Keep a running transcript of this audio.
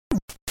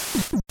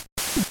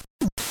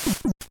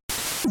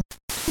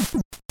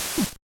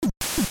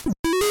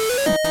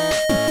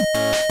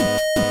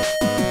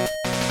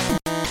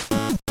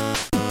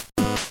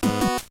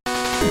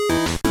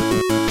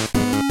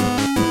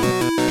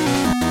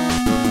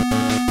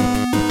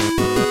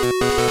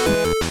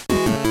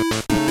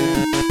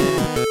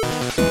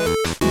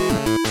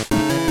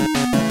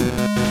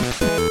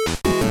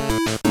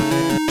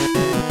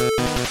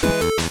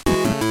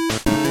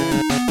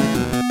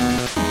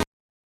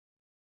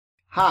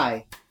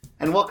Hi,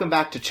 and welcome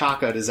back to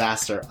Choco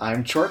Disaster.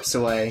 I'm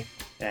Chorpsaway.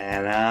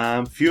 And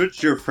I'm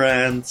Future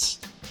Friends.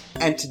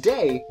 And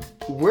today,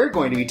 we're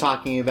going to be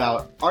talking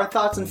about our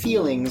thoughts and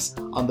feelings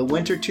on the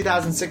winter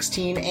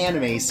 2016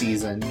 anime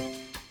season.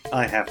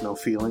 I have no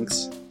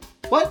feelings.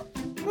 What?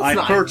 I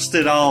burst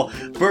it all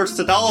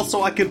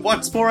so I could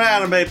watch more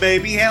anime,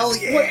 baby. Hell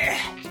yeah!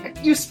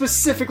 What? You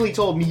specifically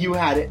told me you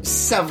had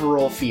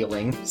several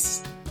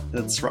feelings.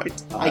 That's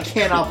right. I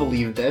cannot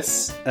believe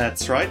this.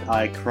 That's right.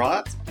 I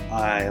cried,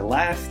 I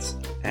laughed,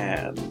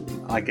 and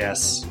I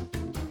guess...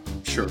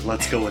 Sure,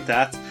 let's go with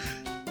that.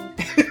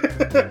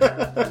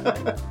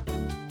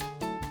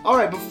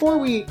 Alright, before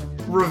we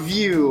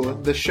review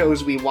the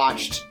shows we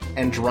watched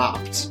and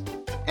dropped,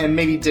 and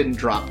maybe didn't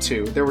drop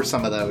too, there were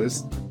some of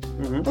those,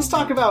 let's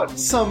talk about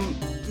some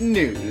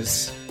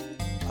news.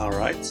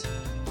 Alright.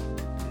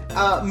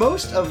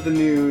 Most of the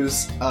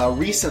news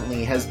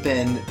recently has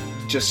been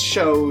just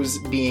shows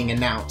being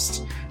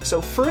announced.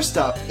 So first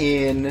up,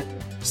 in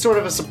sort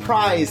of a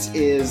surprise,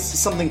 is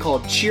something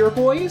called Cheer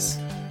Boys,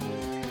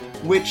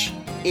 which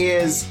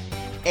is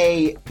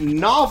a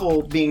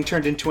novel being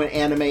turned into an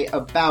anime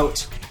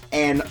about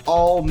an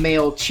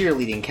all-male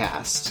cheerleading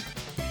cast.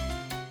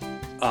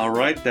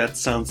 Alright, that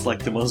sounds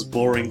like the most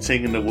boring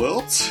thing in the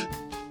world.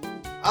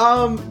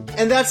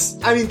 And that's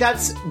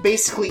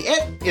basically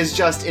it.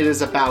 It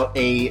is about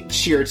a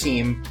cheer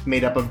team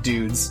made up of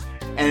dudes.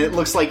 And it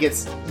looks like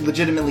it's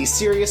legitimately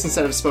serious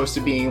instead of supposed to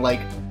being like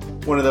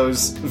one of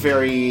those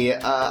very,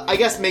 I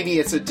guess maybe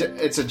it's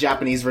a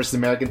Japanese versus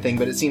American thing,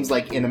 but it seems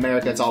like in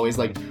America it's always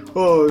like,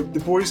 oh, the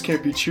boys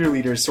can't be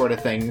cheerleaders sort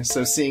of thing.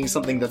 So seeing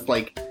something that's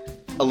like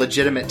a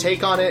legitimate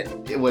take on it,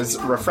 it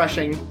was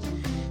refreshing.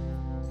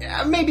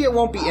 Maybe it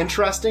won't be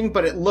interesting,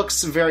 but it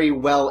looks very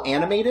well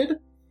animated.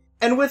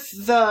 And with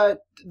the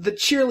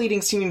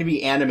cheerleading seeming to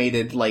be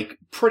animated, like,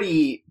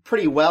 pretty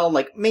well,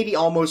 like, maybe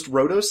almost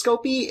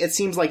rotoscopy, it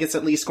seems like it's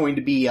at least going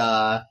to be,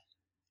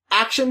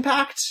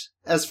 action-packed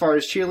as far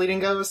as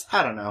cheerleading goes.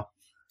 I don't know.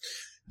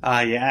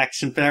 Yeah,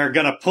 action. They're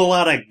gonna pull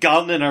out a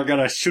gun and are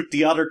gonna shoot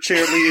the other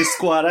cheerleading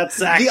squad.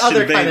 That's action, the other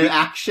baby. kind of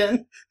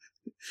action.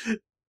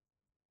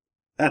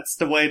 That's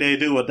the way they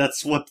do it.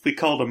 That's what we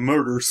call the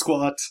murder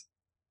squad.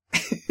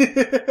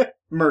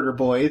 Murder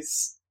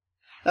boys.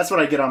 That's what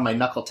I get on my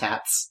knuckle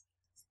tats.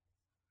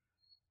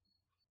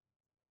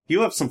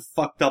 You have some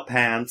fucked up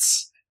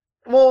hands.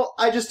 Well,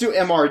 I just do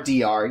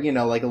MRDR, you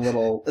know, like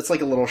it's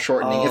like a little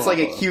shortening. It's like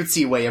a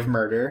cutesy way of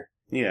murder.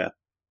 Yeah.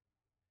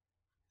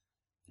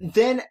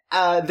 Then,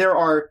 there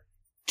are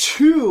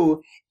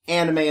 2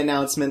 anime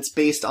announcements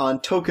based on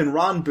Token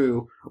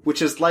Ranbu,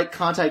 which is like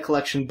Kantai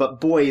Collection,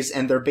 but boys,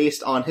 and they're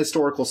based on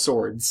historical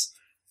swords.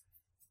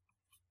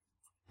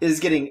 It is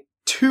getting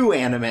 2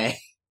 anime.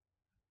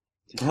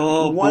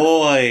 Oh,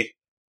 boy.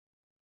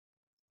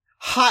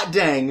 Hot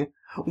dang.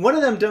 One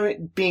of them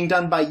being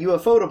done by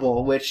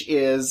Ufotable, which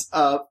is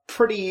a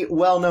pretty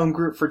well-known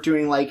group for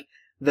doing, like,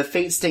 the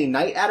Fate Stay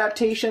Night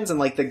adaptations and,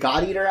 like, the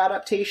God Eater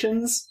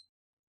adaptations.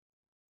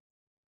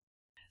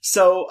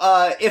 So,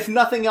 if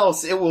nothing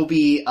else, it will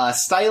be,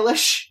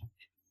 stylish.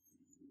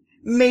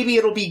 Maybe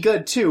it'll be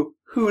good, too.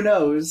 Who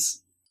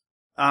knows?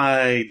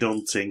 I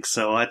don't think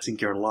so. I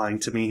think you're lying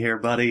to me here,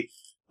 buddy.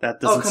 That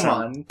doesn't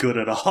sound good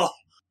at all.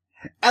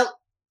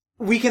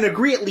 We can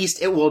agree at least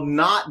it will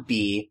not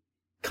be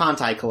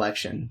Kantai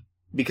Collection,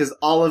 because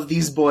all of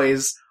these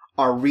boys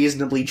are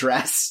reasonably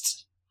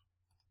dressed.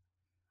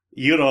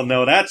 You don't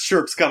know. That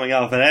shirt's coming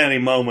off at any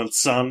moment,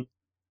 son.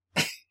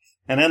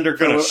 And then they're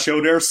gonna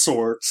show their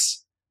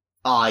swords.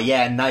 Aw,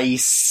 yeah,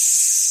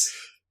 nice.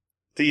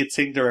 Do you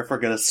think they're ever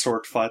gonna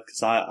sword fight?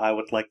 Because I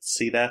would like to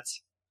see that.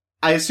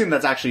 I assume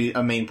that's actually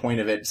a main point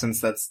of it, since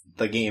that's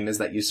the game, is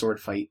that you sword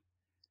fight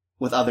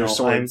with other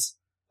swords.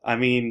 I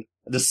mean,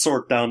 the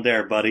sword down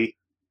there, buddy.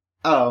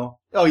 Oh,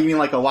 you mean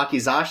like a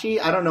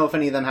wakizashi? I don't know if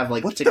any of them have,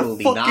 like,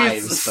 particularly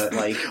knives, but,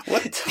 like...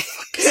 What the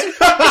fuck is a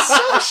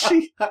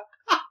wakizashi?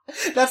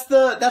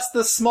 That's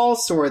the small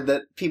sword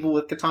that people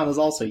with katanas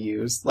also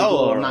use, like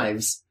little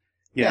knives.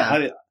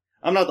 Yeah.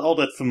 I'm not all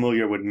that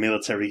familiar with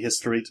military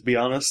history, to be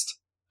honest.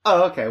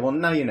 Oh, okay, well,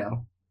 now you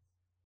know.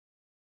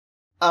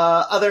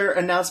 Other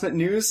announcement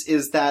news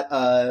is that,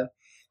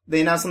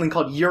 they announced something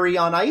called Yuri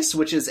on Ice,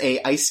 which is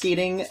a ice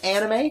skating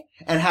anime,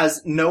 and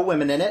has no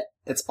women in it.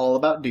 It's all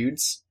about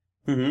dudes.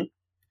 Mm-hmm.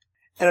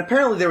 And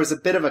apparently there was a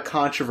bit of a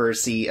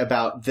controversy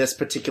about this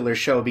particular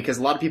show because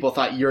a lot of people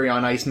thought Yuri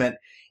on Ice meant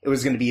it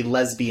was going to be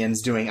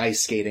lesbians doing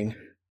ice skating.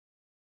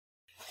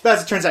 But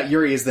as it turns out,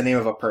 Yuri is the name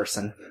of a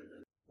person.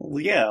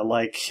 Well, yeah,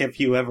 like, have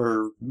you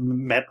ever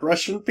met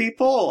Russian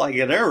people? Like,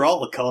 they're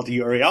all called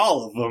Yuri,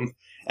 all of them.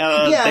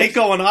 They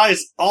go on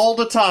ice all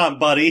the time,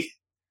 buddy.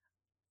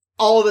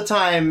 All the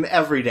time,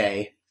 every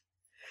day.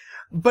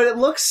 But it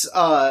looks,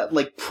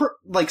 like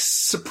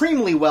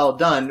supremely well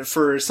done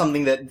for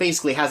something that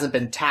basically hasn't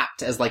been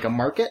tapped as, like, a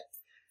market.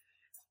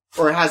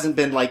 Or hasn't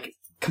been, like,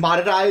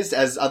 commoditized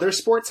as other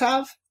sports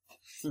have.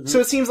 Mm-hmm.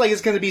 So it seems like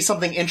it's going to be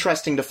something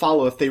interesting to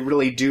follow if they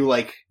really do,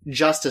 like,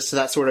 justice to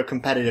that sort of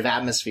competitive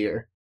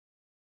atmosphere.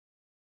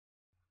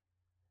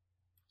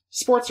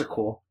 Sports are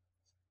cool.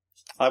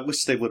 I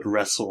wish they would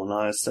wrestle on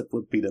ice. That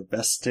would be the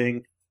best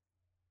thing.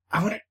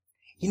 I wonder...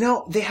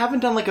 they haven't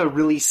done, like, a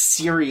really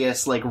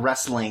serious, like,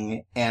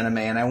 wrestling anime,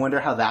 and I wonder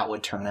how that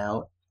would turn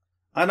out.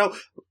 I know.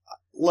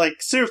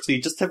 Like, seriously,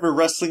 just have a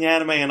wrestling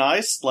anime on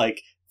ice?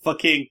 Like,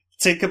 fucking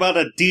think about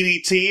a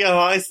DDT on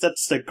ice?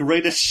 That's the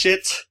greatest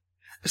shit.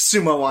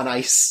 Sumo on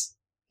ice.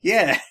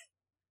 Yeah.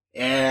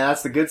 Yeah,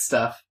 that's the good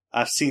stuff.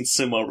 I've seen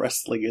sumo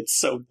wrestling. It's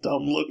so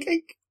dumb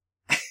looking.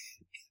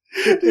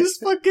 These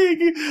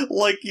fucking,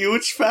 like,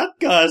 huge fat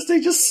guys,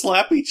 they just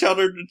slap each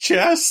other in the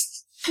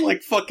chest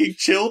like fucking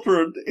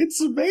children.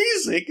 It's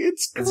amazing.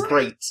 It's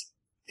great.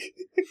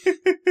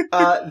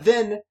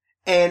 Then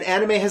an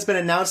anime has been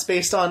announced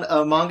based on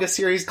a manga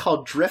series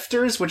called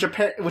Drifters, which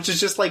is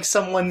just like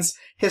someone's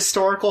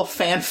historical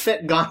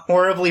fanfic gone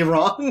horribly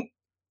wrong.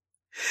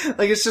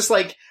 Like, it's just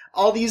like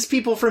all these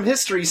people from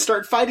history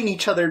start fighting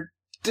each other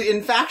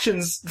in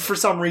factions for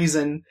some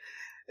reason.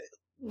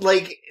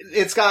 Like,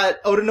 it's got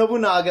Oda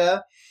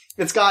Nobunaga,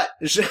 it's got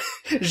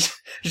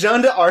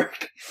Jeanne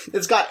d'Arc,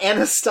 it's got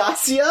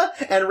Anastasia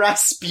and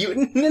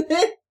Rasputin in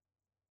it.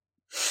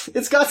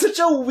 It's got such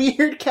a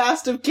weird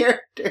cast of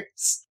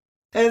characters.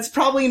 And it's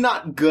probably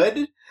not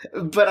good,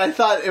 but I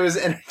thought it was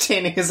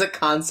entertaining as a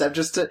concept,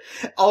 just to,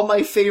 all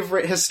my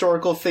favorite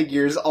historical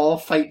figures all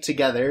fight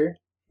together.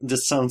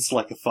 This sounds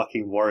like a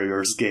fucking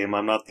Warriors game,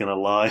 I'm not gonna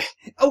lie.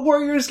 A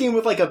Warriors game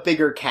with, like, a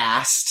bigger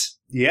cast.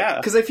 Yeah.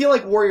 Because I feel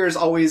like Warriors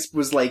always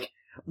was, like,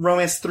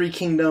 Romance Three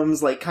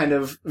Kingdoms, like, kind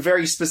of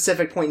very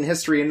specific point in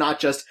history, and not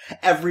just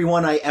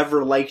everyone I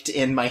ever liked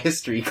in my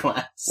history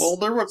class. Well,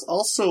 there was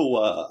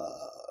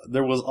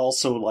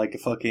also, like, a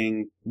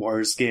fucking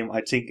Warriors game,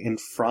 I think, in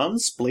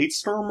France?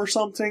 Bladestorm or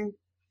something?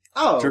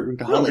 Oh, During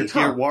the really?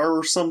 100-Year War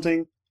or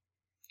something?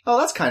 Oh,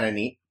 that's kind of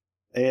neat.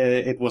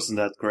 It wasn't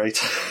that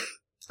great.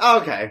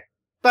 Okay.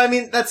 But, I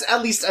mean, that's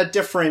at least a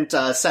different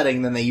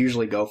setting than they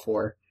usually go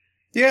for.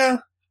 Yeah,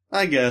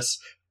 I guess.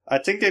 I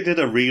think they did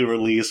a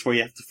re-release where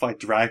you have to fight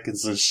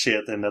dragons and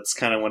shit, and that's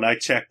kind of when I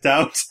checked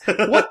out.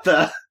 What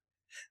the?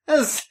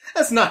 That's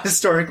not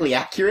historically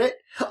accurate.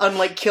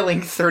 Unlike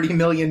killing 30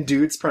 million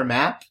dudes per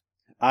map.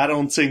 I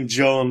don't think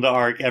Joan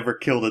d'Arc ever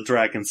killed a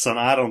dragon, son.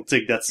 I don't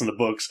think that's in the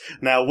books.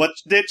 Now, what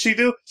did she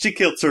do? She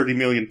killed 30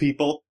 million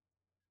people.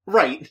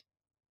 Right.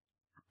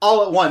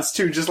 All at once,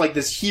 too. Just like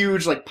this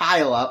huge, like,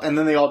 pile up, and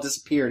then they all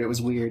disappeared. It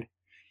was weird.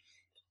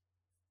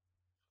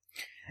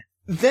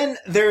 Then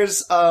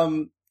there's,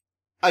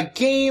 a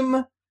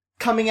game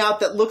coming out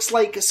that looks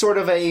like sort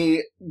of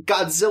a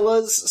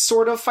Godzilla's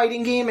sort of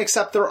fighting game,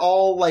 except they're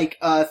all, like,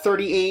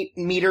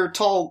 38-meter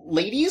tall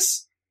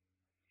ladies.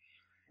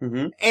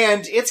 Mm-hmm.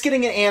 And it's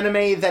getting an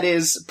anime that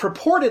is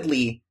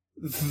purportedly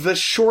the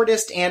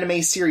shortest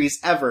anime series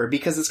ever,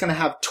 because it's going to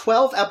have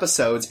 12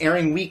 episodes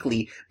airing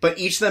weekly, but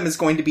each of them is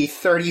going to be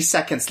 30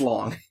 seconds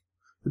long.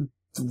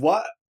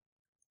 What?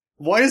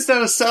 Why is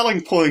that a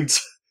selling point?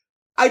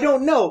 I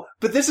don't know,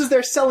 but this is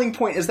their selling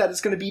point, is that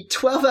it's going to be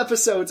 12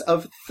 episodes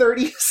of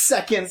 30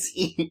 seconds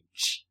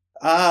each.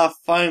 Ah,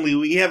 finally,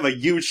 we have a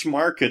huge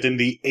market in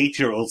the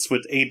 8-year-olds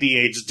with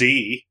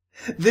ADHD.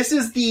 This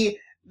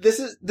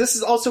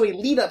is also a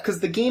lead up, because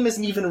the game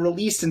isn't even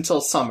released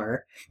until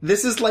summer.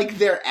 This is like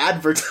their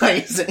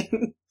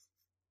advertising.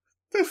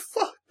 The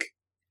fuck?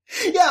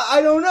 Yeah,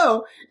 I don't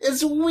know.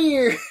 It's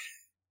weird.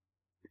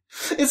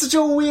 It's such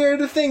a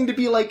weird thing to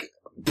be, like,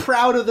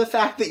 proud of the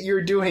fact that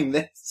you're doing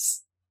this.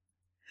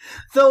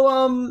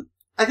 Though,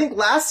 I think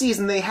last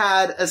season they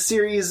had a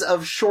series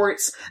of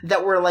shorts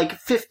that were like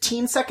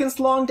 15 seconds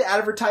long to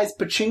advertise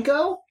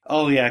Pachinko.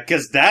 Oh yeah,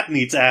 'cause that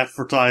needs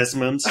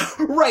advertisements.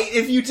 Right,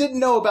 if you didn't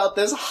know about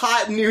this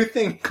hot new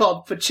thing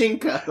called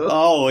Pachinko.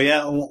 Oh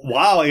yeah,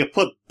 wow, you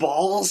put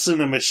balls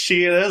in a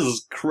machine,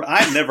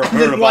 I've never heard about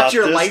this. And watch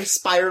your life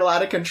spiral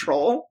out of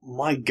control.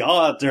 My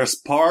god, there's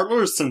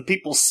parlors and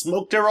people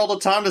smoke there all the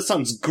time, that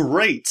sounds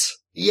great.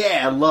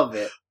 Yeah, I love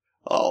it.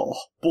 Oh,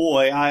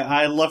 boy,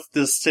 I love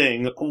this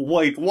thing.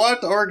 Wait,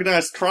 what?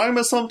 Organized crime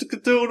has something to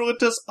do with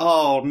this?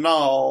 Oh,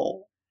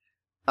 no.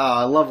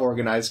 I love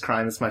organized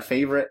crime. It's my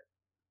favorite.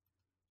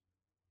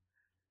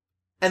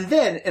 And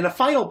then, in a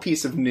final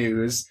piece of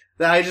news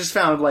that I just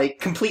found, like,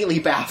 completely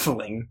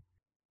baffling.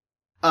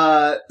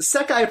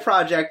 Sekai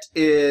Project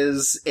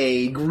is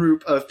a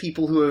group of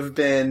people who have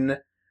been,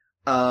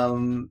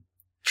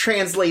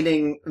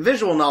 translating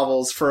visual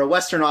novels for a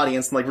Western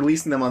audience and, like,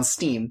 releasing them on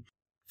Steam.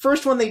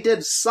 First one they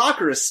did,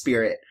 Sakura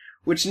Spirit,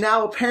 which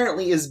now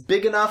apparently is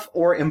big enough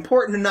or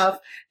important enough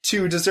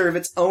to deserve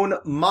its own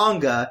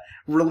manga,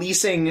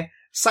 releasing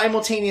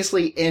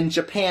simultaneously in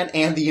Japan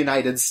and the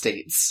United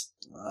States.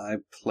 I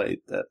played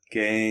that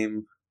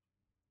game.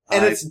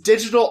 And it's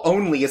digital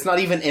only. It's not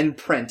even in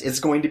print. It's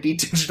going to be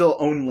digital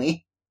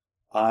only.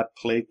 I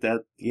played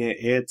that. Yeah,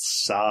 it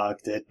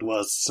sucked. It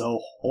was so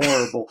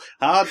horrible.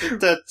 How did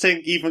that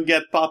thing even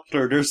get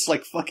popular? There's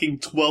like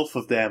fucking 12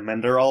 of them,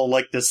 and they're all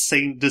like the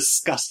same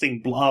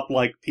disgusting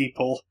blob-like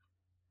people.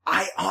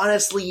 I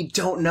honestly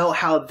don't know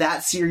how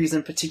that series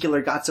in particular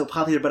got so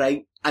popular,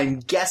 but I'm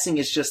guessing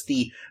it's just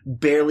the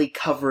barely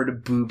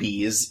covered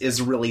boobies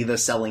is really the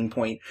selling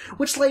point.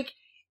 Which, like,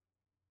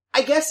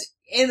 I guess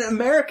in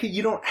America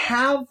you don't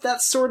have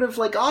that sort of,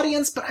 like,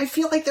 audience, but I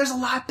feel like there's a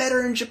lot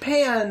better in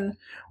Japan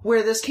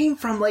where this came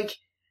from. Like,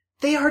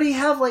 they already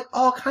have, like,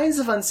 all kinds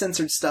of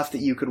uncensored stuff that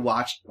you could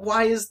watch.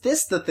 Why is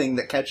this the thing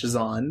that catches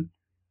on?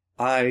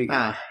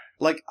 I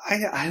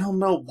don't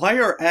know. Why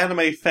are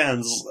anime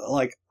fans,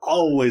 like,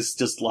 always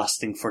just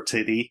lusting for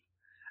titty?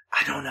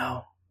 I don't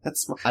know.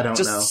 I don't know.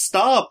 Just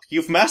stop!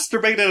 You've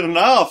masturbated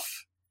enough!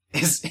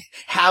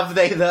 Have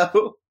they,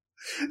 though?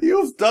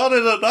 You've done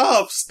it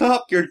enough!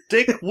 Stop! Your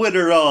dick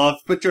withered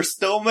off, but you're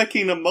still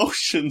making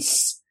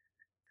emotions.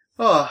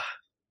 Oh.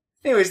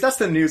 Anyways, that's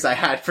the news I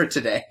had for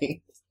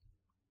today.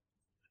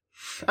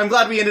 I'm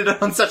glad we ended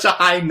on such a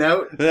high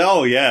note.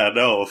 Oh yeah,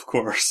 no, of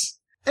course.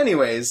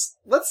 Anyways,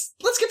 let's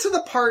get to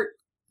the part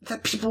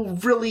that people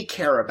really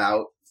care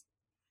about.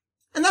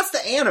 And that's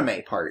the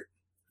anime part.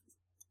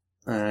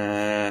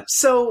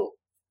 So,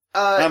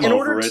 I'm in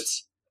over order it.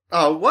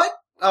 Oh, what?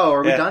 Oh,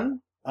 are we done?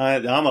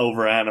 I'm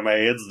over anime.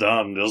 It's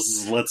done.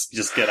 Let's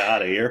just get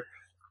out of here.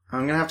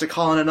 I'm gonna have to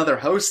call in another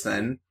host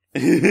then.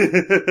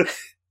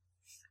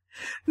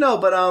 No,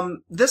 but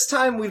this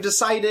time we've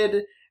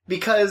decided,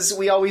 because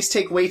we always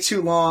take way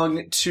too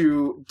long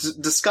to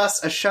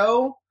discuss a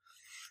show,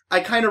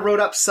 I kind of wrote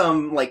up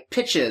some, like,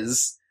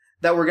 pitches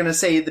that we're gonna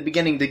say at the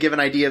beginning to give an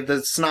idea of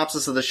the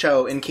synopsis of the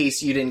show in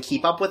case you didn't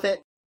keep up with it.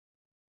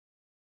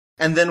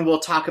 And then we'll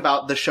talk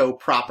about the show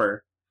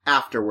proper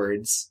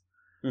afterwards.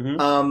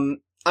 Mm-hmm.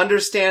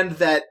 Understand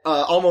that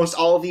almost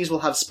all of these will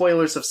have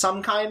spoilers of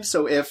some kind,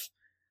 so if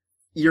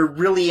you're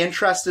really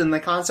interested in the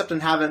concept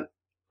and haven't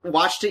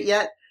watched it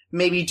yet,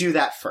 maybe do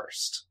that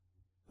first.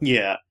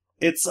 Yeah.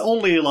 It's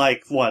only,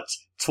 like,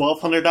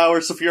 1,200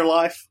 hours of your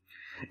life?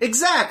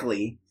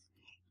 Exactly.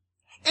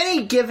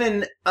 Any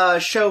given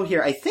show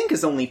here, I think,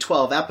 is only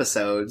 12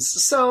 episodes,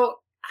 so,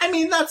 I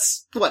mean,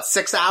 that's,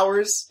 6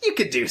 hours? You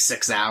could do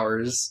 6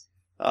 hours.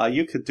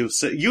 You could do...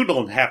 You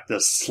don't have to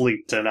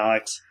sleep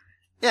tonight.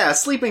 Yeah,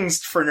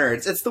 sleeping's for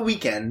nerds. It's the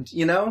weekend,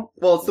 you know?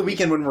 Well, it's the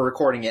weekend when we're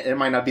recording it. It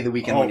might not be the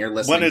weekend when you're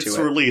listening to it. When it's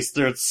released,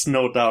 there's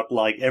no doubt,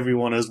 like,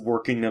 everyone is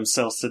working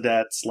themselves to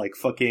death, like,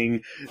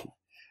 fucking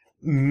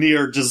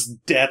near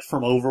just death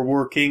from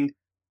overworking.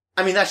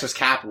 I mean, that's just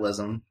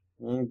capitalism.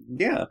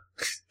 Yeah.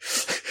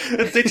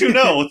 Did you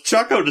know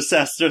Choco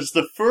Disaster is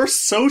the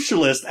first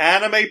socialist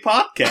anime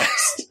podcast?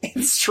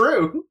 It's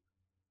true.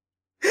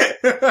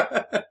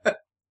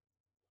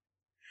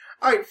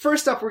 Alright,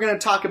 first up, we're going to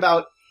talk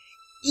about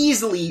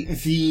easily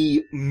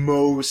the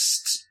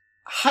most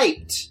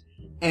hyped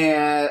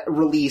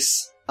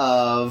release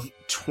of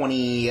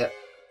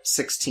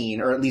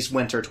 2016, or at least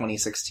winter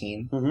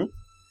 2016. Mm-hmm.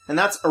 And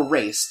that's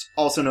Erased,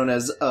 also known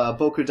as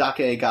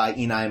Bokudake ga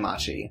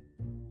Inaimachi.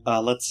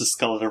 Let's just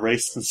call it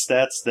Erased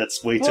instead.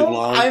 That's way too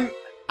long.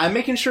 I'm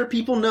making sure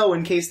people know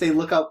in case they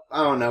look up,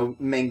 I don't know,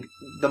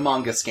 the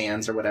manga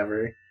scans or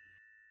whatever.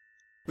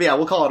 But yeah,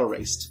 we'll call it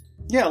Erased.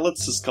 Yeah,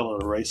 let's just call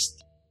it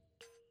Erased.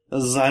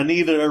 As I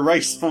need it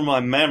erased from my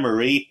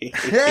memory.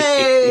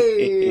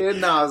 Hey!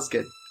 No, it's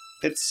good.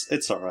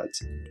 It's alright.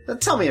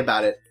 Tell me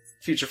about it,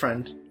 future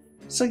friend.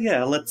 So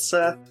yeah, let's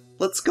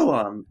go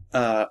on.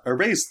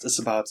 Erased is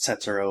about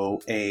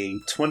Setoru, a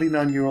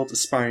 29-year-old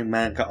aspiring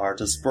manga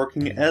artist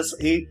working as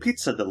a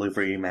pizza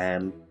delivery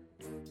man.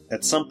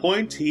 At some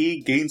point, he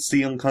gains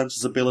the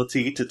unconscious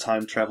ability to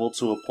time travel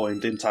to a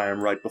point in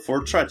time right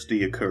before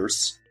tragedy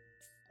occurs.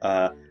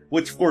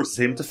 Which forces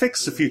him to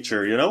fix the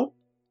future, you know?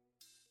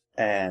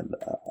 And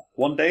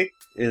one day,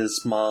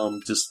 his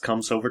mom just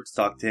comes over to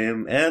talk to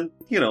him and,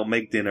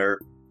 make dinner.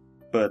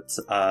 But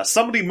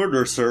somebody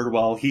murders her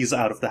while he's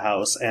out of the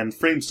house and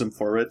frames him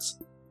for it.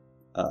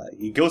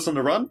 He goes on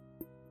the run,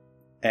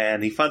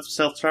 and he finds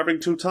himself traveling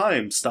through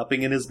time,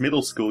 stopping in his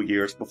middle school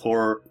years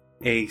before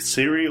a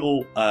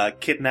serial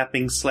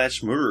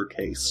kidnapping/murder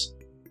case.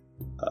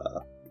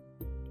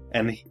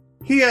 And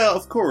he,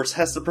 of course,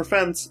 has to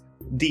prevent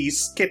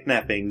these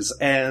kidnappings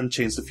and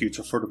change the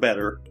future for the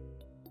better.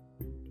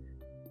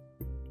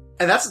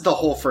 And that's the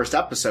whole first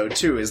episode,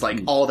 too, is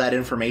like all that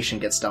information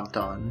gets dumped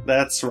on.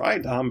 That's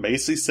right. I'm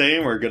basically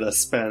saying we're gonna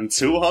spend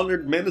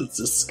 200 minutes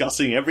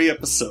discussing every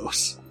episode.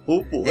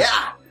 Oh boy.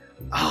 Yeah!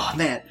 Oh,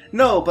 man.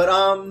 No, but,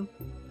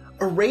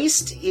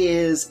 Erased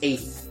is a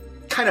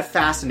kind of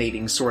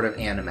fascinating sort of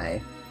anime.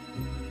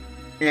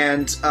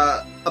 And,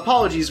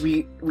 apologies,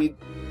 we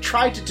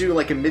tried to do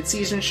like a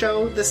mid-season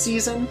show this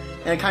season,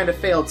 and it kind of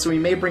failed, so we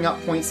may bring up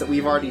points that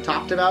we've already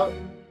talked about.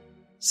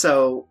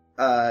 So,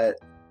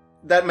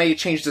 that may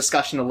change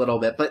discussion a little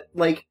bit, but,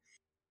 like,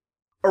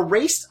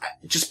 Erased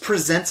just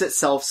presents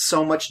itself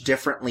so much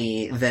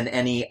differently than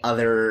any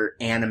other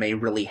anime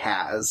really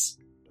has.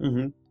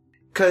 Mm-hmm.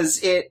 Cause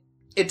it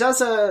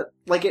does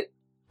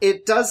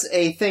it does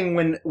a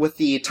thing with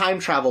the time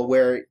travel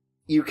where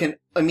you can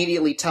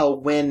immediately tell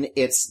when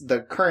it's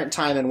the current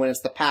time and when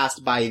it's the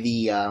past by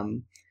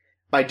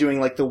by doing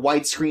like the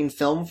widescreen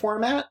film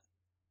format.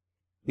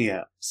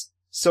 Yeah.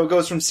 So it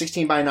goes from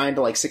 16:9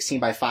 to like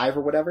 16:5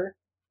 or whatever.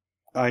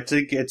 I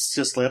think it's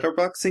just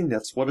letterboxing.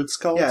 That's what it's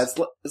called. Yeah,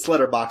 it's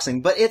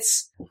letterboxing, but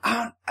it's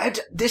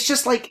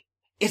just like,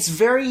 it's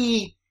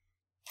very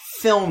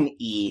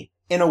film-y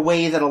in a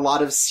way that a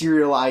lot of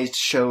serialized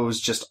shows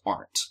just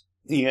aren't.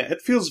 Yeah,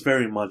 it feels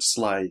very much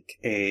like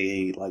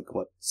a,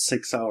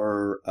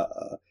 6-hour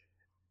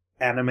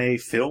anime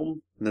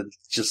film that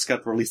just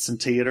got released in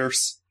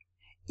theaters.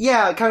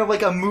 Yeah, kind of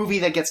like a movie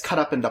that gets cut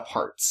up into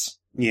parts.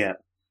 Yeah.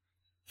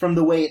 From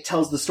the way it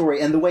tells the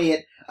story, and the way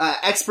it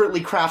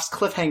expertly crafts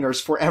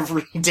cliffhangers for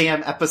every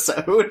damn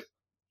episode.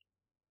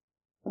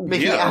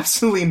 Making it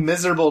absolutely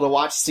miserable to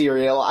watch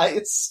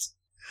serialized.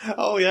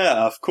 Oh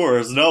yeah, of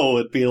course. No,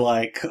 it'd be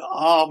like,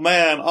 oh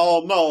man,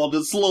 oh no,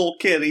 this little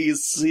kid,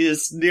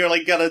 he's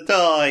nearly gonna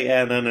die,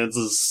 and then it's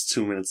just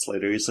 2 minutes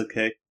later, he's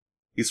okay.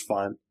 He's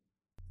fine.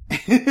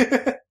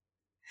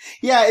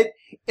 Yeah,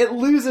 it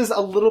loses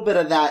a little bit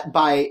of that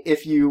by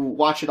if you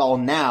watch it all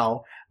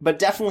now, but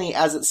definitely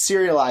as it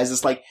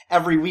serializes, like,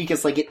 every week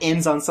it's like it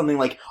ends on something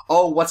like,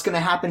 oh, what's gonna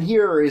happen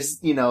here, or is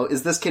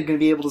this kid gonna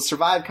be able to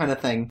survive kind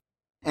of thing.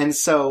 And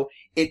so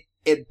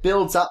it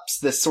builds up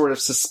this sort of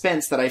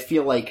suspense that I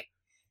feel like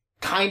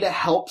kind of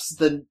helps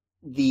the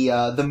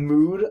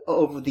mood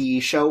of the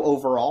show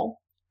overall.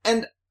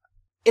 And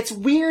it's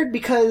weird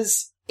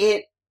because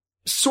it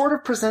sort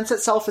of presents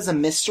itself as a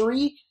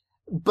mystery,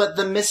 but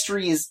the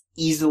mystery is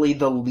easily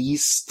the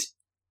least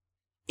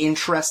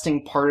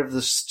interesting part of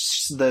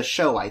the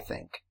show, I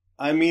think.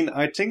 I mean,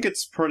 I think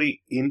it's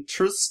pretty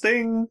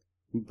interesting,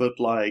 but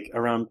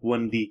around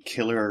when the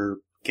killer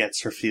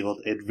gets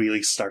revealed, it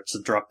really starts to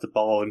drop the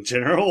ball in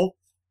general.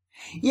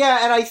 Yeah,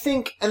 and I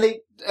think,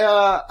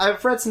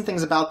 I've read some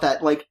things about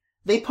that,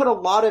 they put a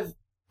lot of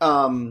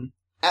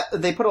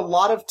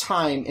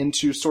time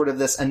into sort of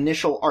this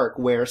initial arc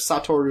where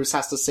Satoru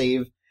has to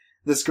save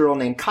this girl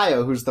named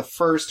Kayo, who's the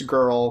first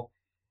girl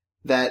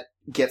that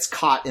gets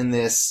caught in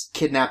this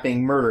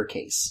kidnapping murder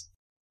case.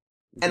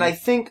 Mm-hmm. And I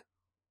think,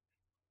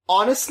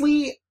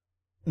 honestly,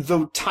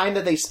 the time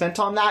that they spent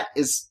on that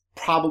is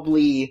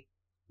probably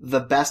the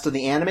best of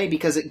the anime,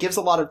 because it gives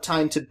a lot of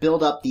time to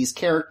build up these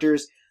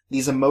characters,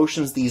 these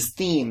emotions, these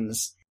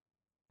themes,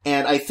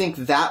 and I think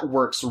that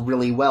works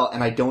really well,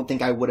 and I don't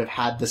think I would have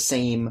had the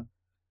same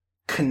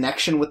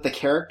connection with the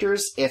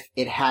characters if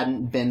it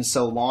hadn't been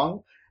so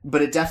long,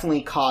 but it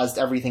definitely caused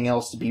everything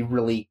else to be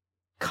really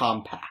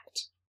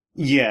compact.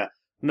 Yeah.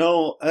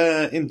 No,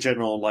 in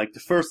general, the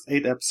first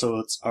 8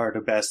 episodes are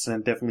the best, and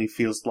it definitely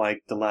feels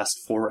like the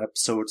last 4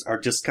 episodes are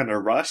just kind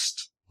of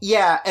rushed.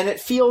 Yeah, and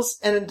it feels,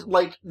 and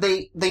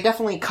they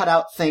definitely cut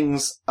out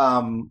things,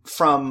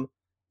 from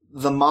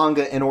the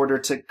manga in order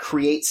to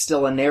create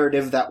still a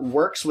narrative that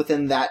works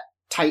within that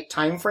tight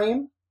time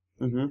frame.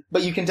 Mm-hmm.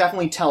 But you can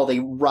definitely tell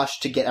they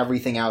rushed to get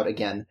everything out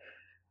again.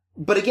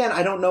 But again,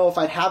 I don't know if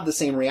I'd have the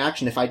same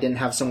reaction if I didn't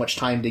have so much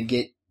time to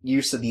get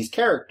used to these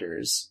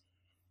characters.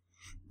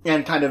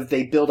 And kind of,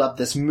 they build up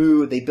this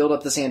mood, they build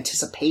up this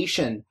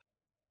anticipation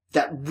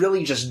that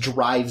really just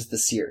drives the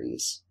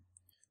series.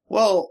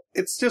 Well,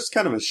 it's just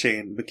kind of a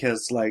shame,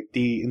 because,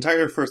 the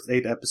entire first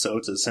 8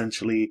 episodes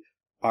essentially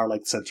are,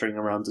 centering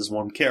around this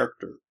one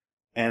character.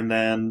 And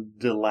then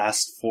the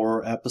last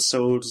 4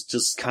 episodes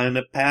just kind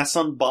of pass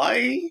on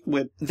by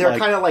with... They're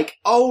kind of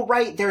oh,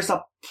 right, there's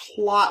a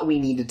plot we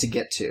needed to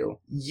get to.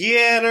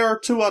 Yeah, there are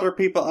 2 other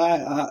people,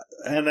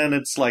 and then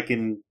it's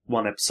in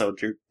one episode,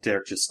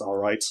 they're just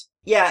alright.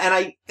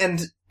 Yeah,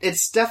 and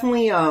it's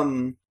definitely,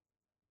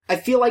 I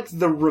feel like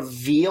the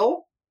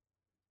reveal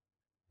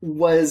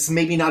was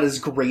maybe not as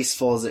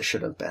graceful as it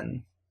should have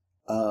been.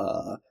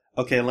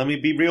 Okay, let me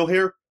be real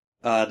here.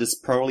 This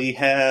probably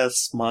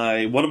has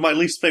one of my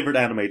least favorite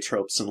anime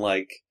tropes,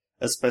 and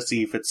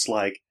especially if it's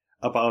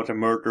about a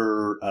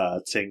murder,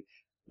 thing.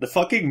 The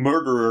fucking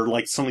murderer,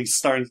 suddenly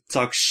starting to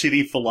talk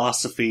shitty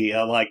philosophy,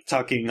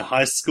 talking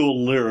high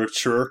school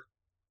literature.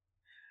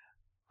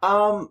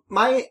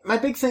 My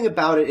big thing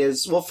about it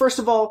is, well, first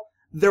of all,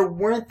 there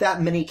weren't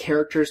that many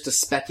characters to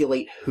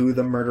speculate who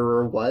the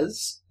murderer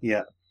was.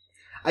 Yeah.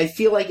 I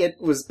feel like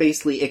it was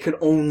basically, it could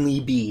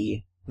only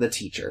be the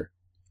teacher.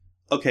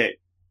 Okay.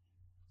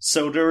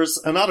 So there's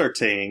another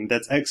thing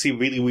that's actually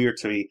really weird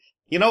to me.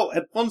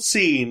 At one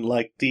scene,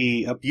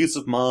 the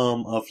abusive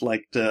mom of,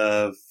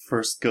 the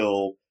first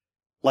girl,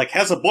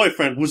 has a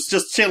boyfriend who's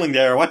just chilling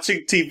there,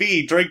 watching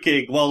TV,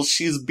 drinking, while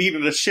she's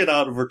beating the shit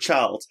out of her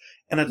child.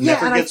 And it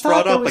never gets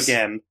brought up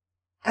again.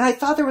 And I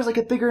thought there was,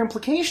 a bigger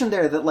implication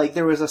there, that,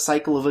 there was a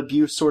cycle of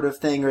abuse sort of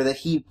thing, or that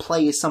he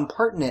plays some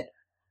part in it.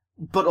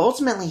 But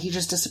ultimately, he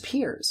just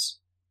disappears.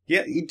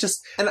 Yeah, he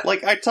just... And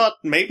I thought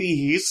maybe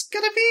he's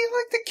gonna be,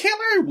 the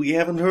killer. We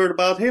haven't heard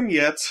about him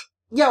yet.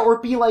 Yeah, or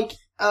be,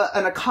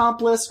 an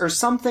accomplice or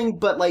something,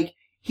 but,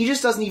 he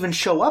just doesn't even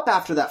show up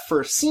after that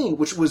first scene,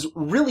 which was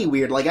really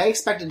weird. I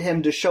expected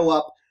him to show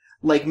up,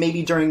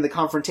 maybe during the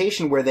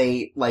confrontation where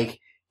they,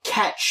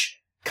 catch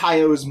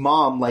Kayo's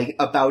mom,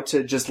 about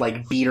to just,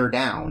 beat her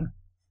down.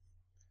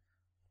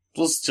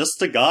 It was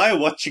just a guy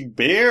watching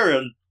beer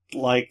and,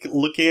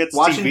 looking at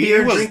watching TV.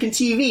 Beer, drinking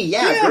TV.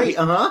 Yeah, great,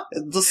 uh-huh.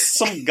 Just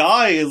some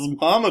guy his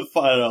mom had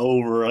fight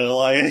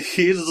over.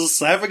 He's just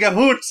having a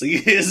hoot. He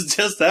is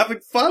just having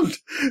fun.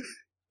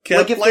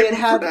 Can't if blame they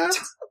had him for that.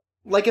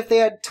 Like, if they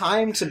had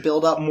time to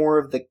build up more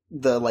of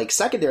the like,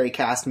 secondary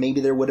cast,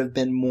 maybe there would have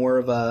been more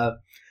of a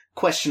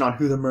question on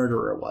who the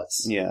murderer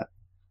was. Yeah.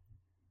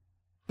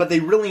 But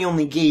they really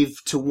only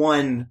gave to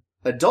one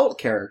adult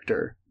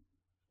character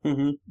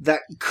that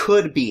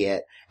could be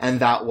it, and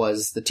that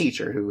was the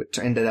teacher, who it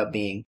ended up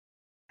being.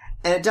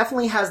 And it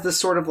definitely has this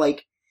sort of,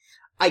 like,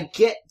 I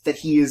get that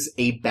he is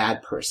a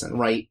bad person,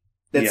 right?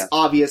 That's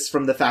obvious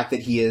from the fact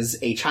that he is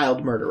a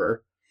child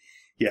murderer.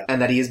 Yeah.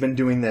 And that he has been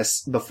doing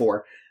this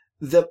before.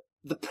 The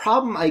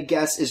problem, I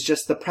guess, is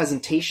just the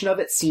presentation of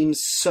it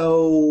seems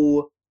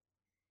so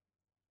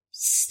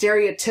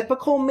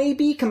stereotypical,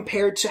 maybe,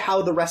 compared to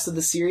how the rest of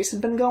the series had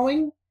been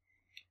going.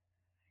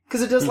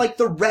 Because it does, like,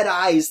 the red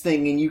eyes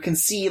thing, and you can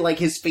see, like,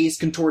 his face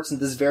contorts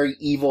into this very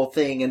evil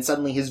thing, and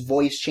suddenly his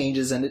voice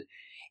changes, and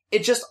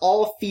it just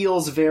all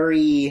feels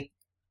very,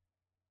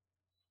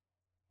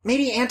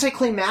 maybe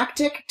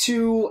anticlimactic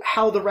to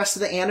how the rest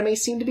of the anime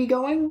seemed to be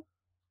going.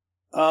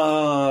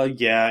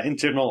 Yeah, in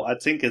general, I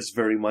think it's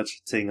very much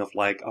a thing of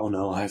like, oh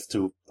no, I have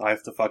to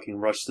fucking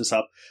rush this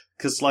up.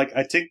 Cause like,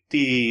 I think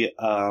the,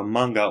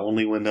 manga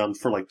only went on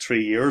for like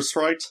 3 years,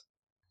 right?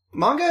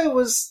 Manga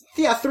was,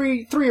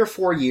 3 or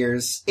 4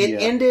 years.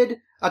 It ended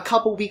a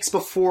couple weeks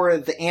before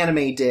the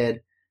anime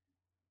did.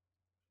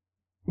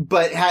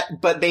 But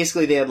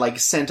basically they had like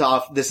sent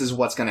off, this is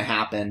what's gonna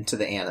happen to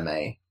the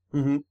anime.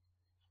 Mm-hmm.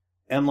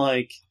 And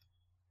like,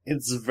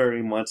 it's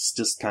very much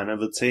just kind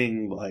of a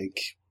thing, like,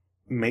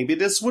 maybe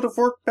this would have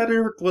worked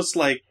better if it was,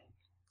 like,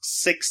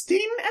 16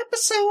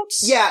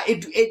 episodes? Yeah,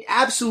 it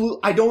absolutely,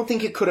 I don't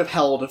think it could have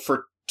held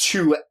for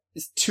two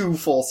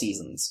full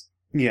seasons.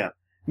 Yeah.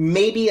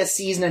 Maybe a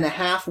season and a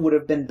half would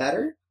have been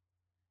better.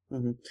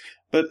 Mm-hmm.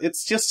 But it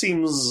just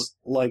seems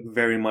like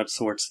very much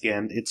towards the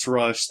end. It's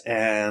rushed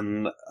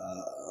and,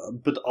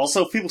 but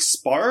also feels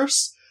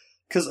sparse.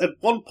 Cause at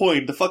one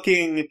point, the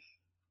fucking,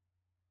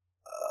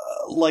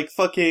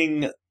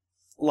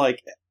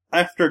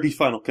 after the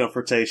final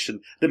confrontation,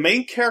 the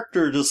main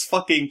character just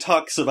fucking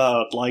talks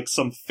about, like,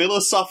 some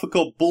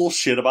philosophical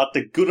bullshit about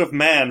the good of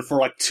man for,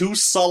 like, 2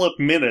 solid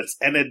minutes,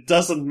 and it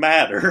doesn't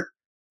matter.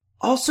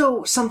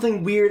 Also,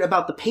 something weird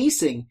about the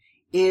pacing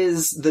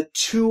is the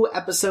 2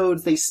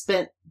 episodes they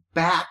spent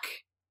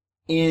back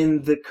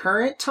in the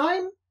current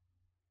time?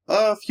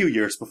 A few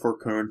years before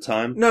current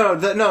time. No.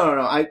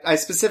 I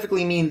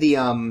specifically mean the,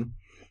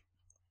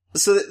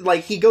 so,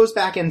 like, he goes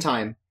back in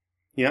time.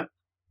 Yeah.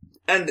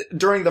 And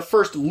during the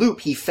first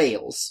loop, he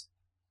fails.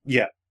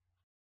 Yeah.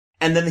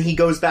 And then he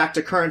goes back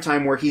to current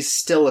time where he's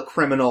still a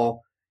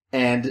criminal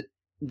and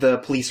the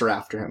police are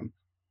after him.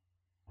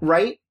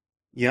 Right?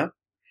 Yeah.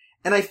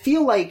 And I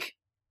feel like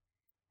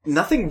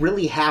nothing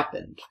really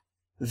happened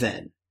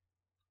then.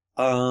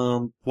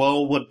 Well,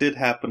 what did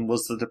happen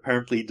was that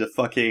apparently the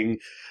fucking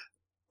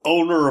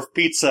owner of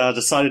pizza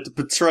decided to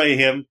betray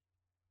him.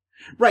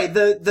 Right,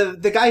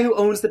 the guy who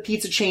owns the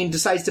pizza chain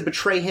decides to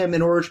betray him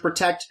in order to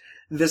protect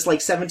this, like,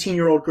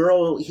 17-year-old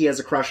girl he has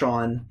a crush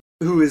on,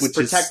 who is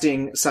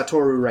protecting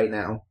Satoru right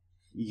now.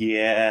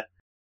 Yeah.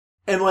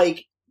 And,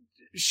 like,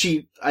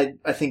 I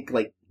think,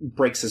 like,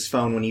 breaks his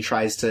phone when he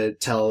tries to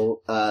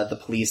tell, the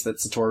police that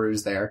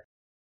Satoru's there.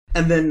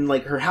 And then,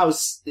 like, her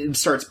house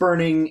starts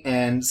burning,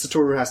 and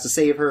Satoru has to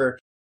save her.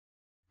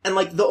 And,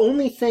 like, the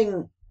only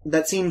thing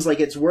that seems like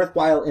it's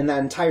worthwhile in that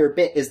entire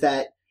bit is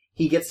that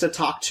he gets to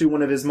talk to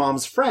one of his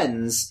mom's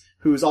friends,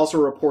 who's also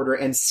a reporter,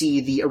 and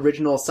see the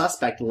original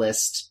suspect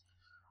list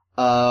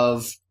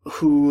of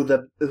who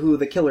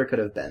the killer could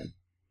have been.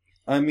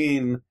 I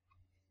mean,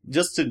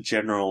 just in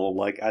general,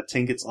 like, I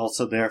think it's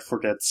also there for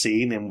that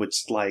scene in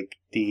which, like,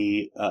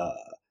 the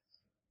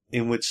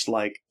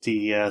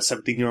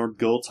 17-year-old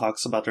girl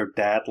talks about her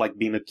dad, like,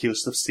 being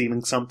accused of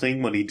stealing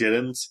something when he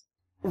didn't.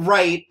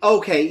 Right,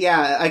 okay,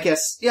 yeah, I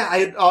guess, yeah,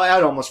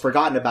 I'd almost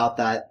forgotten about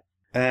that.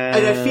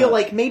 And I feel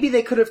like maybe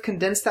they could have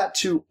condensed that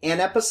to an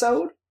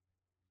episode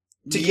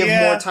to give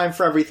more time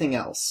for everything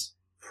else.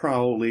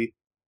 Probably.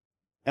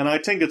 And I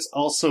think it's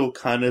also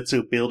kind of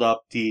to build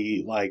up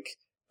the, like,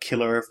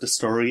 killer of the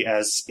story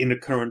as, in the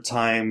current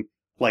time,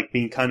 like,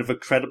 being kind of a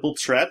credible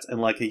threat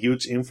and, like, a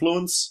huge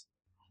influence.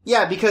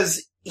 Yeah,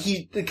 because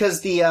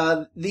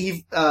Satoru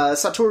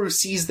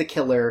sees the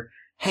killer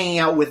hanging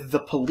out with the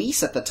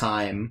police at the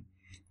time,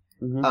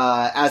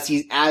 as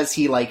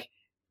he, like,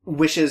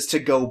 wishes to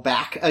go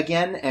back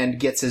again and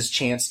gets his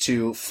chance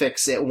to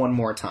fix it one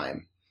more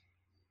time.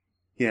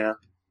 Yeah.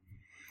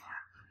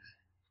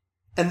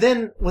 And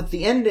then, with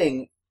the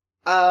ending,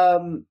 I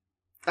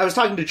was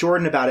talking to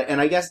Jordan about it,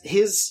 and I guess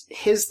his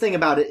thing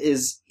about it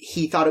is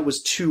he thought it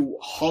was too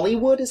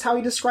Hollywood, is how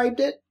he described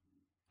it.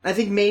 I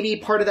think maybe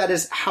part of that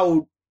is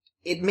how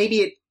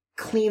it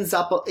cleans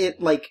up,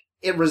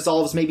 it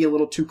resolves maybe a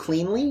little too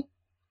cleanly.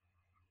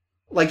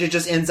 Like, it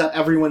just ends up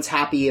everyone's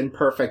happy and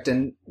perfect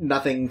and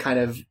nothing kind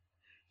of,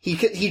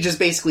 he just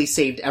basically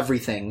saved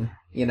everything,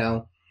 you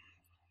know?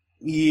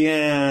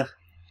 Yeah.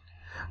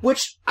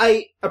 Which,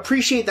 I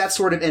appreciate that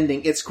sort of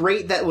ending. It's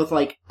great that with,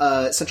 like,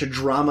 such a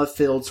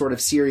drama-filled sort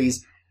of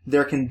series,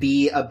 there can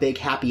be a big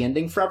happy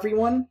ending for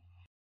everyone.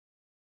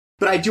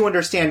 But I do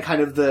understand kind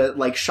of the,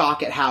 like,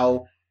 shock at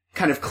how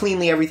kind of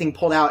cleanly everything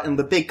pulled out, and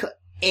the big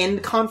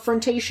end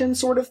confrontation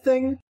sort of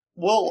thing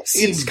Well,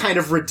 seems kind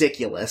of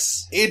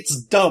ridiculous.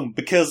 It's dumb,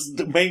 because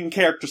the main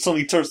character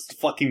suddenly turns to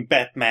fucking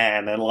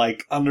Batman and,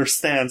 like,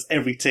 understands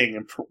everything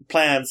and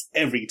plans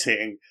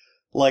everything.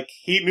 Like,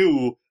 he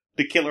knew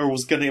the killer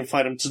was gonna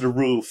invite him to the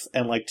roof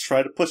and, like,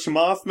 try to push him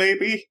off,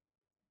 maybe?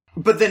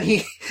 But then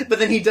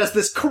he does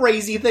this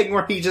crazy thing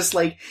where he just,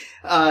 like,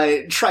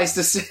 tries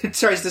to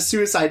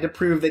suicide to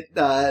prove that,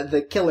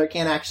 the killer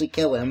can't actually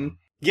kill him.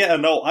 Yeah,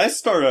 no, I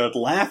started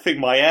laughing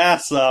my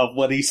ass off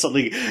when he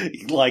suddenly,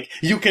 like,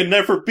 you can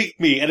never beat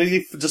me, and then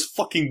he just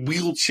fucking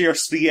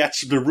wheelchairs to the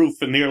edge of the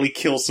roof and nearly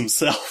kills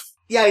himself.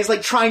 Yeah, he's,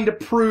 like, trying to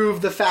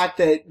prove the fact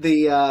that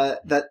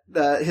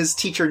his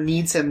teacher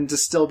needs him to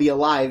still be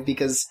alive,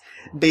 because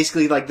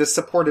basically, like, the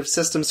supportive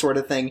system sort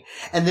of thing,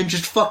 and then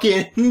just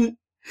fucking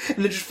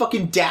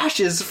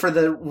dashes for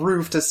the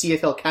roof to see if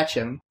he'll catch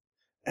him.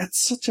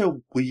 That's such a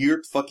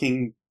weird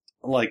fucking,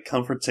 like,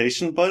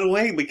 confrontation, by the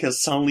way,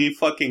 because suddenly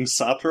fucking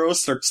Satoru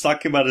starts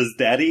talking about his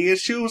daddy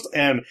issues,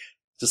 and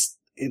just,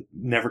 it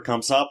never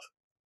comes up.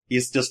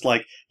 He's just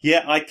like,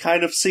 yeah, I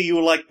kind of see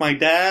you like my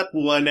dad,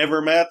 who I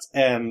never met,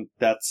 and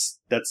that's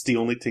the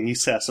only thing he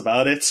says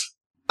about it.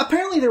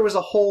 Apparently there was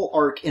a whole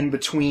arc in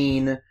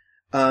between,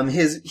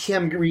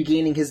 him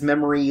regaining his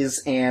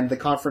memories and the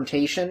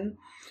confrontation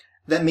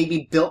that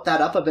maybe built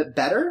that up a bit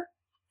better.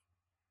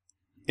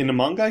 In the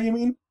manga, you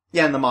mean?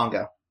 Yeah, in the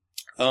manga.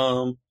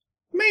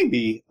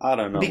 Maybe. I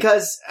don't know.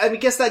 Because, I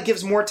guess that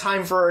gives more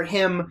time for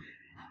him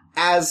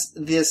as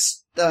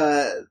this,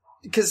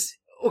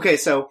 okay,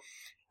 so,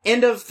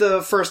 end of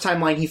the first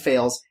timeline he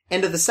fails,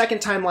 end of the second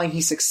timeline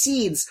he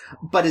succeeds,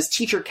 but his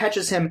teacher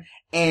catches him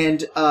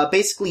and,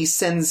 basically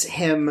sends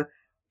him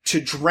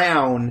to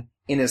drown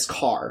in his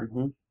car.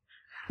 Mm-hmm.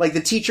 Like,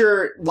 the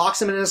teacher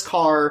locks him in his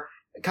car,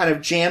 kind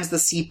of jams the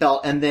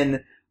seatbelt, and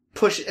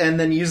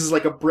then uses,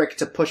 like, a brick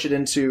to push it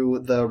into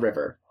the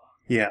river.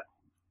 Yeah.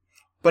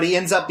 But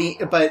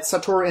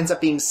Satoru ends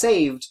up being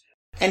saved,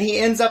 and he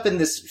ends up in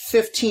this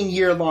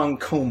 15-year-long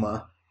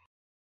coma.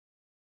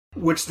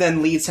 Which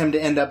then leads him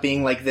to end up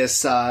being like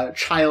this,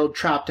 child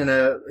trapped in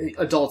a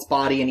adult's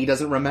body, and he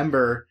doesn't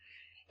remember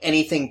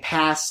anything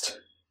past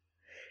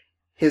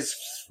his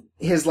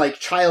like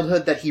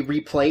childhood that he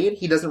replayed.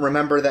 He doesn't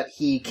remember that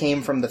he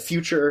came from the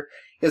future.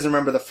 He doesn't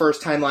remember the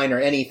first timeline or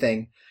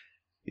anything.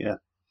 Yeah.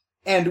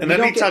 And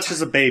then he touches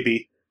a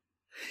baby.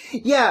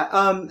 Yeah,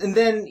 and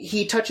then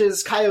he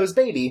touches Kaio's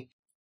baby,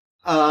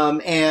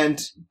 and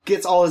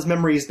gets all his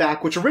memories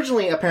back, which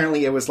originally,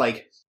 apparently, it was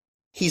like,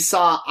 he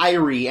saw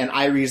Irie, and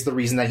Irie's the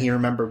reason that he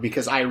remembered,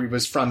 because Irie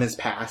was from his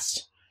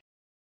past.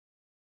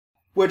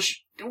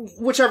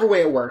 Whichever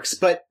way it works,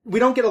 but we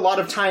don't get a lot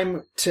of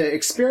time to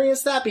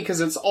experience that, because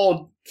it's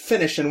all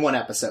finished in one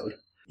episode.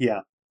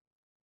 Yeah.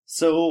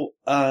 So,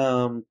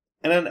 and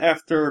then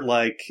after,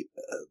 like,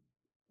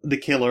 the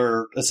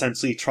killer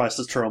essentially tries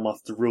to throw him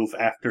off the roof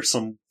after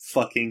some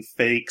fucking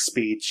fake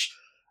speech.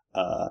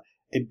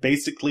 It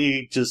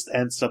basically just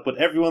ends up with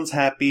everyone's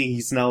happy.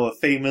 He's now a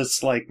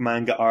famous, like,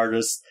 manga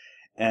artist.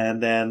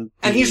 And then...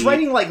 And he's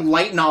writing, like,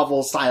 light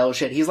novel style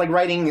shit. He's, like,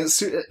 writing,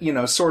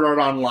 Sword Art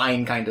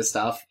Online kind of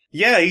stuff.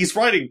 Yeah, he's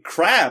writing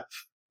crap.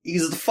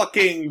 He's the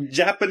fucking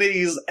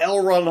Japanese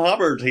L. Ron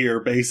Hubbard here,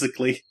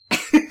 basically.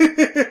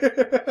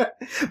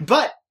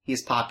 But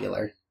he's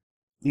popular.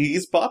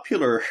 He's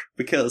popular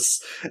because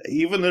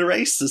even the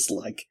racists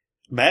like,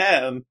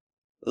 man,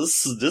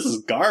 this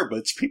is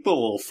garbage.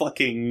 People will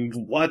fucking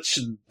watch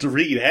and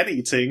read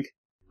anything.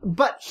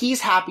 But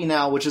he's happy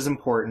now, which is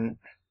important.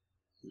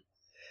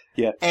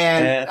 Yeah.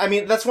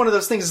 And, that's one of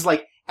those things is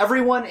like,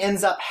 everyone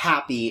ends up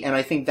happy, and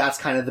I think that's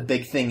kind of the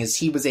big thing, is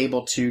he was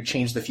able to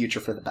change the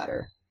future for the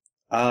better.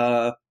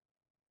 And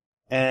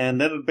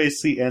then it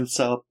basically ends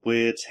up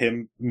with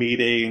him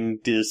meeting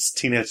this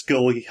teenage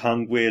girl he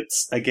hung with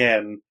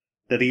again,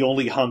 that he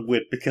only hung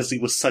with because he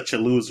was such a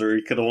loser,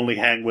 he could only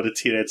hang with a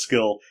teenage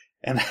girl.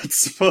 And that's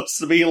supposed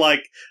to be,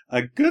 like,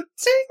 a good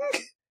thing?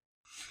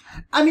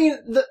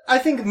 I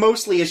think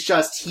mostly it's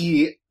just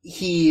he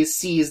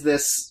sees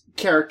this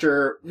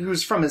character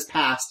who's from his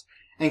past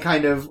and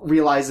kind of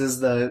realizes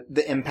the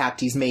impact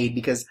he's made,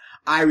 because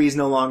Irie's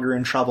no longer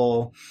in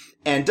trouble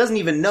and doesn't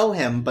even know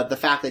him, but the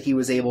fact that he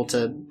was able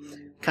to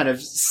kind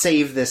of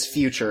save this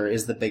future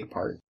is the big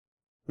part.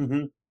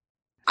 Mm-hmm.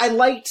 I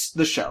liked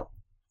the show.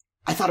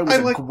 I thought it was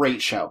a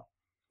great show.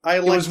 I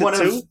liked it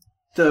too.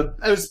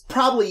 It was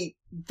probably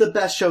the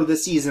best show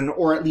this season,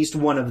 or at least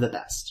one of the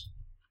best.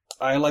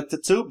 I liked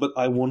it too, but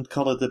I wouldn't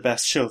call it the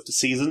best show of the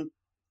season.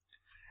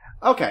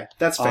 Okay,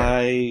 that's fair.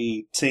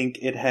 I think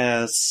it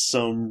has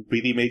some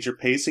really major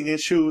pacing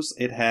issues.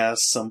 It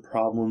has some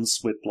problems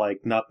with,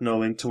 like, not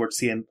knowing towards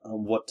the end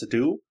what to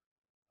do.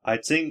 I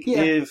think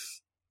if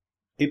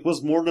it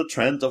was more the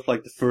trend of,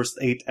 like, the first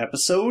 8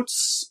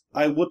 episodes,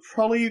 I would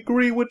probably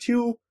agree with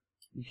you.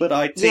 But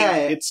I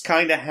think it's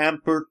kind of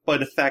hampered by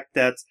the fact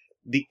that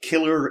the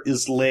killer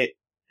is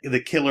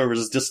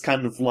just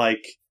kind of,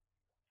 like,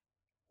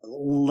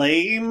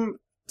 lame.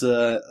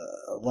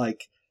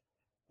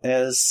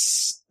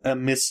 as a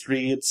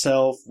mystery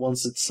itself,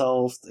 once it's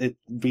solved. It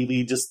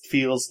really just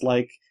feels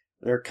like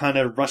they're kind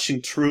of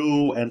rushing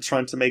through and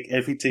trying to make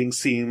everything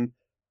seem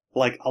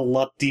like a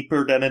lot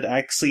deeper than it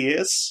actually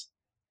is.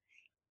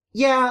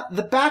 Yeah,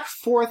 the back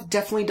forth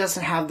definitely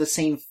doesn't have the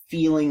same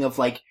feeling of,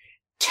 like,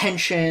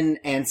 tension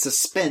and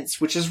suspense,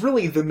 which is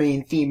really the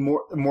main theme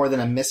more than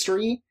a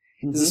mystery.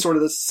 Mm-hmm. This is sort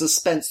of the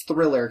suspense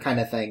thriller kind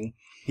of thing.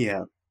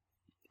 Yeah.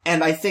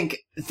 And I think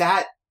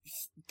that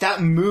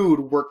mood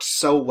worked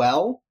so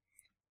well,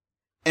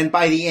 and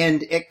by the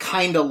end, it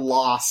kind of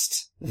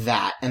lost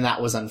that, and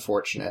that was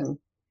unfortunate. Mm-hmm.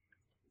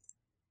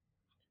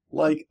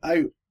 Like,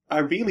 I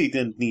really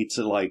didn't need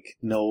to, like,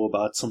 know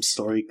about some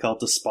story called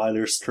the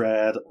Spider's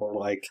Thread, or,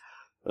 like,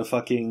 a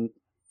fucking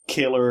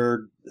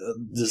killer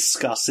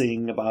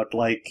discussing about,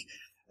 like,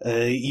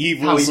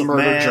 evils how he of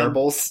murdered man.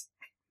 gerbils.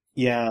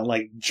 Yeah,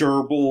 like,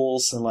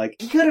 gerbils, and, like...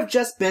 He could have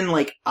just been,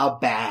 like, a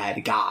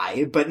bad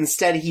guy, but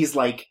instead he's,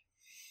 like...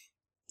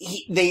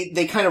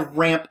 They kind of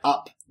ramp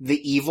up the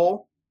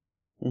evil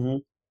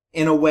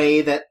in a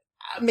way that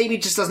maybe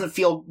just doesn't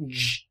feel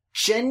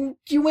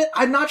genuine.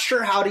 I'm not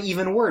sure how to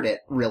even word it,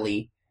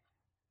 really.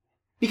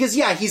 Because,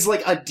 yeah, he's,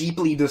 like, a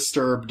deeply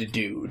disturbed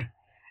dude.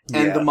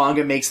 And the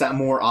manga makes that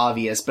more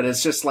obvious, but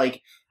it's just,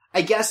 like,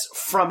 I guess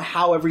from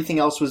how everything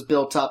else was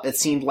built up, it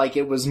seemed like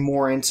it was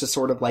more into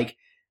sort of, like,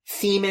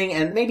 theming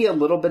and maybe a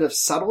little bit of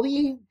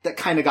subtlety that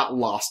kind of got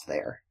lost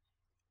there.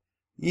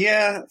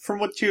 Yeah, from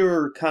what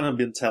you're kind of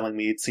been telling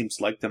me, it seems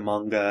like the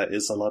manga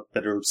is a lot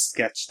better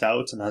sketched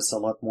out and has a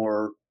lot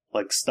more,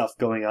 like, stuff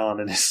going on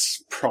and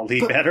is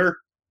probably better.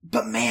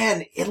 But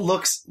man,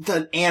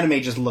 the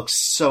anime just looks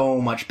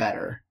so much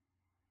better.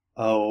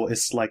 Oh,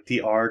 it's like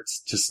the art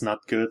just not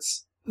good?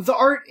 The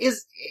art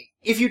is,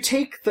 if you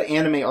take the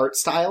anime art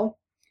style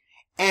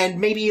and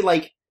maybe,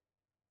 like,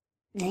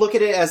 look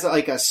at it as,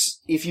 like,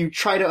 if you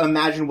try to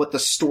imagine what the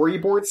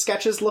storyboard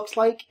sketches looked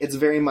like, it's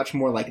very much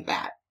more like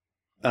that.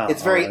 Oh,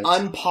 it's very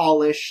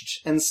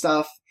unpolished and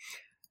stuff.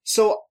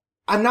 So,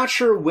 I'm not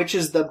sure which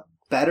is the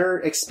better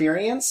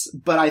experience,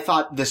 but I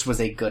thought this was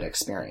a good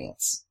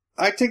experience.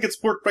 I think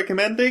it's worth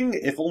recommending,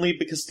 if only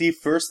because the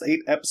first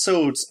 8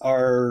 episodes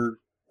are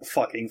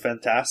fucking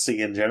fantastic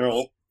in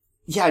general.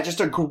 Yeah,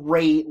 just a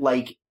great,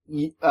 like,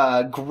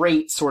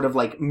 great sort of,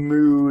 like,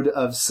 mood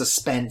of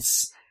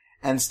suspense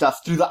and stuff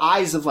through the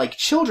eyes of, like,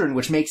 children,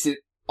 which makes it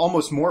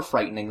almost more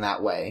frightening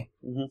that way.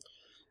 Mm-hmm.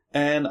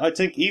 And I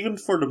think even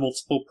for the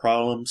multiple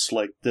problems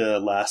like the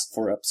last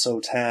 4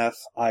 episodes have,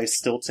 I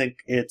still think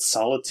it's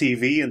solid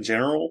TV in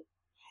general.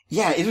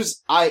 Yeah, it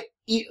was,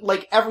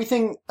 like,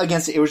 everything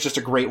against it was just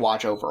a great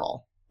watch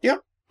overall.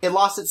 Yep. It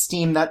lost its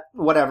steam,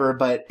 whatever,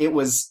 but it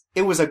was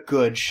a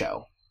good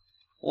show.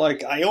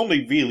 Like, I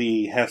only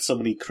really have so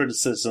many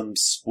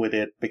criticisms with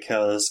it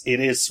because it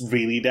is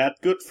really that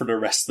good for the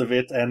rest of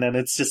it, and then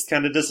it's just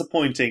kind of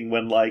disappointing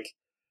when, like,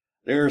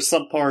 there are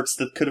some parts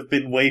that could have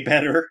been way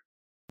better.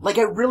 Like,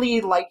 I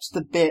really liked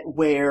the bit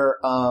where,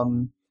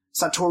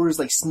 Satoru's,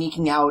 like,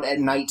 sneaking out at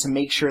night to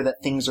make sure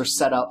that things are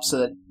set up so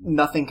that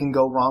nothing can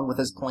go wrong with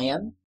his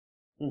plan.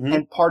 Mm-hmm.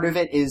 And part of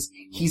it is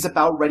he's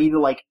about ready to,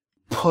 like,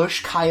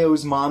 push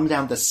Kaio's mom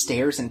down the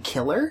stairs and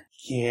kill her.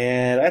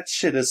 Yeah, that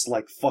shit is,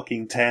 like,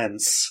 fucking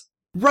tense.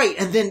 Right,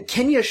 and then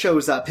Kenya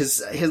shows up,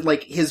 his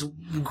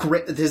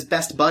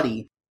best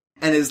buddy,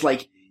 and is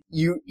like,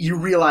 you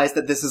realize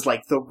that this is,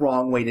 like, the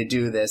wrong way to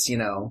do this, you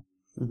know?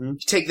 Mm-hmm.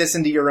 Take this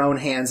into your own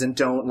hands and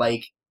don't,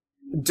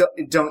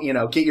 you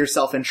know, get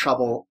yourself in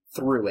trouble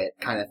through it,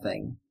 kind of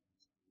thing.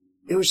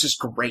 It was just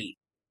great.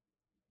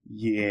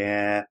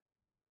 Yeah.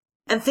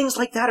 And things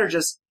like that are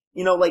just,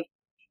 you know, like,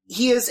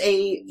 he is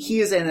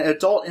an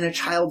adult in a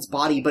child's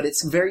body, but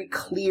it's very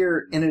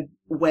clear in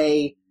a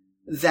way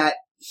that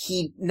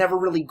he never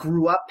really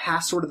grew up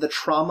past sort of the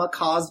trauma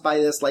caused by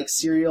this, like,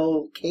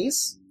 serial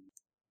case.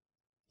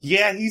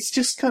 Yeah, he's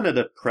just kind of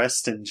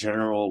depressed in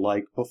general,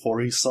 like, before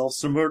he solves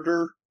the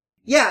murder.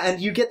 Yeah,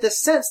 and you get this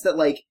sense that,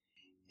 like,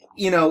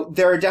 you know,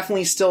 there are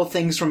definitely still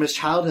things from his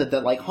childhood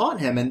that, like, haunt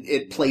him, and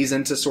it plays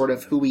into sort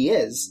of who he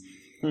is.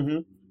 Mm-hmm.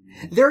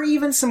 There are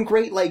even some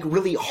great, like,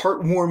 really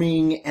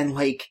heartwarming and,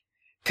 like,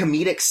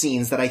 comedic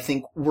scenes that I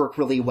think work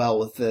really well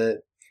with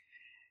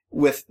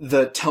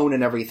the tone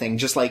and everything.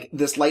 Just, like,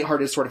 this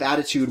lighthearted sort of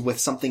attitude with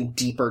something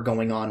deeper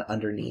going on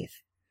underneath.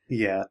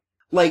 Yeah.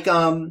 Like,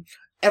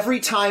 every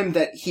time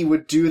that he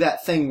would do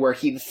that thing where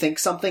he'd think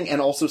something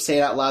and also say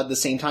it out loud at the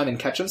same time and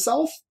catch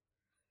himself,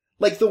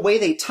 like, the way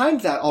they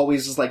timed that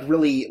always was, like,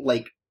 really,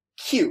 like,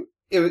 cute.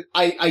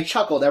 I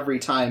chuckled every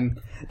time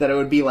that it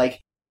would be, like,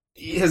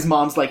 his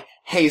mom's like,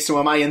 hey, so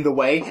am I in the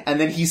way? And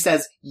then he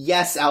says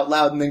yes out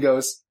loud and then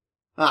goes,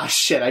 ah,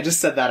 shit, I just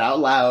said that out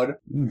loud.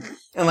 And,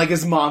 like,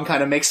 his mom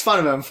kind of makes fun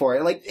of him for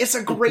it. Like, it's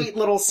a great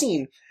little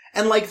scene.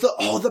 And, like,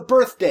 the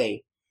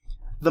birthday.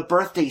 The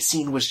birthday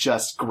scene was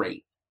just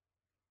great.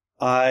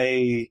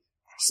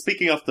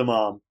 Speaking of the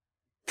mom,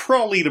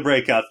 probably the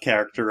breakout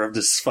character of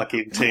this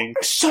fucking thing.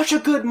 Such a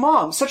good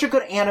mom. Such a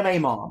good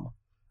anime mom.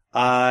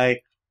 I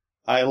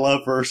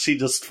love her. She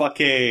just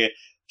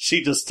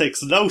She just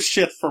takes no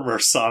shit from her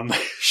son.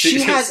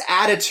 She has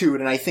attitude,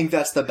 and I think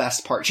that's the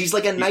best part. She's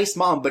like a nice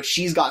mom, but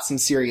she's got some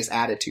serious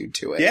attitude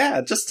to it.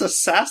 Yeah, just a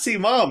sassy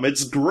mom.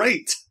 It's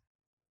great.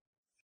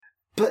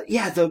 But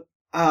yeah,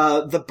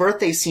 the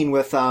birthday scene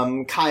with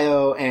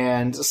Kaio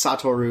and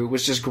Satoru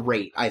was just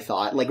great, I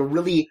thought. Like a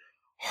really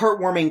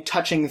heartwarming,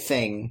 touching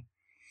thing.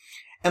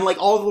 And like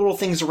all the little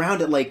things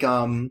around it, like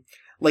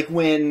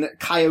when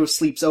Kaio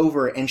sleeps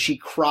over and she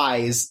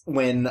cries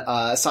when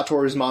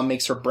Satoru's mom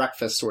makes her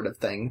breakfast sort of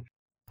thing.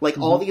 Like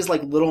all these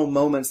like little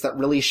moments that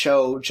really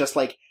show just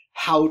like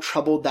how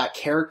troubled that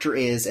character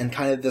is and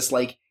kind of this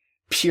like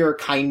pure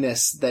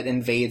kindness that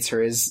invades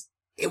her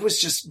it was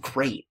just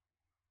great.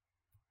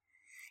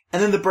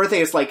 And then the birthday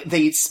is like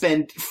they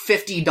spend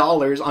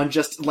 $50 on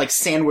just like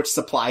sandwich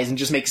supplies and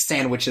just make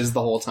sandwiches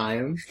the whole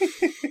time.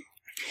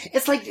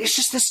 It's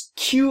just this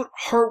cute,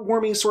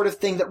 heartwarming sort of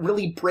thing that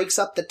really breaks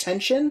up the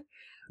tension,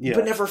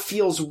 but never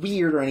feels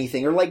weird or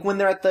anything. Or like when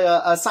they're at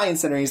the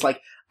science center, he's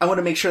like, I want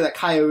to make sure that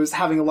Kaio's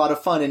having a lot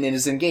of fun and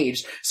is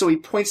engaged. So he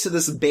points to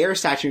this bear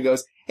statue and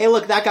goes, hey,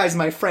 look, that guy's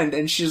my friend.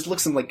 And she just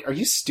looks at him like, are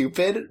you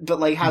stupid? But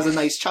like has a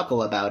nice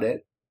chuckle about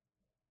it.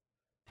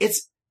 It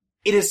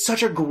is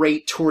such a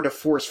great tour de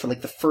force for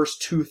like the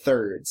first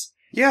 2/3.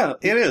 Yeah,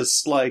 it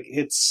is. Like,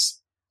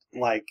 it's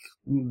like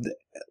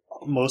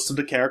most of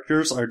the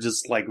characters are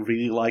just like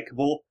really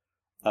likable.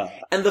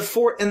 And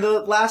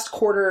the last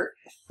quarter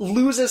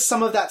loses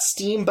some of that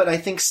steam, but I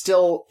think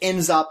still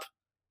ends up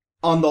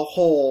on the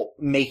whole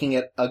making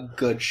it a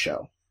good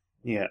show.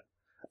 Yeah.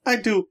 I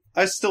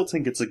still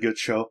think it's a good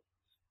show.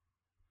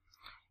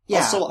 Yeah.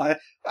 Also,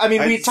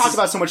 we talked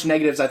about so much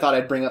negatives, I thought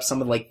I'd bring up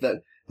some of like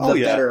the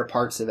better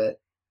parts of it.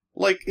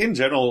 Like, in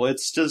general,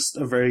 it's just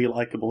a very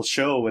likable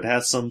show. It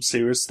has some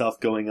serious stuff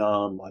going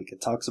on, like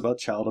it talks about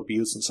child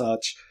abuse and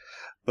such,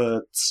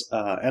 but,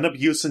 and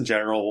abuse in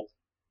general,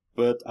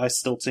 but I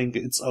still think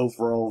it's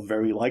overall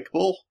very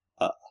likable.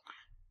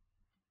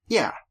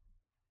 Yeah.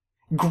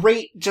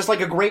 Great, just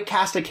like a great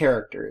cast of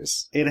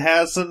characters. It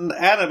has an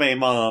anime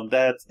mom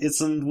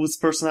whose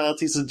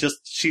personality isn't just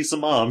she's a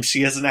mom.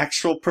 She has an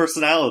actual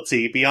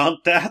personality beyond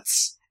that.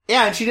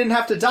 Yeah, and she didn't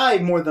have to die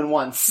more than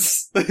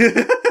once.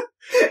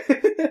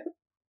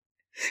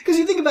 Because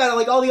you think about it,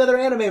 like, all the other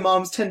anime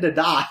moms tend to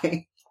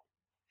die.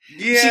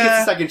 Yeah. She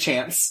gets a second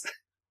chance.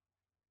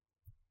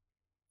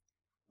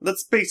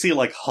 That's basically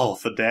like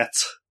half a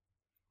death.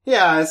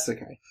 Yeah, it's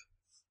okay.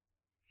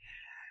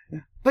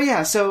 But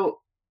yeah,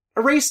 so,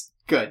 Erased,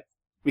 good.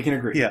 We can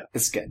agree. Yeah.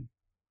 It's good.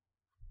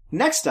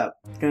 Next up,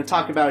 going to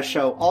talk about a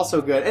show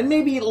also good, and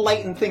maybe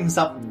lighten things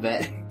up a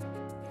bit.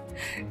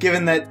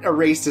 Given that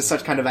Erased is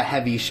such kind of a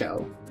heavy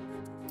show.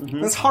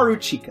 That's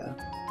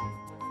Haruchika.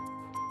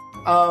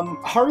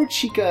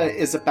 Haruchika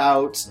is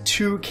about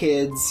two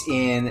kids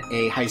in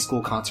a high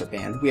school concert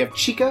band. We have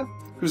Chika,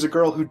 who's a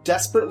girl who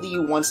desperately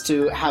wants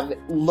to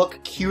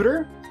look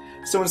cuter.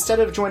 So instead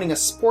of joining a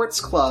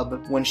sports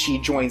club when she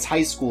joins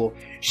high school,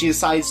 she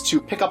decides to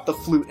pick up the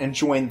flute and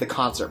join the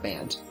concert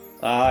band.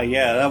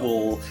 Yeah, that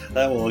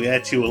will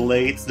get you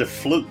late. The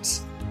flute.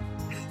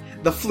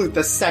 The flute,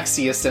 the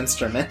sexiest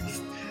instrument.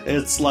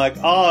 It's like,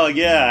 oh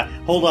yeah,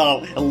 hold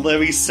on,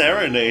 let me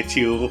serenade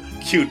you,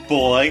 cute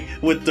boy,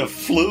 with the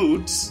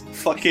flute.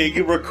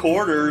 Fucking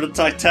recorder, the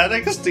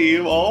Titanic's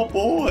theme, oh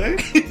boy.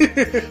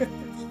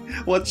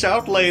 Watch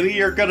out, lady,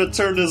 you're gonna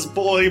turn this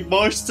boy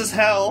moist as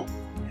hell.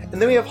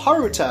 And then we have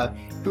Haruta,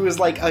 who is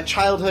like a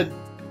childhood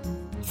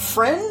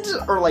friend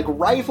or like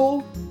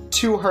rival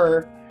to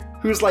her,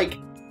 who's like,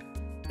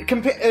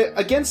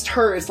 against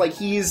her, it's like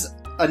he's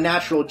a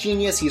natural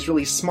genius, he's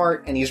really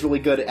smart, and he's really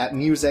good at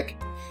music.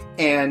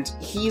 And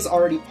he's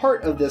already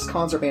part of this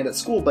concert band at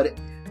school, but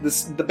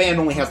the band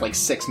only has like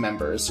 6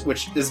 members,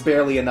 which is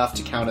barely enough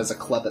to count as a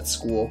club at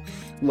school,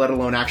 let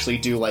alone actually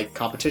do like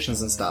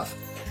competitions and stuff.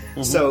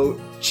 So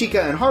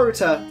Chika and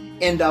Haruta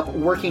end up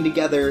working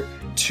together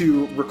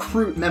to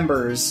recruit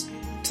members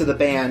to the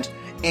band,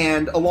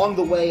 and along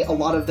the way, a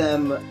lot of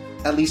them,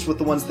 at least with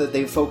the ones that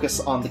they focus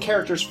on the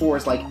characters for,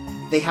 is like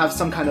they have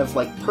some kind of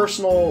like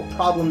personal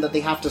problem that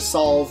they have to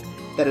solve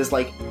that has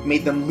like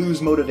made them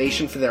lose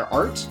motivation for their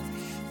art.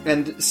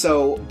 And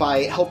so,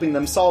 by helping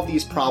them solve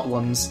these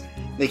problems,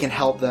 they can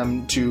help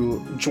them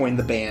to join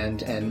the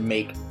band and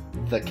make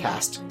the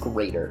cast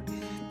greater.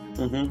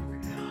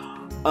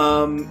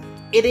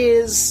 It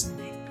is...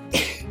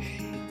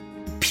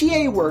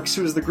 PA Works,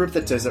 who is the group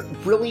that does it,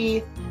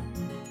 really...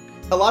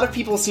 A lot of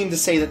people seem to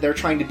say that they're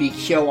trying to be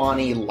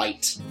KyoAni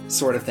light,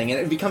 sort of thing.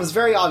 And it becomes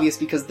very obvious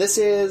because this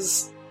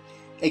is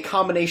a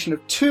combination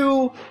of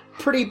 2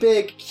 pretty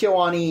big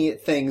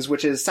KyoAni things,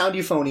 which is Sound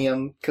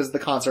Euphonium, because of the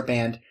concert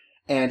band,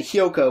 and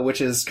Hyoko, which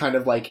is kind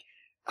of like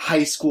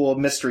high school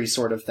mystery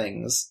sort of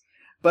things.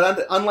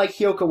 But unlike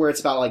Hyoko, where it's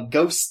about like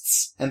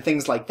ghosts and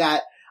things like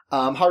that,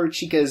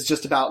 Haruchika is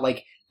just about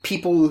like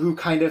people who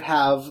kind of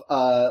have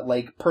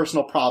like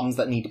personal problems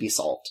that need to be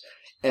solved.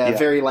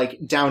 Very like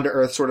down to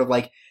earth, sort of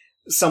like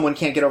someone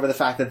can't get over the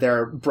fact that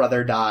their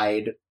brother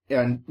died,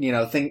 and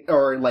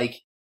or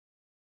like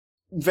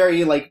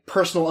very like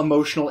personal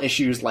emotional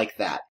issues like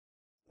that.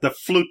 The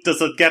flute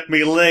doesn't get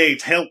me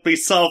laid. Help me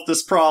solve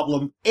this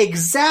problem.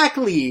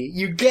 Exactly!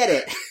 You get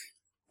it.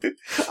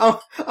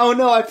 Oh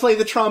no, I play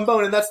the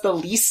trombone and that's the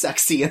least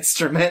sexy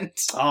instrument.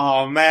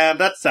 Oh man,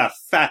 that's a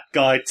fat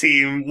guy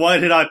team. Why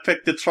did I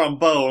pick the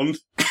trombone?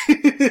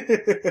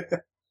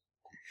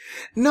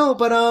 No,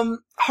 but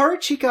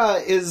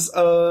Haruchika is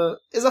a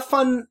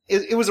fun.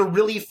 It was a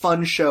really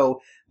fun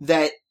show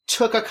that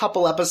took a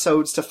couple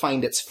episodes to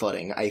find its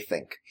footing, I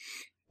think,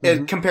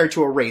 compared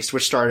to Erased,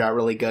 which started out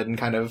really good and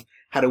kind of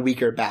had a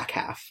weaker back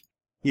half.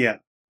 Yeah.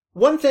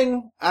 One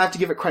thing I have to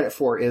give it credit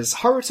for is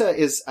Haruta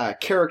is a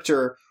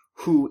character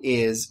who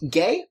is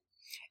gay,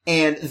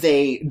 and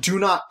they do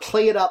not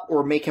play it up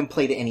or make him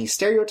play to any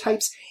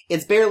stereotypes.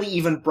 It's barely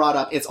even brought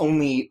up. It's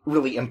only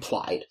really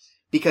implied.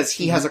 Because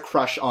he has a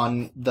crush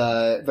on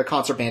the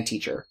concert band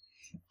teacher,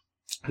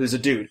 who's a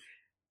dude.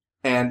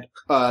 And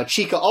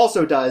Chika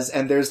also does,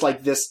 and there's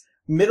like this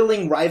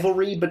middling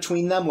rivalry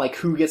between them, like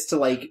who gets to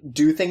like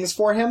do things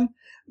for him,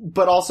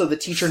 but also the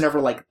teacher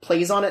never like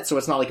plays on it, so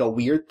it's not like a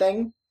weird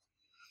thing.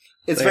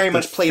 It's they very have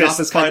much played off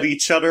as kind of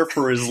each other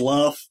for his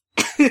love.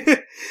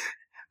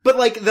 But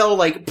like they'll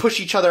like push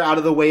each other out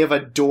of the way of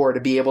a door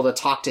to be able to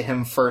talk to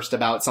him first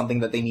about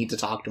something that they need to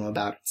talk to him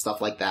about, stuff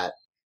like that.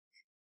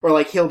 Or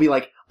like he'll be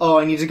like, oh,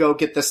 I need to go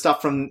get this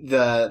stuff from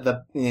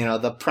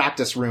the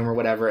practice room or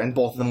whatever, and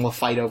both of them will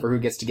fight over who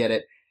gets to get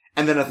it.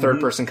 And then a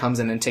third person comes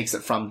in and takes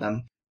it from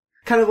them.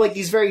 Kind of like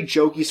these very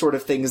jokey sort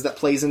of things that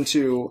plays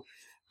into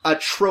a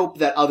trope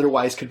that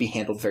otherwise could be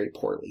handled very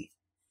poorly.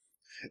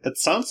 It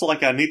sounds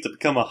like I need to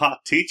become a hot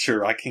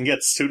teacher. I can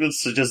get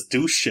students to just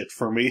do shit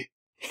for me.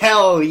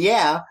 Hell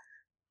yeah!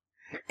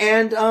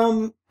 And,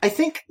 I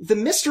think the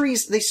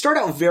mysteries, they start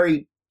out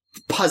very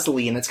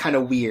puzzly and it's kind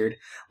of weird.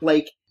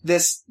 Like,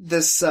 this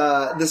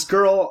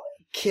girl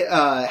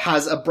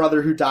has a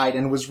brother who died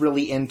and was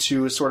really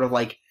into sort of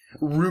like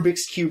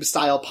Rubik's Cube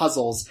style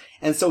puzzles,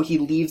 and so he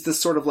leaves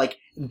this sort of like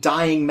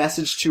dying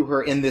message to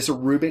her in this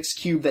Rubik's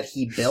Cube that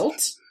he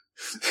built.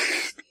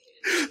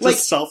 Like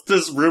self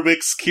this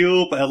Rubik's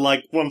Cube, and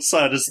like one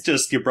side is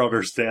just your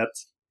brother's dead.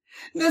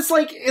 It's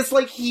like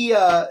he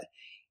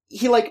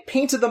like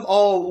painted them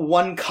all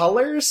one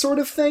color sort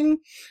of thing,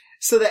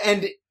 so that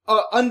and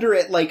under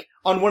it, like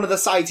on one of the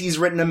sides, he's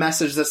written a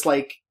message that's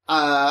like,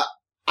 I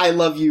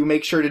love you,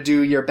 make sure to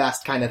do your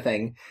best kind of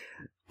thing.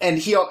 And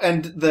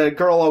the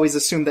girl always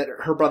assumed that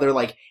her brother,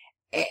 like,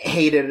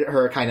 hated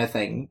her kind of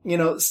thing. You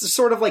know,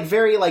 sort of like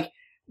very, like,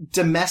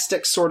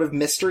 domestic sort of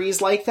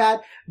mysteries like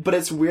that, but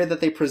it's weird that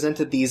they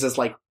presented these as,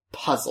 like,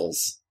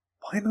 puzzles.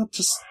 Why not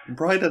just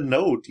write a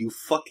note, you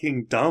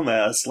fucking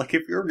dumbass? Like,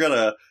 if you're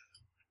gonna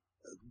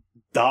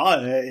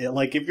die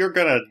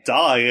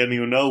and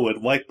you know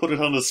it, why put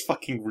it on this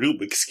fucking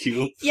Rubik's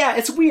Cube? Yeah,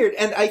 it's weird,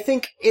 and I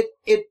think it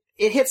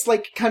hits,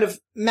 like, kind of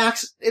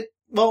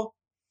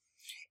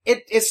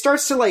it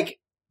starts to, like,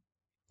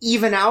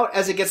 even out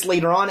as it gets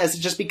later on, as it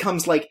just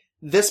becomes, like,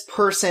 this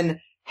person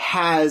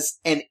has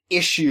an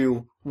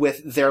issue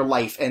with their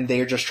life, and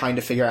they're just trying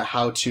to figure out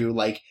how to,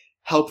 like,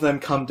 help them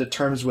come to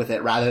terms with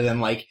it, rather than,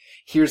 like,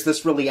 here's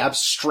this really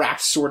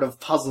abstract sort of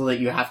puzzle that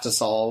you have to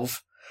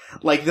solve.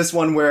 Like this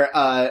one where,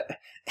 a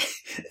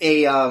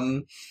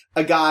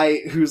guy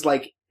who's,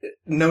 like,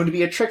 known to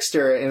be a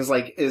trickster and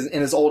is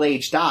in his old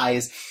age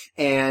dies,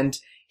 and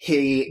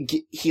he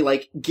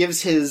like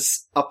gives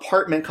his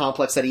apartment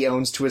complex that he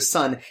owns to his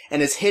son,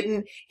 and has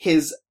hidden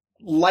his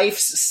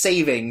life's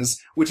savings,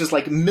 which is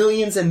like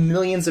millions and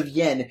millions of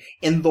yen,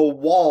 in the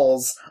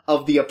walls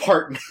of the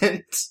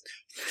apartment,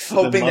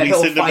 hoping that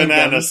he'll find them.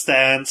 Banana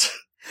stand.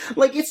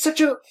 Like,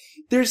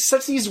 there's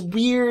such these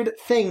weird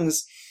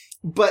things,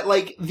 but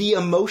like the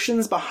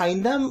emotions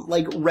behind them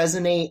like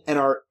resonate and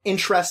are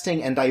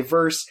interesting and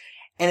diverse,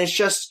 and it's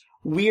just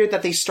weird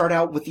that they start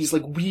out with these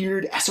like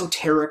weird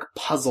esoteric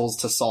puzzles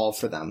to solve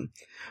for them.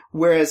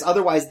 Whereas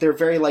otherwise they're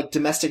very like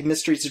domestic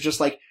mysteries of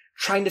just like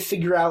trying to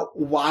figure out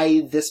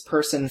why this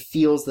person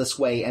feels this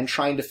way and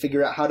trying to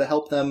figure out how to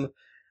help them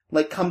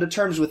like come to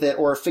terms with it,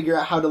 or figure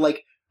out how to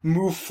like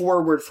move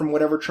forward from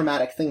whatever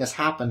traumatic thing has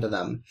happened to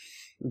them.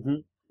 Mm-hmm.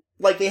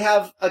 Like they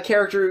have a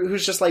character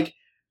who's just like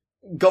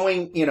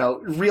going,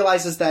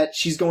 realizes that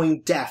she's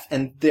going deaf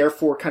and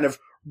therefore kind of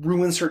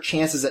ruins her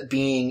chances at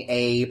being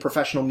a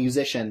professional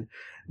musician,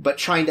 but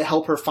trying to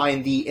help her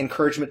find the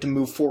encouragement to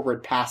move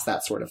forward past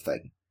that sort of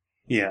thing.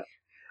 Yeah.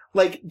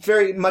 Like,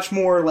 very much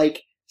more,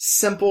 like,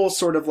 simple,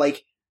 sort of,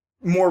 like,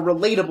 more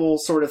relatable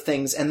sort of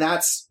things, and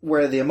that's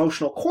where the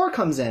emotional core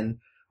comes in,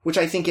 which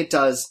I think it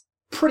does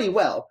pretty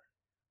well.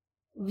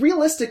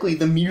 Realistically,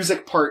 the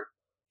music part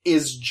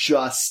is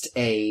just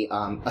a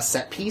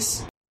set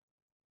piece.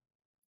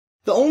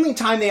 The only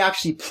time they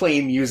actually play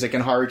music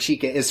in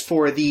Haruchika is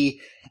for the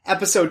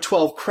episode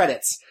 12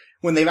 credits,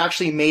 when they've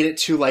actually made it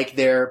to, like,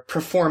 their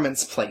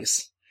performance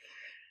place.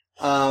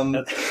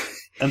 And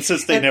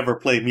since they never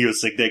play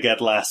music, they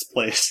get last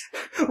place.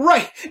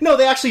 Right! No,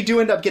 they actually do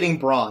end up getting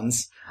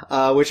bronze,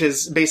 which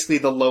is basically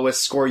the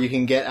lowest score you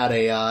can get at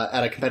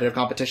a competitive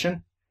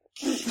competition.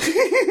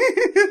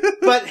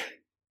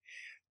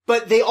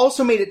 But they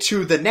also made it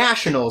to the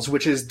nationals,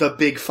 which is the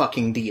big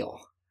fucking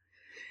deal.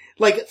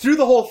 Like, through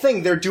the whole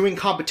thing, they're doing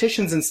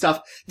competitions and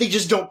stuff. They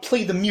just don't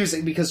play the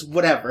music because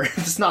whatever.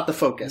 It's not the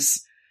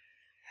focus.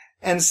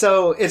 And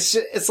so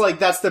it's like,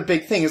 that's the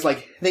big thing, is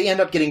like, they end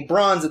up getting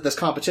bronze at this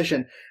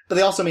competition, but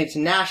they also made it to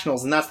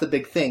nationals, and that's the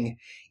big thing.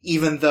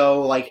 Even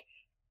though, like,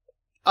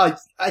 I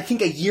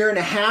think a year and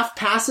a half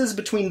passes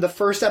between the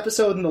first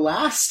episode and the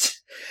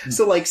last.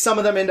 So, like, some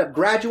of them end up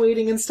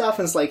graduating and stuff,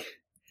 and it's like,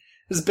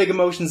 there's big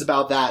emotions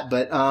about that,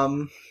 but,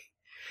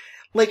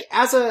 like,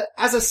 as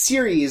a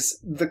series,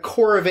 the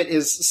core of it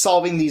is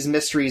solving these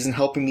mysteries and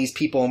helping these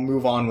people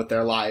move on with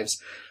their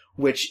lives,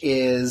 which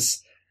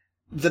is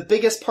the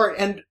biggest part,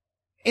 and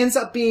ends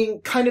up being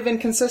kind of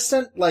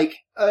inconsistent. Like,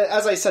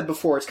 as I said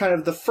before, it's kind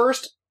of the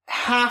first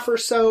half or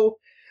so,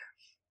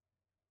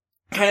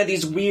 kind of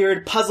these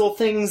weird puzzle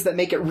things that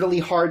make it really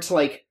hard to,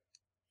 like,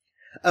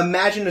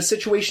 imagine a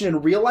situation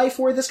in real life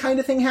where this kind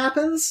of thing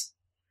happens.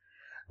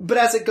 But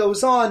as it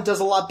goes on, does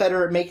a lot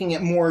better at making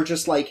it more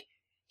just like,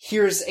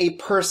 here's a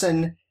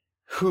person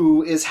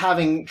who is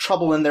having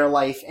trouble in their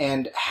life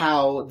and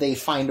how they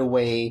find a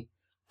way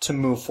to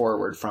move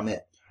forward from it.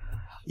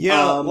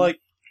 Yeah, like,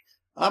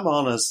 I'm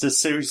honest,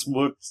 this series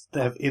would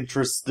have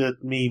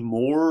interested me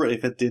more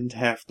if it didn't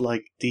have,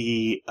 like,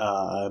 the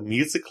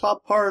music club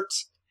part.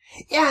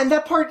 Yeah, and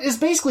that part is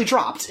basically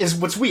dropped, is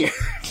what's weird.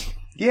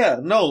 Yeah,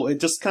 no, it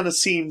just kind of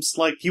seems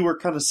like you were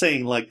kind of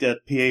saying, like,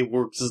 that PA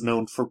Works is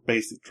known for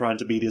basically trying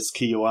to be this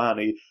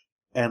KyoAni,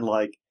 and,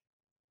 like,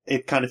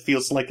 it kind of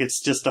feels like it's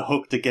just a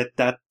hook to get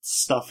that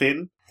stuff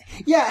in.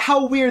 Yeah,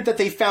 how weird that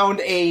they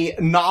found a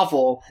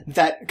novel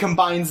that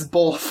combines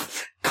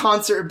both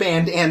concert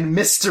band and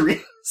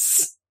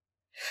mysteries.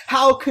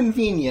 How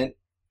convenient.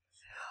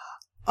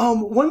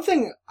 One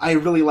thing I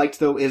really liked,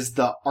 though, is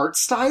the art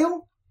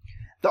style.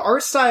 The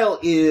art style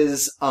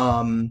is,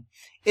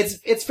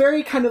 it's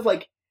very kind of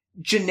like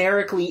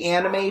generically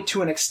anime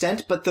to an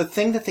extent, but the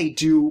thing that they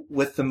do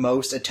with the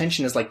most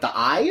attention is like the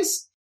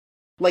eyes.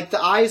 Like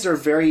the eyes are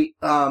very,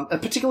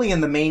 particularly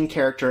in the main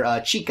character,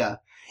 Chika.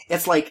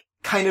 It's like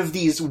kind of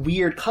these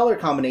weird color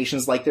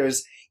combinations, like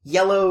there's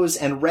yellows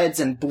and reds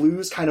and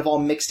blues kind of all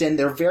mixed in.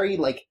 They're very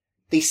like,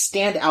 they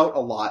stand out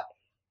a lot.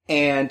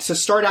 And to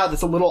start out,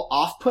 that's a little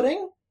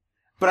off-putting.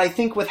 But I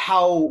think with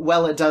how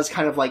well it does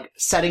kind of like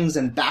settings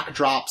and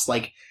backdrops,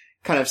 like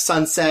kind of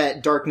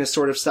sunset, darkness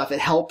sort of stuff, it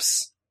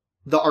helps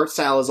the art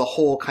style as a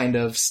whole kind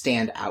of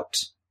stand out.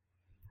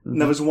 Mm-hmm.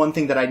 And that was one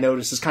thing that I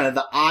noticed is kind of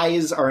the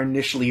eyes are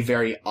initially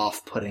very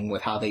off-putting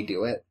with how they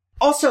do it.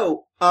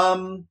 Also,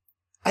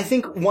 I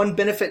think one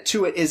benefit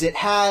to it is it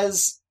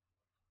has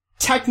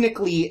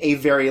technically a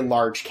very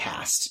large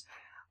cast.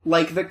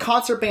 Like, the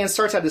concert band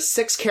starts out as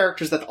 6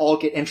 characters that all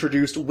get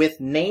introduced with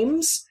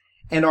names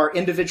and are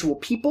individual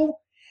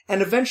people.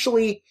 And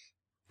eventually,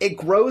 it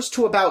grows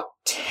to about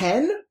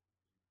 10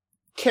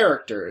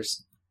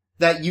 characters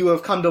that you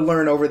have come to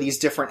learn over these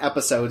different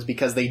episodes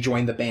because they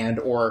joined the band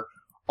or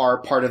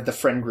are part of the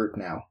friend group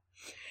now.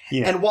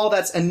 Yeah. And while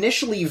that's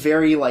initially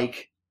very,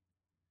 like,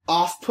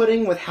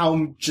 off-putting with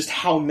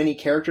how many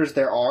characters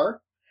there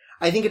are,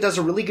 I think it does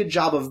a really good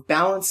job of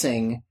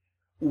balancing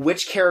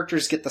which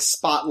characters get the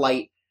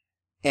spotlight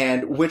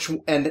and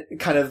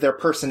kind of their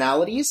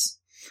personalities,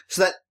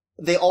 so that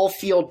they all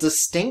feel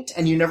distinct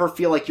and you never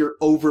feel like you're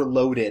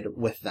overloaded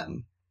with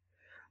them.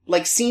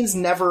 Like, scenes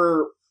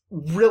never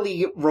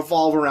really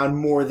revolve around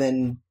more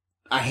than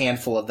a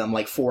handful of them,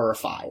 like 4 or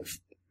 5.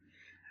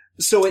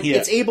 So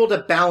it's able to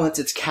balance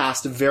its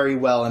cast very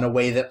well in a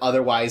way that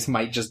otherwise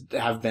might just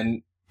have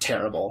been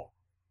terrible.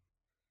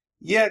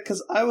 Yeah,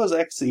 because I was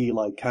actually,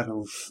 like, kind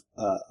of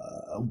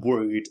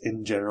worried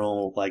in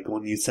general, like,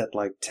 when you said,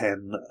 like,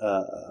 10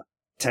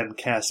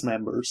 cast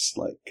members,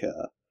 like,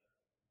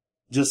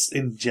 just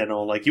in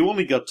general, like, you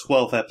only got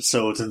 12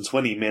 episodes in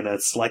 20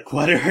 minutes, like,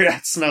 whether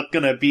that's not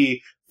gonna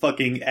be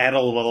fucking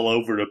addled all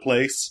over the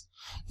place.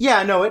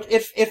 Yeah, no,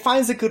 it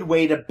finds a good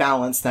way to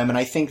balance them, and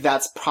I think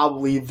that's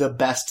probably the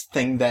best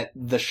thing that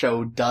the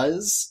show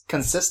does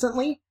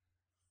consistently.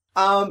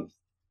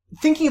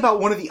 Thinking about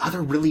one of the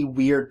other really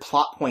weird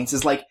plot points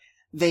is, like,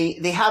 they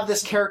have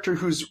this character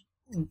who's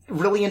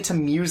really into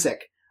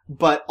music,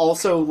 but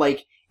also,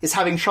 like, is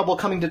having trouble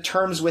coming to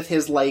terms with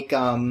his, like,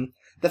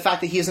 the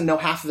fact that he doesn't know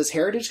half of his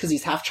heritage because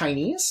he's half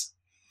Chinese.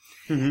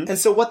 Mm-hmm. And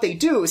so what they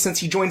do, since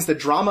he joins the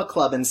drama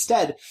club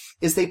instead,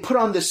 is they put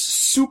on this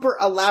super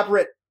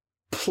elaborate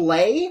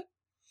play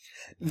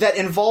that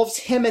involves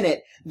him in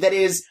it that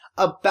is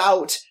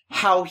about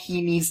how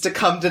he needs to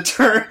come to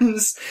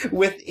terms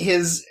with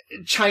his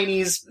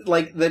Chinese,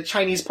 like, the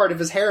Chinese part of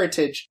his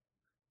heritage.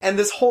 And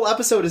this whole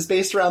episode is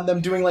based around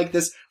them doing, like,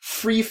 this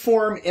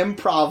free-form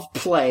improv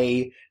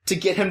play to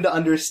get him to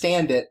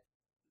understand it.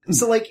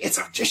 So, like, it's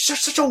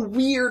just such a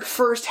weird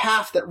first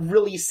half that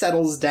really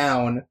settles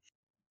down.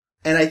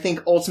 And I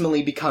think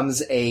ultimately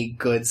becomes a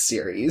good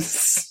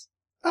series.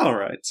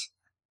 Alright.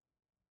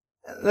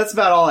 That's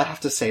about all I have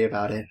to say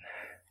about it.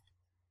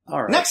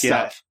 Alright.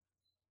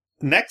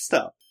 Next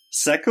up,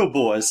 Secco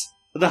Boys,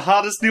 The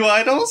hottest new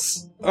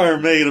idols are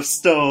made of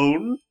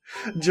stone.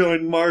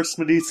 Join Mars,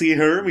 Medici,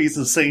 Hermes,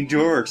 and St.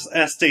 George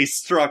as they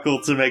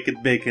struggle to make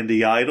it big in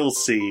the idol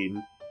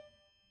scene.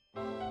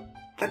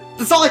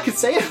 That's all I could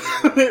say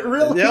about it,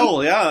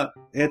 really. Yeah,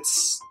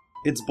 it's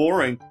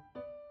boring.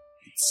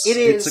 It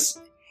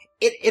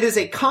is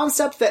a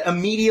concept that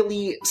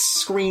immediately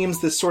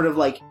screams this sort of,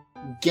 like,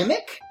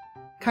 gimmick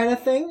kind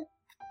of thing,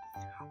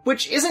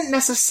 which isn't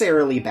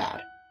necessarily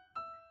bad.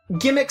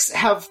 Gimmicks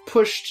have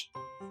pushed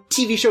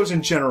TV shows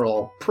in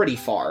general pretty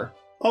far.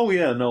 Oh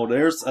yeah, no,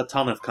 there's a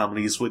ton of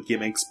comedies with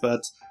gimmicks,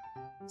 but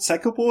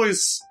Psycho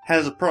Boys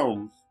has a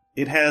problem.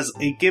 It has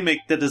a gimmick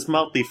that is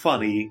mildly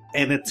funny,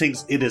 and it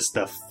thinks it is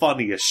the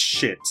funniest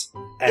shit.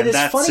 And it is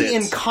that's funny it.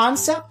 in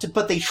concept,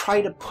 but they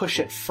try to push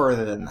it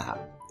further than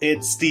that.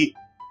 It's the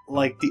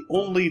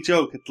only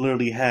joke it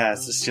literally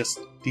has is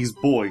just these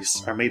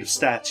boys are made of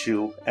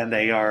statue, and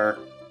they are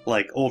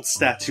like old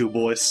statue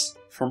boys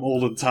from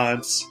olden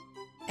times.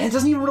 And it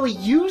doesn't even really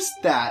use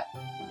that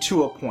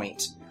to a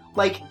point.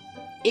 Like,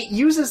 it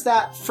uses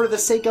that for the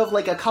sake of,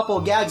 like, a couple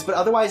gags, but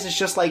otherwise it's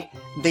just, like,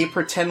 they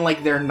pretend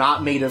like they're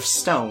not made of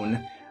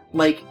stone.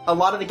 Like, a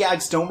lot of the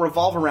gags don't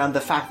revolve around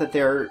the fact that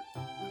they're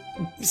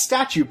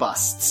statue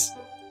busts.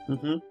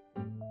 Mm-hmm.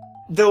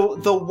 Though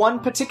the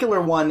one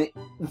particular one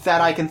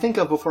that I can think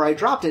of before I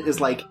dropped it is,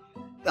 like,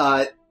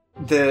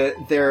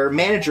 their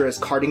manager is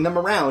carting them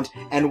around,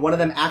 and one of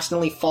them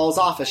accidentally falls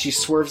off as she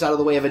swerves out of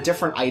the way of a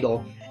different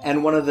idol,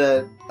 and one of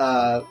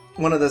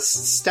the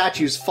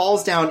statues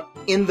falls down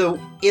in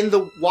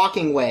the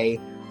walking way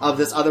of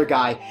this other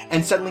guy,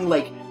 and suddenly,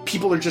 like,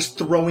 people are just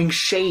throwing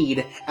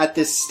shade at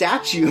this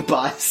statue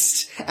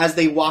bust as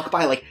they walk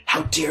by, like,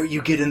 how dare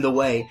you get in the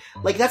way?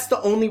 Like, that's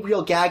the only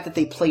real gag that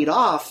they played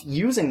off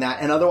using that,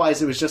 and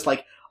otherwise it was just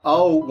like,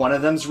 oh, one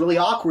of them's really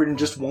awkward and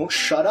just won't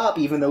shut up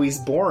even though he's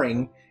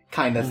boring,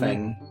 kind of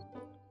thing.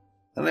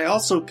 And I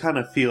also kind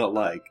of feel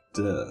like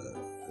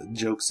the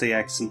jokes they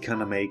actually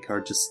kind of make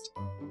are just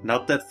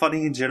not that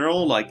funny in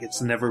general. Like,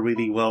 it's never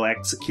really well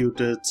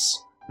executed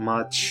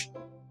much.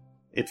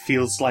 It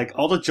feels like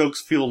all the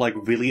jokes feel like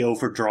really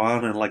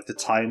overdrawn, and like the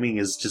timing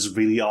is just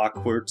really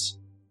awkward.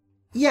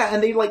 Yeah,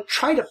 and they like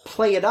try to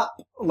play it up,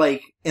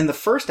 like in the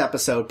first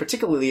episode,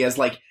 particularly as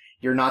like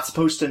you're not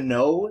supposed to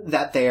know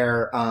that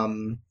they're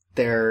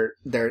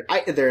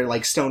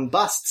like stone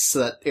busts, so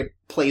that it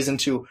plays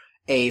into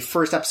a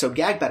first episode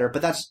gag better.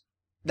 But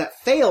that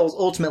fails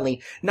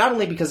ultimately, not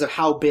only because of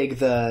how big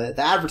the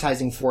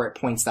advertising for it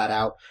points that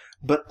out,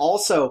 but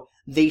also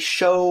they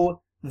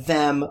show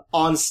them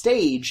on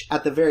stage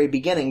at the very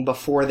beginning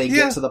before they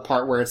get to the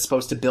part where it's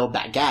supposed to build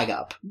that gag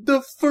up.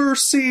 The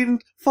first scene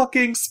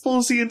fucking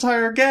spoils the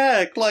entire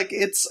gag. Like,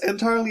 it's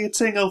entirely a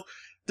thing of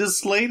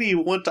this lady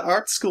went to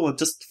art school and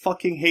just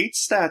fucking hates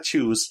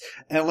statues.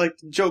 And, like,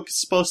 the joke is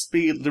supposed to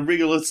be the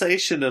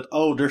realization that,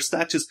 oh, they're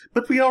statues.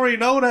 But we already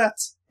know that.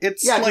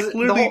 It's like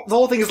literally the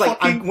whole thing is like,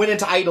 I went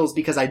into idols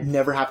because I'd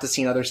never have to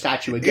see another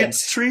statue again.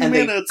 It's 3 and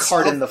minutes. They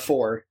cart in the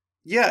 4.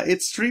 Yeah,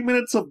 it's 3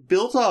 minutes of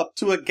build-up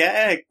to a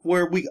gag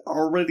where we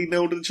already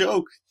know the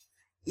joke.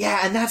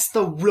 Yeah, and that's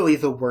really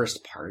the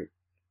worst part.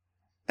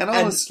 And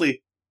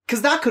honestly...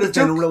 Because that could have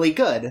been really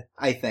good,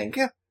 I think.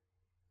 Yeah.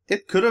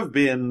 It could have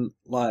been,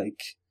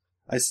 like...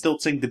 I still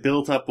think the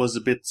build-up was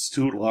a bit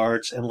too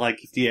large, and, like,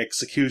 the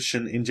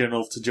execution in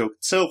general of the joke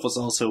itself was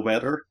also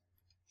better.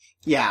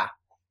 Yeah.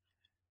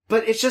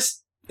 But it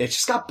just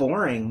got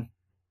boring.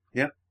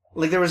 Yeah.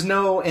 Like, there was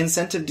no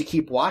incentive to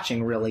keep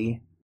watching,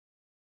 really.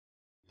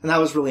 And that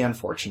was really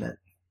unfortunate.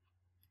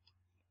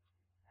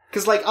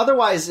 Because, like,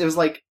 otherwise, it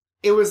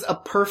was a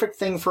perfect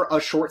thing for a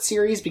short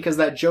series, because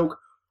that joke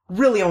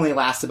really only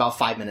lasts about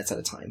 5 minutes at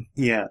a time.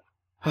 Yeah.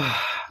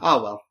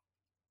 Oh, well.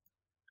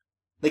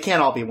 They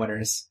can't all be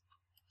winners.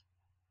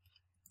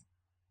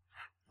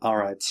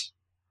 Alright.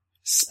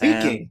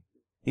 Speaking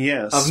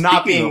of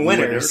not being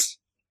winners.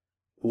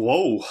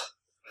 Whoa.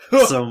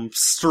 Some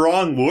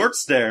strong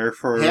words there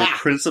for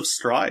Prince of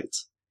Stride.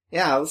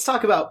 Yeah, let's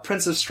talk about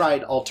Prince of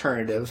Stride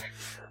Alternative.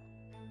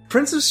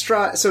 Prince of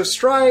Stride... So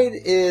Stride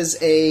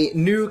is a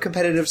new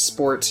competitive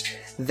sport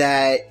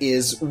that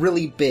is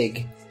really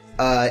big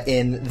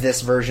in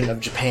this version of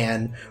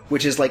Japan,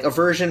 which is like a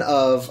version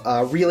of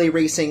relay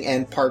racing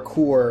and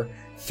parkour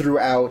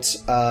throughout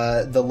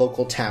the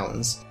local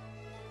towns.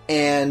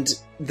 And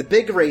the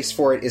big race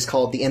for it is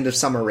called the End of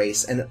Summer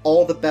Race, and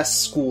all the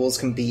best schools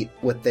compete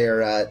with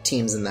their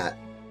teams in that.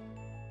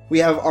 We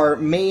have our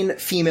main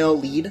female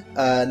lead,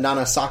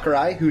 Nana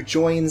Sakurai, who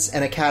joins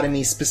an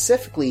academy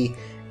specifically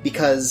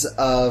because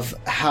of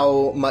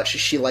how much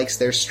she likes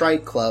their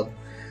Stride Club.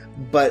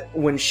 But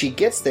when she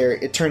gets there,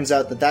 it turns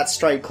out that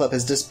Stride Club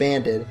has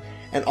disbanded,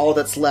 and all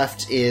that's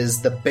left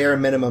is the bare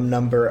minimum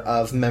number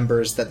of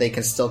members that they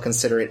can still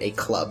consider it a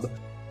club.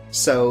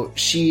 So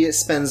she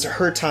spends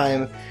her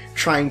time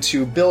trying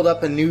to build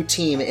up a new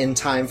team in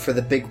time for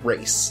the big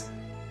race.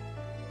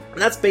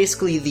 And that's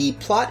basically the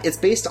plot. It's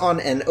based on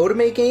an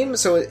Otome game,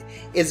 so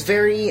it's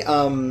very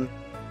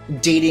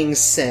dating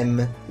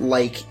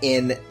sim-like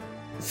in...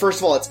 First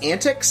of all, it's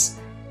antics,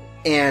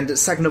 and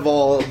second of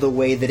all, the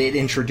way that it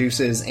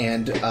introduces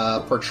and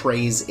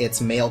portrays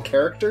its male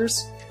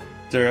characters.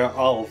 They're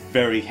all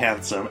very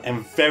handsome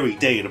and very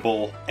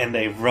dateable, and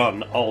they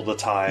run all the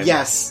time.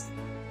 Yes.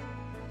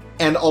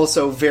 And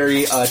also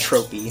very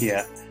tropey.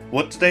 Yeah.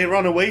 What do they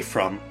run away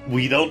from?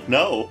 We don't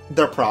know.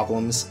 Their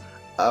problems,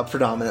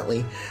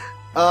 predominantly.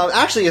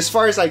 Actually, as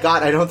far as I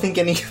got, I don't think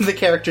any of the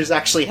characters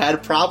actually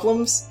had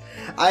problems.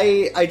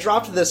 I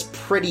dropped this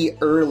pretty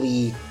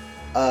early,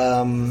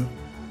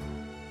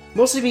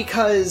 mostly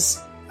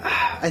because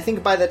I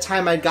think by the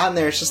time I'd gotten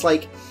there, it's just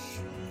like,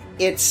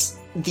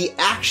 the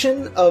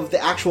action of the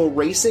actual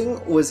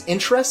racing was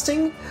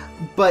interesting,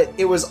 but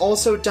it was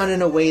also done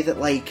in a way that,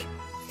 like,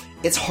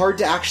 it's hard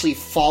to actually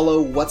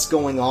follow what's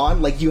going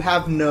on. Like, you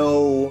have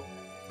no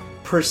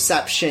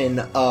perception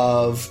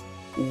of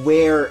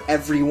where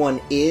everyone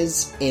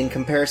is in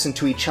comparison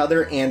to each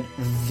other and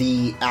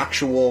the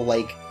actual,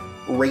 like,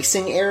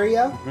 racing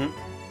area. Mm-hmm.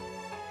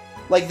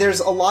 Like, there's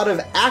a lot of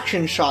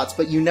action shots,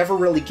 but you never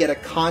really get a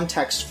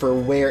context for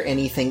where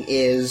anything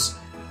is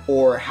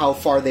or how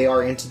far they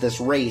are into this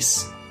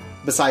race,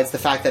 besides the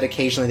fact that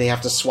occasionally they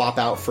have to swap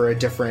out for a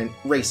different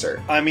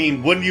racer. I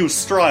mean, when you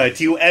stride,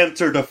 you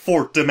enter the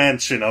fourth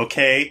dimension,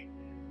 okay?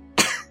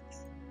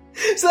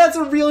 So that's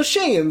a real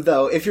shame,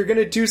 though. If you're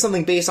gonna do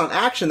something based on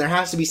action, there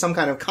has to be some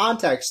kind of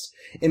context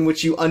in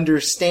which you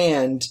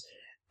understand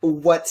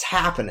what's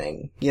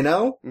happening, you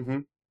know? Mm-hmm.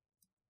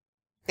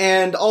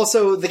 And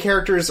also, the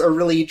characters are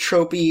really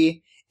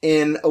tropey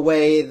in a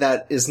way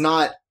that is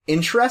not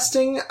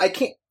interesting. I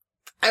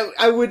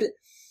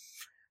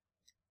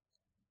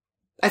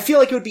feel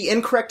like it would be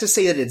incorrect to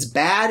say that it's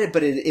bad,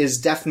 but it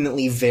is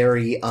definitely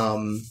very,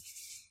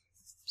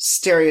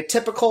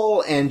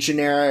 stereotypical and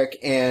generic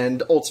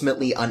and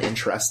ultimately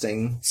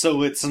uninteresting.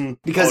 So it's an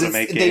because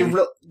otome game.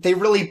 they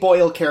really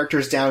boil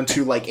characters down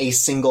to, like, a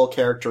single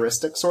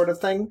characteristic sort of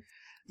thing.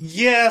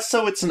 Yeah,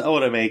 so it's an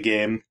otome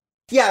game.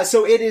 Yeah,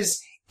 so it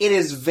is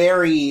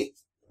very,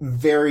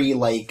 very,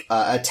 like,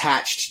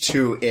 attached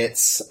to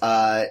its,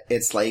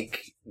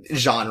 like,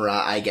 genre,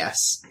 I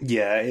guess.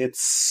 Yeah,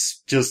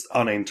 it's just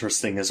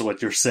uninteresting is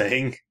what you're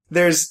saying.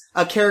 There's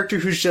a character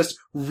who's just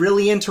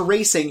really into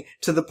racing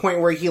to the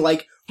point where he,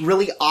 like,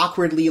 really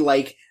awkwardly,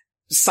 like,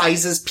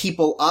 sizes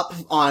people up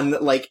on,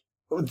 like,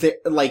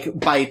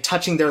 by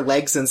touching their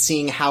legs and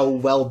seeing how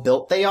well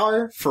built they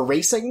are for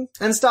racing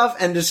and stuff.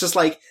 And it's just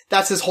like,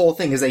 that's his whole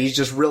thing, is that he's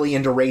just really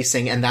into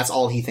racing and that's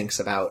all he thinks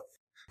about.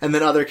 And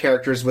then other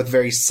characters with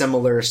very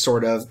similar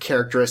sort of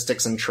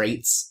characteristics and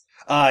traits.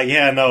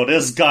 Yeah, no,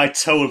 this guy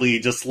totally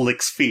just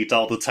licks feet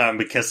all the time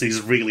because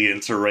he's really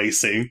into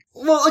racing.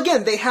 Well,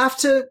 again, they have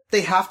to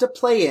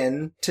play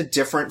in to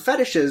different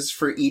fetishes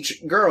for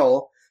each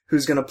girl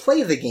who's gonna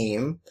play the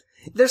game.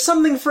 There's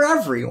something for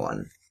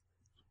everyone.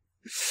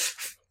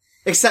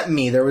 Except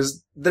me. There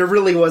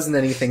really wasn't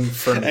anything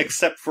for me.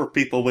 Except for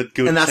people with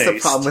good taste. And that's the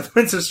problem with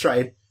Winds of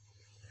Stride.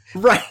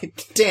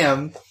 Right,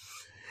 damn.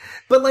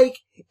 But, like,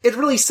 it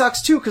really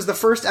sucks too, because the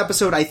first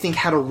episode, I think,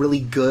 had a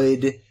really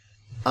good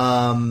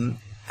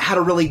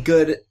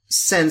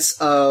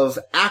sense of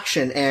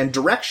action and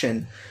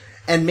direction.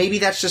 And maybe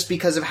that's just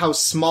because of how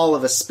small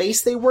of a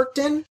space they worked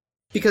in.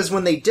 Because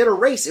when they did a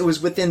race, it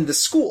was within the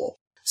school.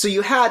 So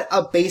you had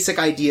a basic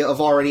idea of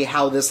already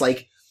how this,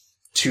 like,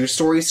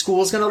 two-story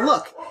school is gonna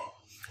look.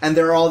 And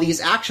there are all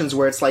these actions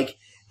where it's like,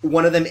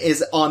 one of them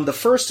is on the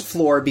first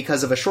floor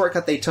because of a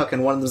shortcut they took,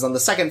 and one of them is on the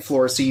second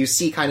floor, so you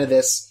see kind of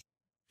this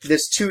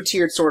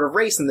two-tiered sort of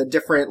race and the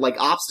different, like,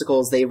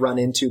 obstacles they run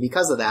into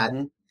because of that.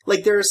 Mm-hmm.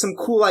 Like, there are some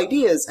cool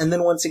ideas, and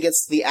then once it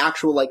gets to the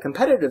actual, like,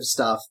 competitive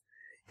stuff,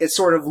 it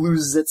sort of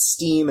loses its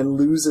steam and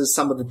loses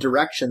some of the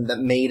direction that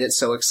made it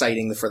so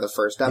exciting for the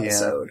first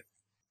episode. Yeah.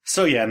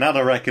 So yeah, not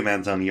a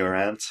recommend on your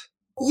end.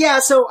 Yeah,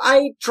 so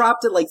I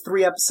dropped it like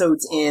 3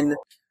 episodes in.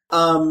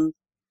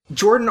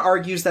 Jordan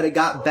argues that it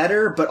got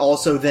better, but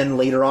also then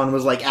later on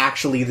was like,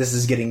 actually, this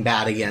is getting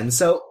bad again.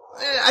 So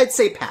I'd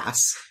say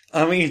pass.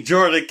 I mean,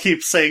 Jordan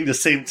keeps saying the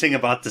same thing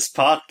about this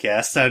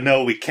podcast. I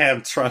know we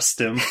can't trust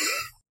him.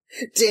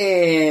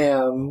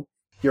 Damn.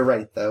 You're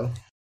right, though.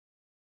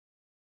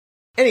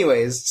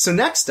 Anyways, so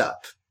next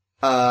up,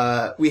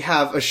 we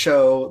have a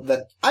show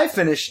that I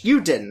finished, you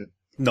didn't.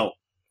 No.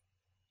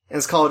 And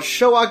it's called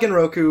Showa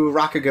Genroku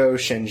Rakugo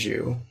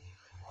Shinju.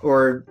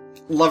 Or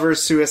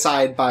Lover's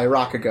Suicide by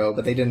Rakugo,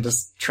 but they didn't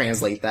just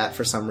translate that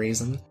for some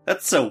reason.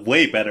 That's a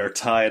way better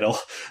title.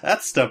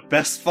 That's the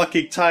best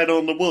fucking title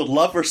in the world.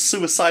 Lover's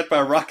Suicide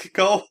by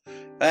Rakugo?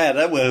 Man,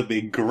 that would have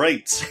been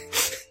great.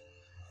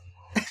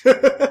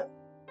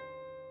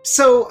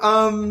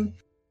 So,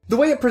 the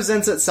way it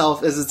presents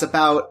itself is it's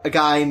about a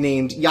guy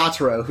named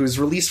Yataro who's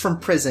released from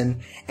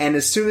prison, and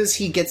as soon as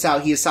he gets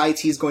out, he decides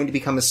he's going to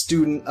become a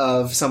student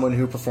of someone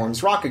who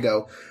performs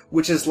Rakugo,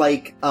 which is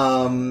like,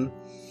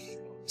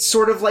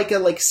 sort of like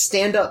a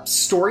stand-up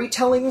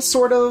storytelling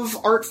sort of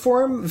art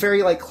form,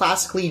 very like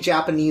classically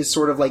Japanese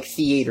sort of like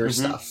theater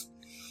stuff.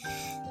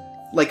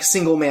 Like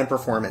single man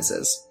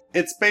performances.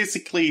 It's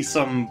basically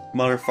some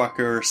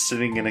motherfucker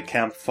sitting in a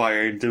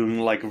campfire and doing,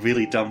 like,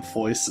 really dumb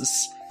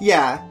voices.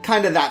 Yeah,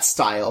 kind of that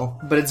style,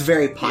 but it's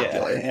very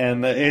popular. Yeah,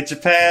 and in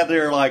Japan,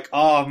 they're like,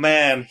 oh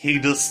man, he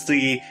does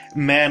the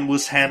man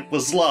whose hand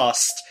was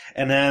lost,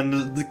 and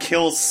then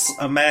kills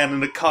a man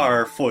in a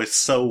car voice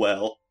so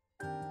well.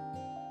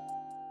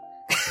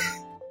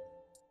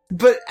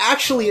 But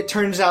actually, it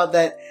turns out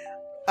that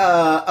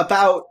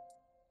about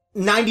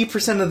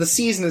 90% of the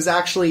season is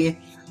actually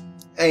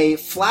a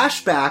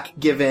flashback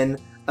given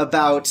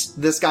about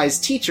this guy's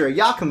teacher,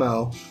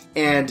 Yakumo,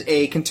 and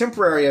a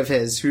contemporary of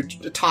his who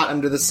taught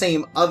under the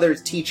same other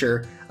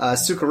teacher,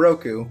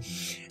 Sukeroku.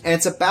 And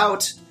it's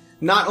about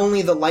not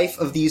only the life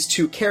of these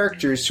two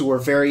characters who are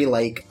very,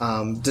 like,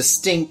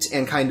 distinct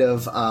and kind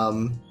of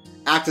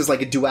act as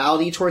like a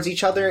duality towards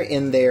each other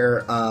in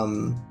their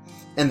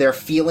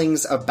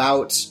feelings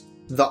about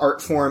the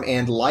art form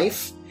and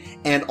life,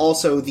 and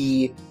also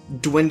the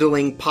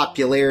dwindling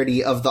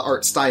popularity of the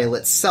art style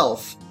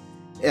itself.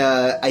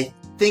 I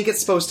think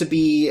it's supposed to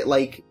be,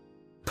 like,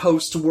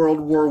 post-World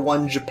War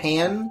I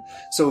Japan,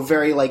 so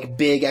very, like,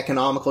 big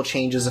economical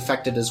changes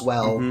affected as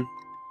well. Mm-hmm.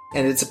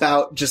 And it's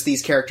about just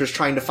these characters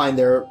trying to find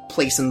their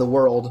place in the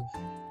world,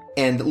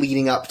 and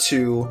leading up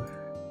to,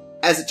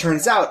 as it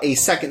turns out, a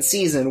second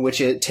season,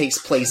 which it takes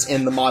place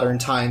in the modern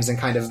times and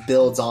kind of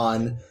builds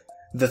on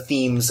the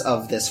themes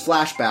of this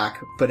flashback,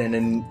 but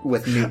in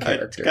with new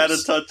characters. I kinda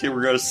thought you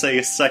were gonna say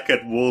a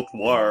second World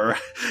War.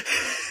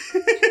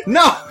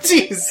 No,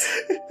 jeez!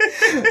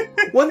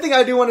 One thing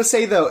I do want to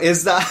say, though,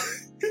 is that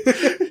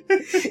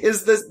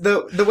is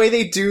the way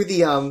they do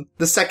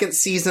the second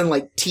season,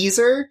 like,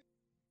 teaser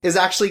is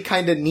actually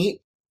kind of neat,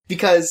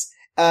 because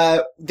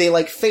they,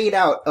 like, fade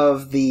out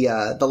of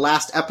the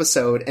last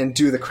episode and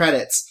do the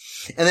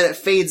credits, and then it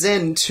fades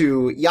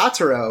into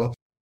Yataro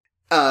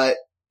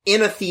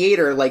in a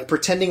theater, like,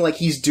 pretending like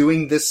he's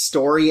doing this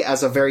story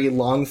as a very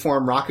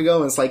long-form Rakugo,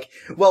 and it's like,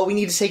 well, we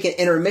need to take an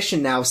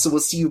intermission now, so we'll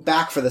see you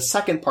back for the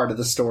second part of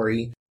the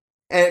story.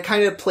 And it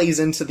kind of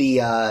plays into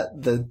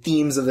the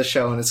themes of the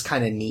show, and it's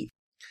kind of neat.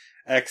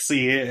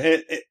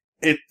 Actually,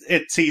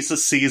 it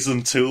teases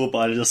season 2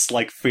 by just,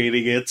 like,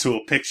 fading it to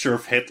a picture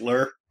of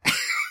Hitler.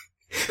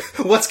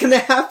 What's gonna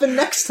happen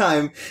next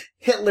time?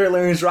 Hitler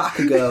learns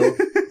Rakugo.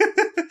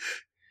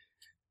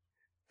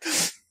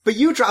 But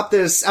you dropped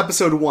this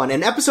episode 1,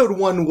 and episode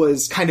 1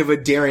 was kind of a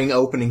daring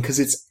opening because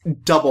it's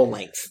double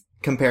length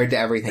compared to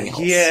everything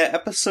else. Yeah,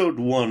 episode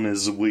 1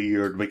 is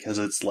weird because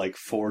it's like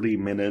 40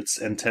 minutes,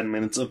 and 10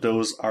 minutes of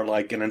those are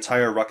like an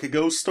entire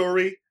Rakugo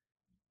story.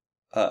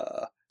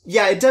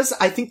 Yeah, it does,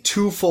 I think,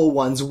 2 full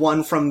ones.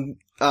 One from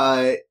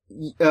Yataro,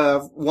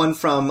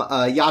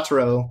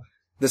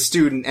 the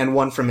student, and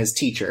one from his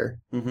teacher.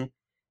 Mm-hmm.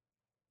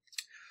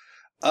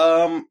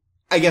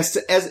 I guess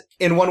as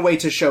in one way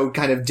to show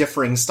kind of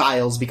differing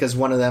styles, because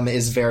one of them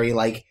is very,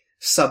 like,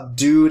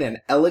 subdued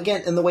and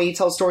elegant in the way he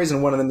tells stories,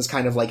 and one of them is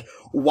kind of, like,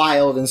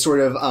 wild and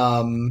sort of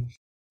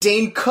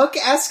Dane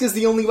Cook-esque is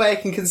the only way I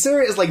can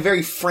consider it, is, like,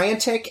 very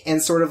frantic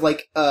and sort of,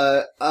 like,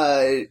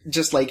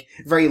 just, like,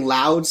 very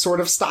loud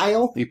sort of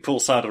style. He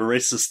pulls out a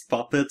racist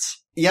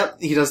puppets. Yep,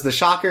 he does the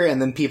shocker,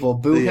 and then people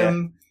boo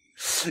him.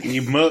 He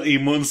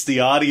moons the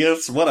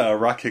audience. What a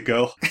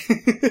Rakugo.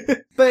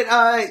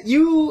 But,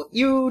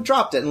 you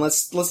dropped it, and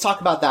let's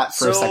talk about that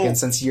for a second,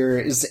 since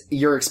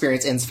your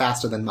experience ends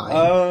faster than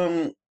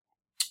mine.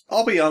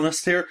 I'll be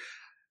honest here.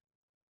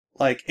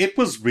 Like, it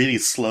was really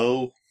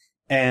slow,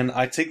 and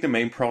I think the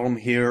main problem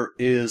here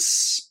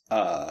is,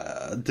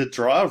 the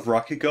draw of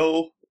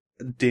Rakugo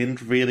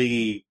didn't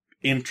really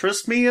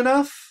interest me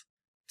enough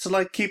to,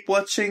 like, keep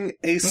watching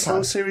a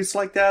slow series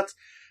like that.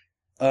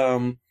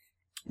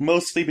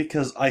 Mostly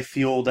because I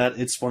feel that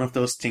it's one of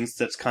those things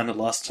that's kind of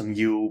lost on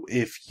you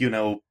if, you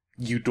know,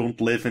 you don't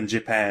live in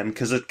Japan,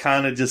 because it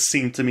kind of just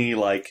seemed to me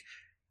like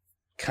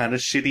kind of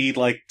shitty,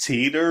 like,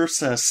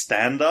 theaters as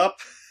stand-up.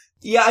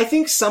 Yeah, I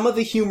think some of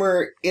the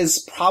humor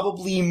is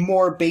probably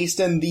more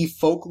based in the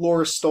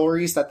folklore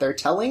stories that they're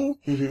telling,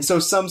 so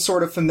some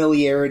sort of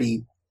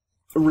familiarity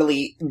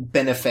really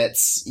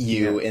benefits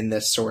you in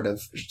this sort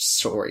of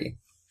story,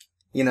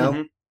 you know?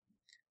 Mm-hmm.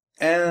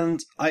 And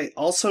I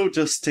also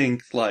just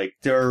think, like,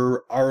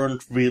 there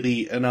aren't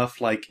really enough,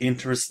 like,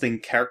 interesting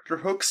character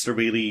hooks to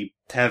really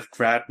have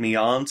grabbed me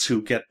on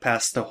to get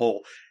past the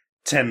whole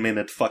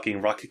 10-minute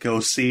fucking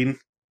Rakugo scene.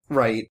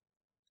 Right.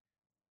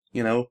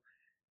 You know?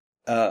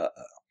 And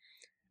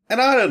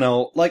I don't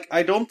know, like,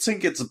 I don't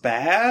think it's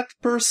bad,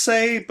 per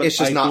se, but it's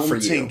just I not don't for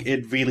think you.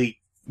 it really...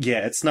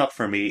 Yeah, it's not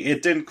for me.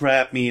 It didn't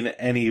grab me in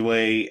any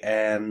way,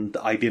 and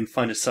I didn't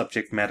find the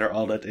subject matter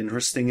all that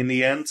interesting in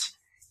the end.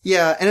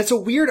 Yeah, and it's a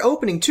weird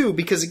opening, too,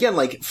 because, again,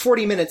 like,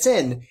 40 minutes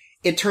in,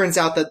 it turns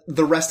out that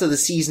the rest of the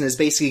season is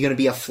basically going to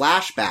be a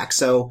flashback,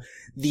 so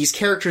these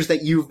characters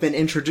that you've been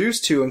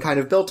introduced to and kind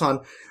of built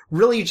on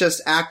really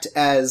just act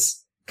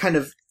as kind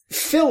of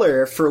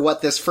filler for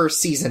what this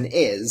first season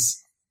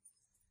is.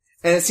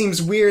 And it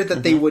seems weird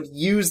that they would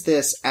use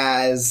this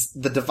as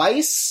the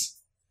device.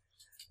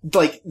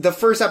 Like, the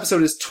first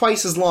episode is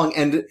twice as long,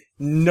 and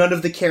none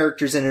of the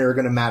characters in it are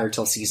going to matter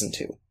till season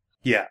 2.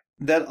 Yeah,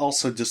 that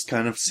also just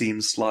kind of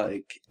seems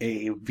like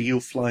a real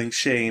flying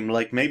shame.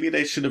 Like, maybe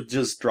they should have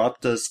just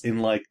dropped us in,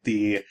 like,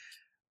 the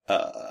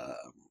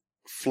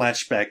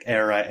flashback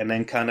era, and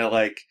then kind of,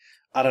 like,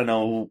 I don't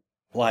know,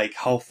 like,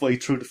 halfway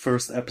through the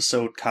first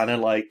episode, kind of,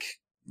 like,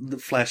 the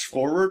flash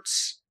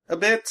forwards a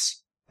bit,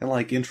 and,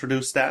 like,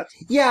 introduce that.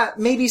 Yeah,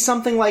 maybe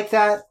something like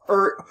that,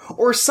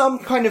 or some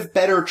kind of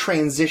better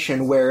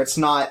transition where it's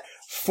not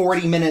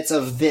 40 minutes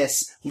of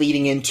this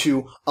leading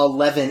into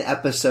 11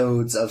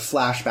 episodes of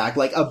flashback.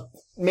 Like,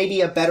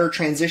 maybe a better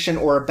transition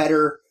or a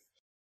better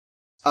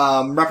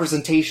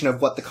representation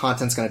of what the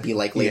content's going to be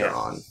like later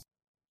on.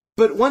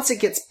 But once it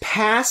gets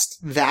past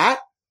that,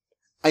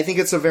 I think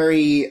it's a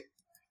very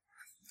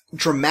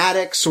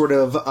dramatic, sort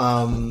of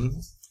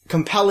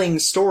compelling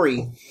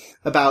story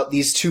about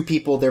these two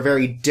people, their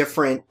very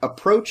different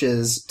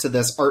approaches to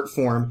this art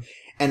form,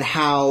 and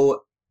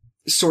how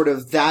sort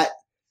of that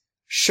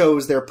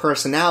shows their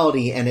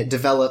personality and it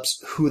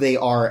develops who they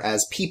are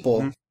as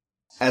people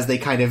as they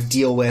kind of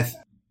deal with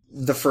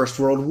the First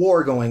World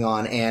War going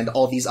on and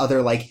all these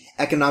other, like,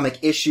 economic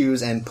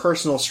issues and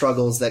personal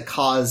struggles that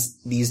cause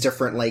these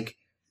different, like,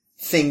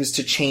 things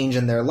to change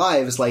in their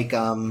lives. Like,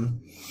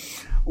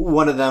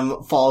 one of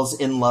them falls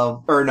in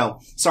love,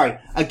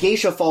 a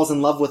geisha falls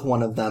in love with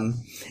one of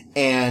them,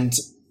 and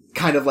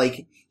kind of,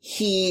 like,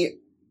 he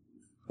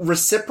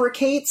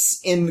reciprocates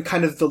in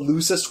kind of the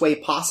loosest way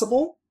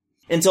possible,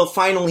 until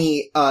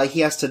finally,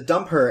 he has to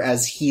dump her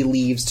as he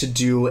leaves to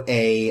do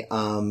a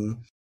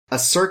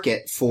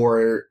circuit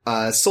for,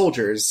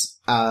 soldiers,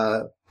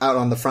 out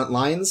on the front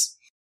lines.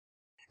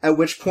 At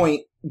which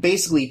point,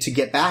 basically, to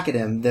get back at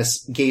him,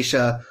 this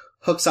geisha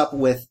hooks up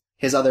with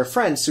his other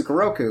friend,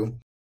 Sukeroku,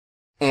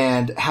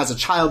 and has a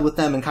child with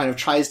them and kind of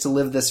tries to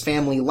live this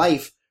family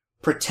life,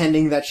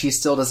 pretending that she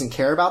still doesn't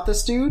care about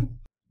this dude.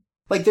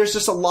 Like, there's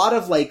just a lot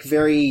of, like,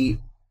 very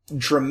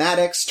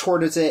dramatics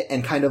towards it,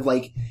 and kind of,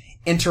 like,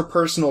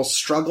 interpersonal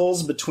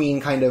struggles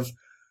between kind of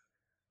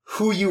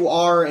who you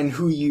are and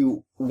who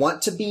you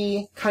want to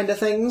be kind of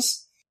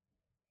things.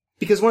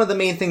 Because one of the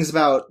main things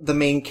about the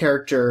main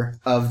character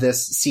of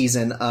this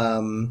season,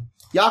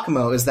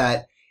 Yakumo, is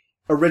that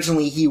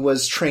originally he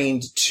was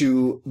trained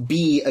to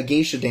be a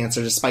geisha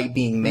dancer despite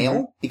being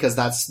male, because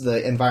that's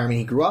the environment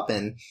he grew up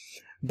in.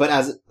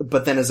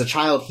 But then as a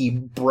child, he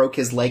broke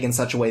his leg in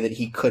such a way that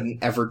he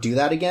couldn't ever do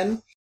that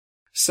again.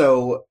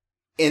 So,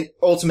 and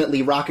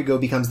ultimately Rakugo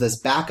becomes this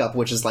backup,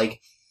 which is like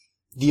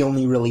the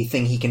only really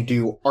thing he can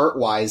do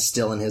art-wise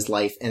still in his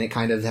life. And it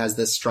kind of has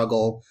this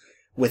struggle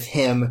with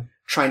him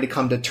trying to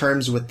come to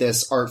terms with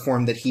this art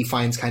form that he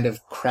finds kind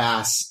of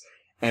crass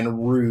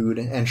and rude,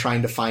 and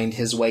trying to find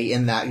his way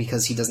in that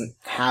because he doesn't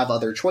have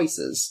other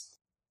choices.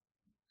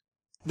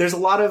 There's a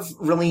lot of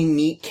really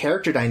neat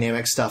character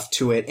dynamic stuff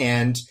to it,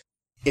 and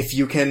if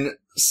you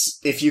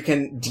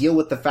can deal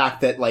with the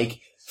fact that, like,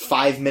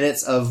 5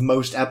 minutes of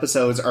most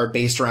episodes are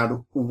based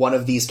around one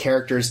of these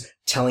characters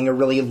telling a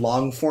really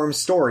long-form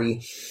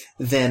story,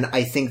 then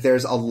I think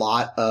there's a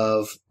lot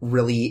of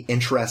really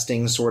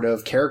interesting sort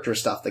of character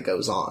stuff that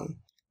goes on.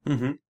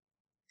 Mm-hmm.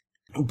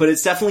 But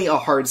it's definitely a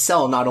hard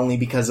sell, not only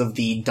because of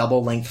the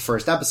double-length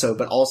first episode,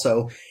 but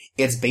also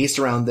it's based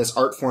around this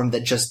art form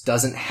that just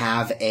doesn't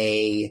have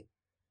any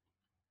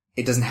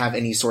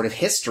sort of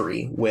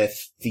history with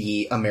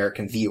the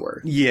American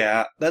viewer.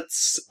 Yeah,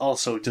 that's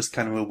also just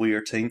kind of a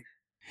weird thing.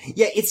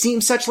 Yeah, it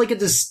seems such like a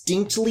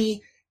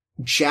distinctly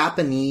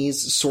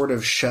Japanese sort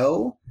of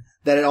show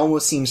that it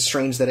almost seems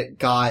strange that it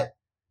got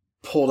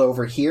pulled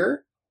over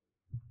here.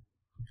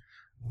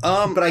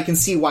 But I can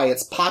see why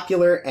it's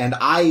popular, and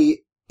I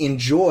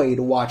enjoyed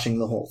watching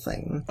the whole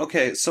thing.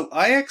 Okay, so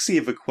I actually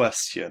have a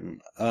question.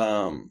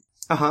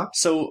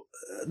 So,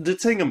 the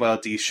thing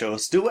about these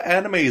shows, do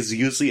animes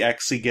usually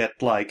actually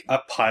get, like, a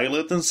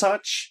pilot and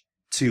such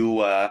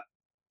to,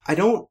 I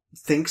don't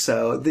think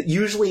so.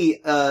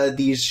 Usually,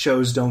 these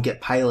shows don't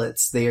get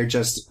pilots. They are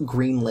just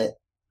greenlit.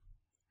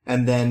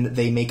 And then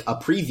they make a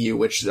preview,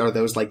 which are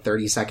those, like,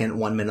 30-second,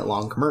 1-minute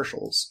long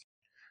commercials.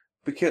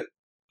 Because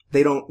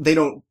they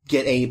don't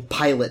get a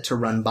pilot to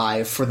run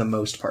by for the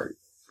most part.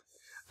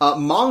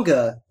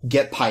 Manga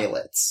get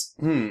pilots.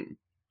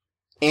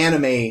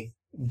 Anime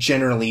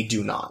generally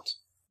do not.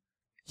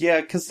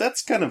 Yeah, because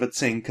that's kind of a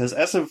thing, because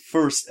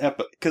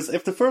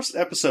if the first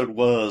episode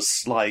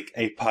was, like,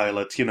 a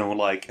pilot, you know,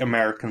 like,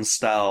 American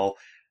style,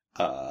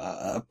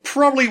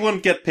 probably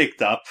wouldn't get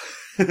picked up.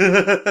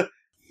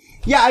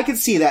 Yeah, I could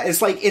see that.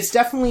 It's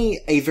definitely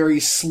a very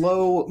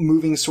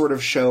slow-moving sort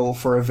of show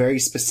for a very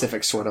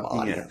specific sort of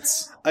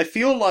audience. Yeah. I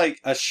feel like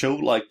a show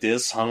like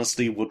this,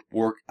 honestly, would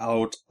work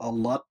out a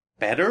lot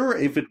better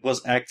if it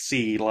was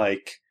actually,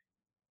 like,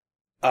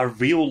 a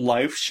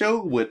real-life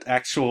show with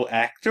actual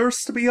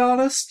actors, to be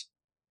honest.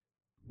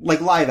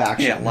 Like live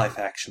action. Yeah, live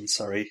action,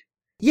 sorry.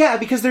 Yeah,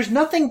 because there's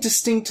nothing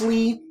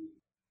distinctly,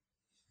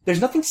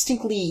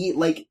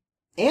 like,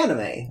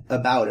 anime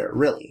about it,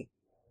 really.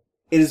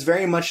 It is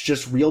very much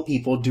just real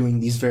people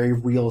doing these very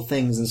real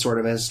things in sort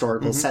of a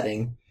historical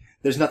setting.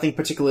 There's nothing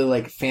particularly,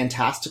 like,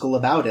 fantastical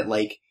about it.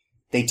 Like,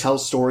 they tell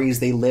stories,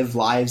 they live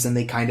lives, and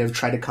they kind of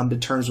try to come to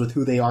terms with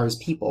who they are as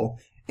people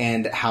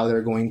and how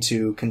they're going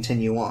to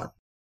continue on.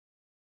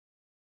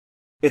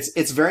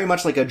 It's very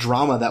much like a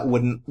drama that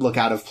wouldn't look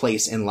out of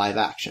place in live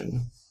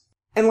action.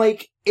 And,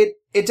 like, it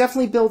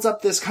definitely builds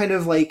up this kind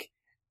of, like,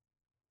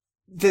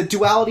 the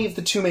duality of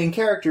the two main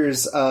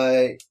characters,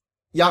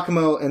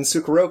 Yakumo and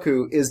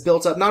Sukeroku, is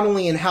built up not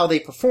only in how they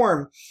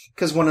perform,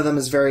 because one of them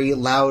is very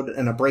loud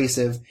and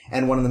abrasive,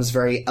 and one of them is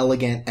very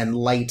elegant and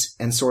light,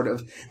 and sort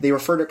of, they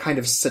refer to kind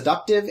of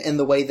seductive in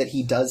the way that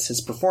he does his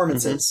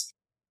performances.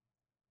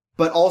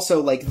 But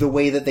also, like, the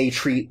way that they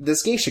treat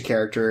this geisha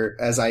character,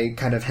 as I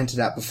kind of hinted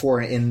at before,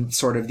 in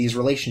sort of these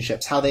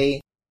relationships. How they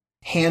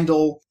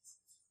handle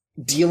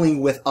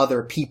dealing with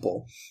other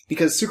people.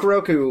 Because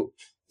Sukeroku,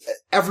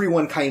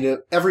 everyone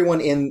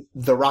in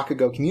the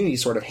Rakugo community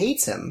sort of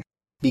hates him.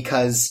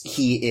 Because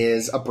he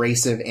is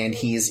abrasive, and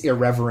he's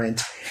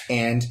irreverent,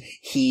 and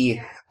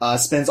he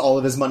spends all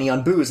of his money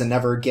on booze and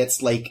never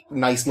gets, like,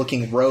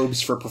 nice-looking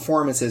robes for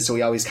performances, so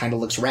he always kind of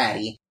looks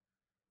ratty.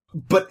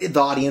 But the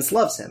audience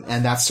loves him,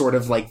 and that's sort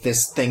of like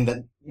this thing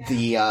that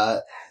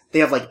they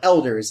have like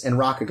elders in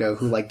Rakugo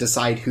who like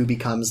decide who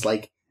becomes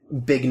like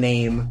big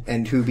name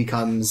and who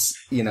becomes,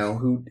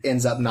 who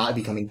ends up not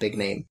becoming big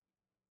name.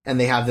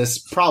 And they have this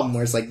problem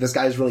where it's like, this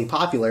guy's really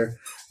popular,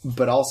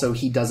 but also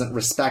he doesn't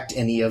respect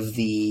any of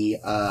the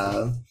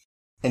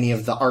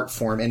art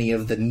form, any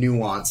of the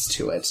nuance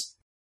to it.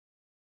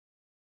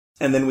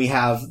 And then we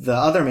have the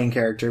other main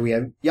character, we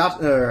have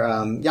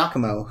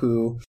Yakumo,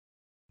 who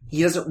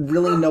he doesn't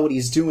really know what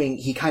he's doing.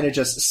 He kind of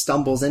just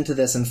stumbles into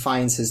this and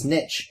finds his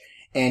niche.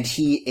 And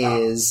he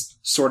is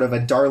sort of a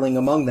darling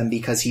among them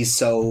because he's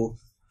so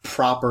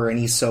proper and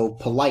he's so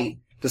polite,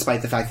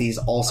 despite the fact that he's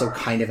also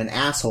kind of an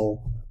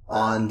asshole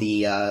on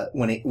the,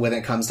 when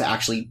it comes to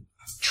actually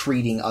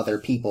treating other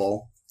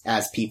people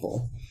as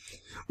people.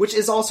 Which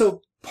is also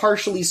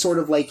partially sort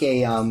of like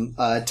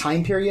a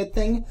time period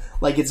thing.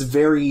 Like, it's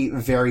very,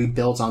 very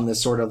built on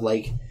this sort of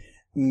like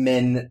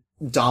men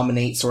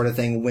dominate sort of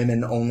thing,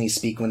 women only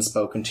speak when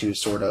spoken to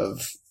sort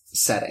of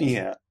setting.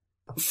 Yeah.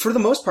 For the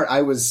most part,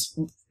 I was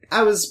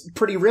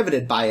pretty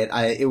riveted by it.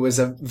 It was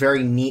a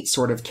very neat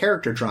sort of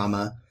character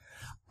drama.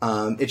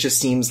 It just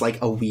seems like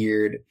a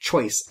weird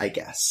choice, I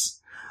guess.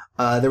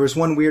 There was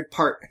one weird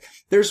part.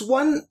 There's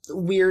one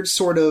weird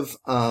sort of,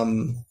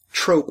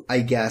 trope, I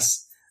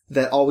guess,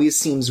 that always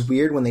seems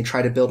weird when they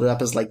try to build it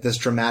up as like this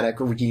dramatic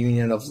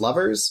reunion of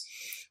lovers,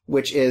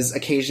 which is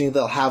occasionally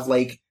they'll have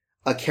like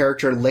a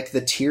character lick the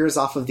tears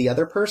off of the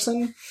other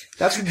person.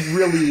 That's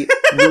really,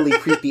 really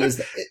creepy. Is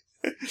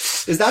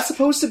that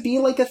supposed to be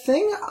like a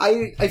thing?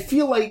 I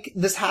feel like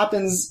this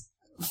happens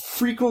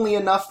frequently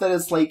enough that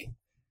it's like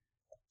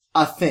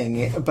a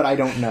thing, but I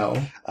don't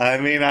know. I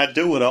mean, I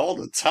do it all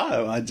the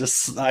time. I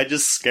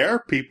just scare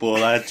people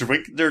and I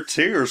drink their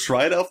tears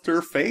right off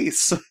their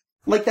face.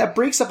 Like, that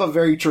breaks up a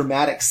very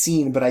dramatic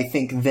scene, but I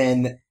think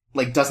then,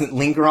 like, doesn't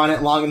linger on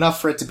it long enough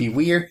for it to be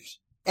weird.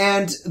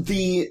 And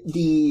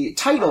the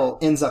title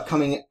ends up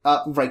coming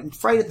up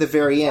right at the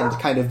very end,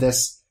 kind of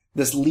this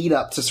lead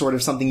up to sort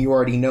of something you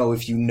already know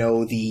if you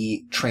know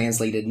the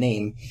translated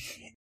name.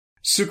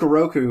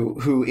 Sukeroku,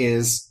 who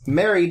is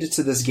married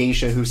to this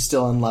geisha who's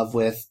still in love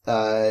with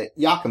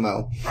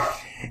Yakumo,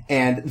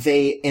 and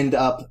they end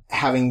up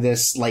having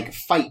this like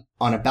fight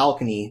on a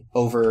balcony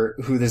over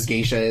who this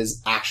geisha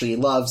actually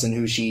loves and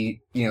who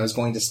she, is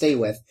going to stay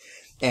with.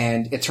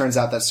 And it turns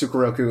out that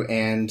Sukeroku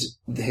and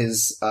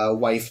his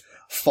wife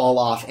fall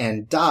off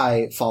and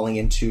die, falling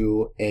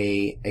into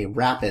a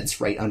rapids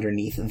right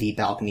underneath the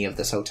balcony of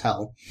this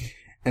hotel.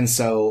 And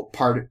so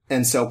part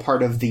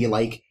of the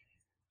like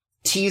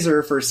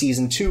teaser for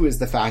season 2 is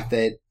the fact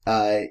that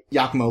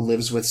Yakumo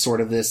lives with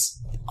sort of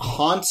this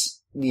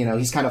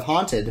he's kind of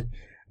haunted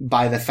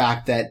by the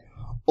fact that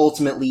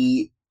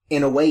ultimately,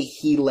 in a way,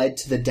 he led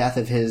to the death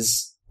of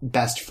his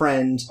best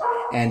friend,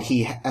 and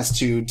he has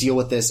to deal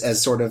with this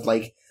as sort of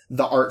like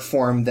the art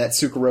form that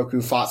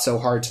Sukeroku fought so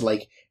hard to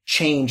like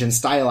change and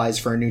stylize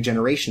for a new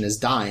generation is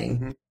dying.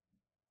 Mm-hmm.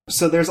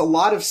 So there's a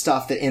lot of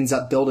stuff that ends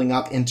up building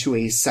up into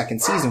a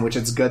second season, which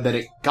it's good that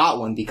it got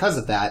one because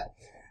of that.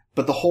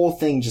 But the whole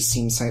thing just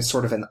seems like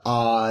sort of an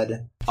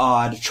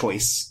odd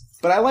choice.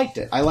 But I liked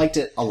it. I liked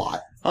it a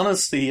lot.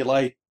 Honestly,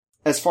 like,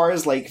 as far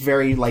as like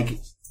very like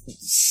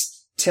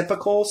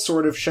typical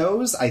sort of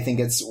shows, I think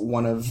it's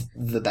one of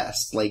the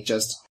best. Like,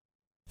 just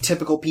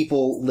typical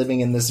people living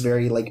in this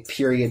very like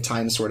period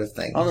time sort of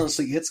thing.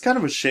 Honestly, it's kind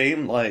of a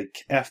shame, like,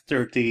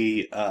 after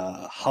the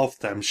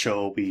Halftime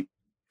show be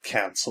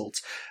cancelled,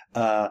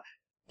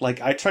 like,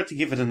 I tried to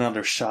give it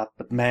another shot,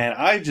 but man,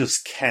 I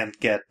just can't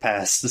get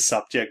past the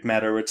subject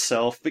matter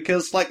itself,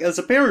 because, like, as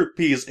a period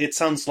piece, it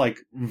sounds, like,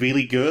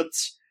 really good,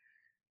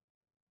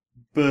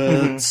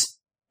 but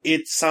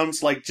it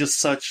sounds like just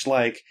such,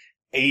 like,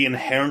 a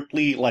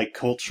inherently, like,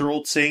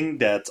 cultural thing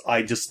that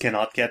I just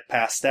cannot get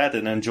past that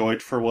and enjoy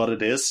it for what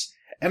it is,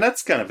 and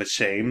that's kind of a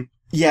shame.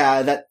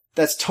 Yeah,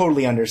 that's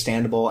totally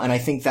understandable, and I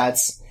think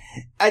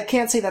I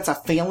can't say that's a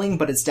failing,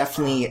 but it's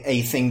definitely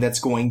a thing that's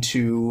going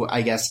to,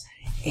 I guess,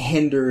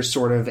 hinder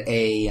sort of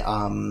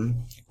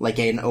like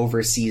an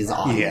overseas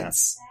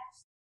audience.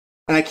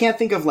 And I can't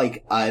think of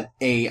like a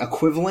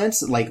equivalent,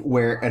 like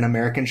where an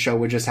American show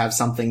would just have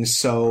something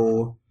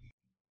so,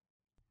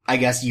 I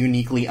guess,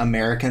 uniquely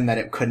American that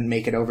it couldn't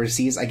make it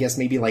overseas. I guess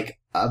maybe like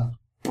a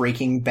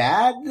Breaking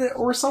Bad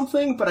or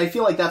something, but I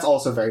feel like that's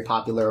also very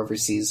popular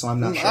overseas, so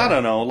I'm not sure. I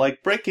don't know,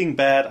 like Breaking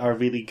Bad I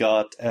really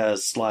got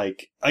as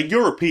like a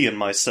European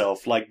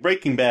myself. Like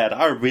Breaking Bad,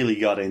 I really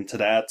got into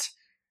that.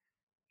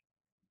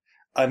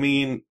 I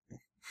mean,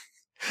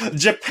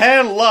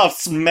 Japan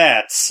loves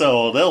Matt,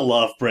 so they'll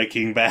love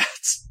Breaking Bad.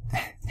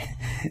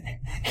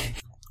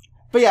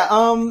 But yeah,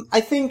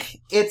 I think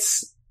it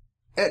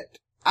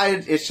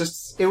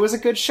was a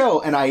good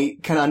show, and I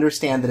can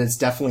understand that it's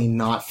definitely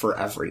not for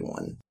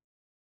everyone.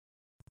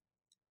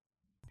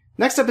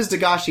 Next up is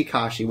Dagashi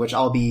Kashi, which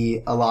I'll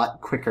be a lot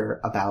quicker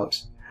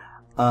about.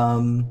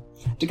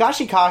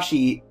 Dagashi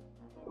Kashi,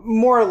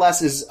 more or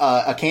less, is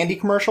a candy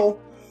commercial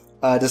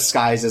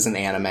disguised as an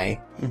anime,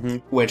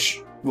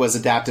 which was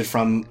adapted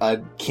from a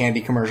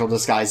candy commercial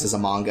disguised as a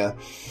manga.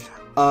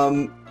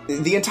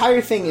 The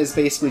entire thing is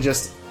basically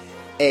just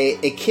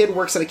a kid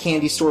works at a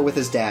candy store with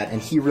his dad,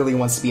 and he really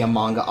wants to be a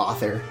manga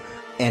author,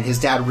 and his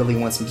dad really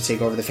wants him to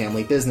take over the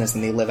family business,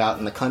 and they live out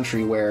in the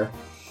country where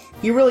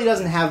he really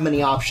doesn't have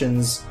many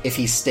options if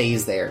he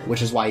stays there,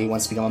 which is why he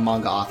wants to become a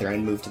manga author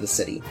and move to the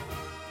city.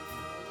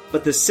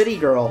 But this city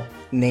girl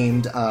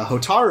named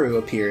Hotaru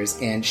appears,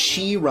 and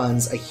she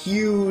runs a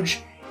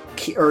huge,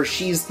 or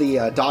she's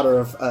the daughter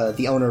of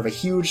the owner of a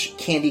huge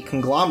candy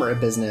conglomerate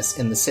business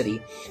in the city,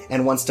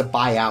 and wants to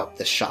buy out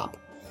the shop.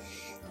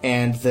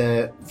 And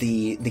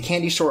the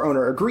candy store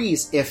owner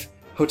agrees if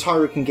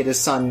Hotaru can get his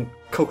son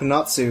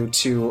Kokonatsu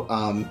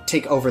to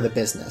take over the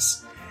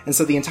business. And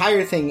so the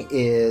entire thing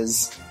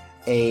is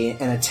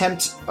an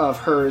attempt of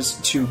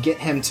hers to get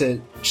him to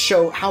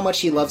show how much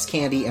he loves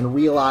candy and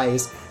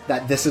realize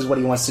that this is what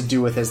he wants to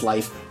do with his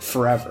life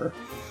forever.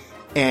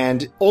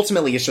 And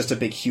ultimately, it's just a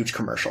big, huge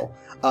commercial.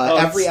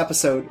 Every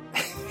episode...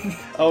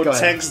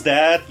 thanks,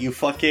 Dad. You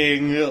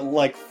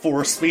fucking,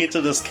 forced me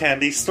into this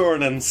candy store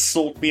and then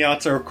sold me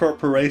out to a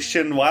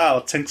corporation. Wow,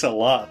 thanks a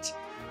lot.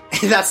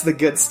 That's the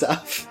good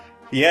stuff.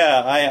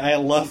 Yeah, I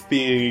love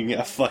being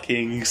a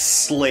fucking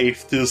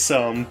slave to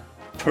some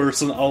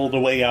person all the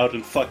way out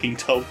in fucking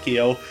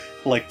Tokyo,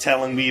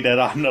 telling me that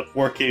I'm not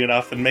working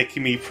enough and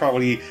making me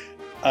probably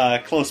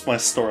close my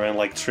store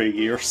in 3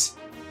 years.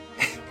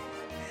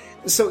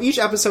 So each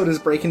episode is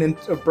broken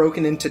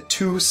into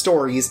 2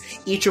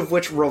 stories, each of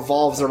which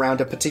revolves around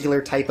a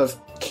particular type of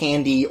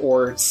candy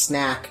or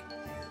snack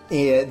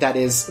that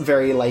is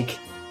very,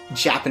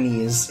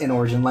 Japanese in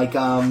origin,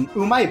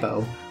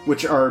 umaibo,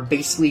 which are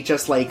basically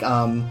just,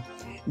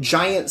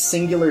 giant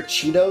singular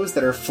Cheetos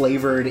that are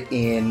flavored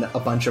in a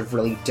bunch of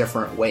really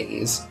different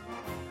ways.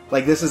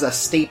 This is a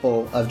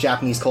staple of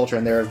Japanese culture,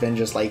 and there have been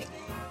just,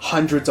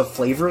 hundreds of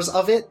flavors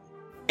of it.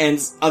 And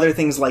other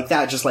things like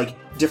that, just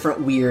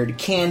different weird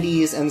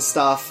candies and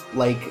stuff,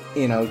 they're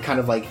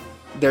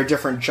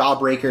different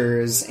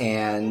jawbreakers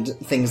and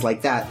things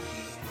like that.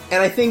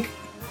 And I think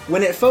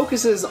when it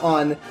focuses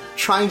on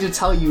trying to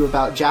tell you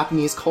about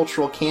Japanese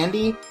cultural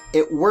candy,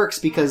 it works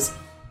because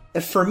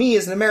for me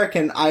as an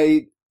American,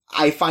 I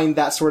find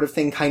that sort of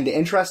thing kind of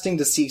interesting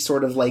to see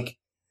sort of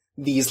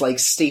these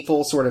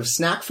staple sort of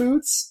snack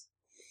foods.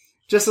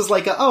 Just as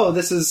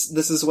this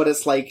is what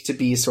it's like to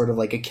be sort of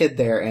a kid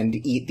there and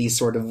eat these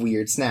sort of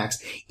weird snacks,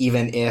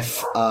 even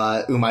if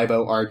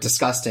umaibo are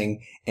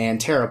disgusting and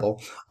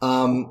terrible.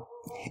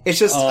 It's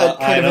just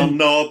I don't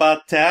know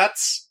about that.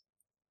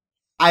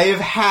 I have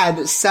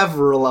had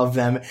several of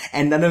them,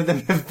 and none of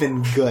them have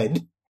been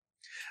good.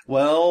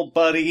 Well,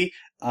 buddy,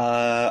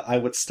 I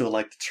would still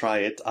like to try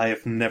it. I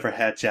have never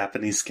had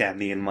Japanese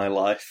candy in my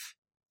life.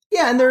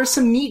 Yeah, and there's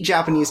some neat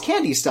Japanese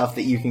candy stuff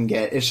that you can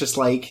get. It's just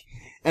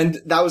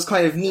and that was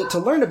kind of neat to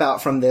learn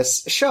about from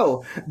this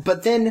show.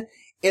 But then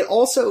it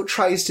also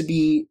tries to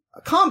be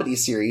a comedy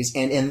series,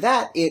 and in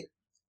that it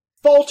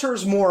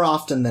falters more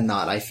often than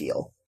not, I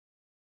feel.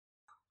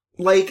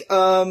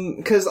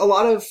 'Cause a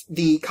lot of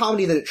the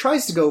comedy that it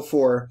tries to go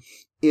for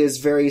is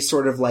very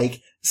sort of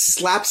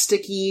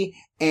slapsticky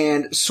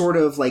and sort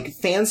of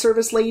fan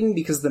service laden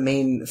because the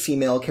main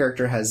female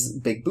character has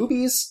big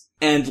boobies.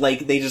 And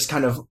they just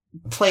kind of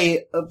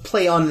play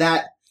on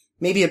that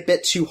maybe a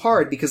bit too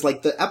hard because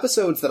the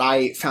episodes that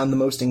I found the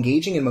most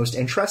engaging and most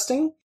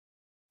interesting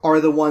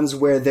are the ones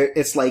where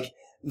it's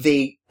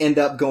they end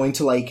up going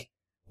to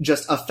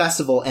just a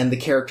festival and the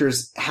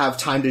characters have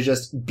time to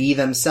just be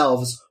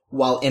themselves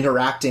while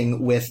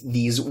interacting with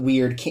these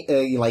weird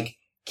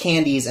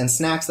candies and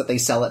snacks that they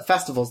sell at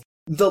festivals.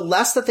 The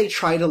less that they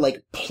try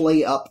to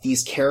play up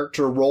these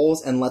character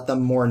roles and let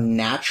them more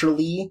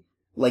naturally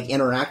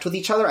interact with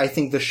each other, I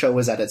think the show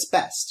is at its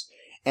best.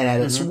 And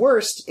at its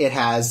worst, it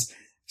has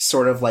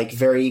sort of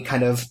very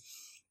kind of,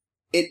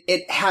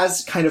 it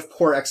has kind of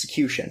poor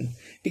execution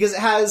because it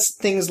has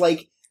things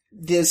like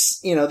this,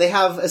 they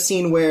have a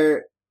scene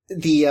where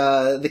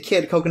the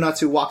kid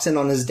Kokonatsu walks in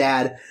on his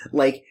dad,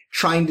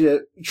 trying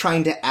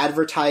to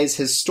advertise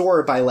his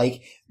store by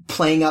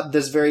playing up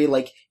this very,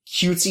 like,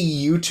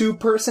 cutesy YouTube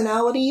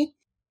personality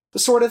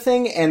sort of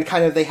thing, and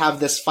kind of they have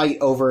this fight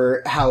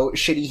over how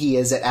shitty he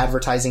is at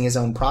advertising his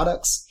own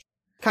products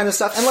kind of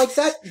stuff. And, like,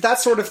 that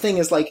sort of thing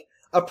is, like,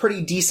 a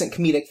pretty decent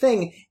comedic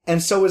thing,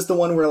 and so is the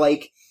one where,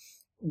 like,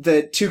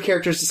 the two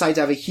characters decide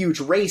to have a huge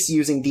race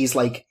using these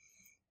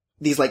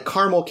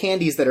caramel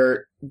candies that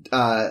are,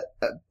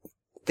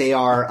 they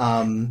are,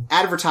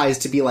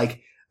 advertised to be,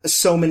 like,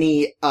 so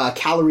many,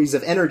 calories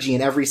of energy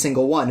in every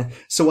single one.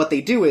 So what they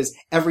do is,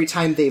 every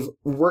time they've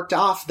worked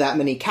off that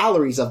many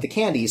calories of the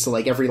candy, so,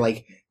 like, every,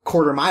 like,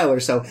 quarter mile or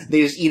so,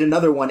 they just eat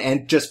another one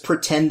and just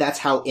pretend that's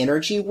how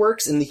energy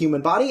works in the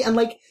human body. And,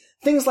 like,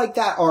 things like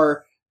that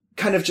are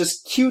kind of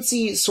just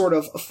cutesy, sort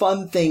of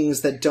fun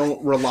things that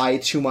don't rely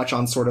too much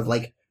on sort of,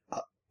 like,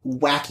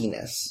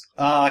 wackiness.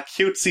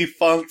 Cutesy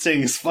fun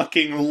things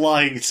fucking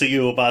lying to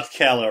you about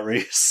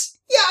calories.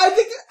 Yeah, I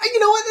think, you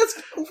know what,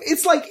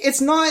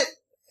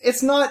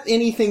 it's not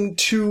anything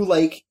too,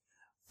 like,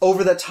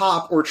 over the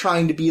top or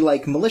trying to be,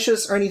 like,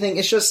 malicious or anything.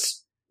 It's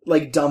just,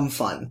 like, dumb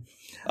fun.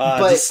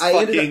 But just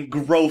fucking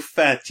grow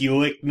fat,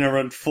 you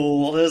ignorant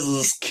fool. This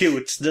is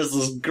cute. This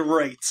is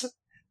great.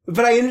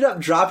 But I ended up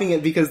dropping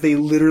it because they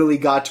literally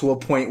got to a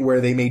point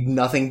where they made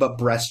nothing but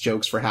breast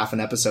jokes for half an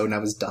episode and I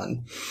was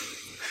done.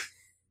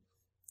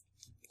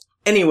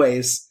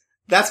 Anyways,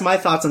 that's my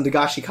thoughts on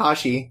Dagashi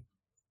Kashi.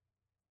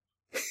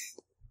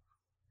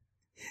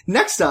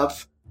 Next up,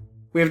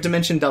 we have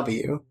Dimension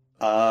W.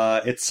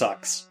 It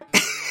sucks.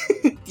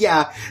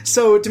 Yeah,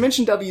 so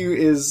Dimension W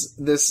is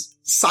this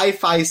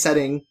sci-fi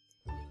setting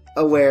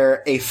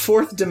where a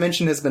fourth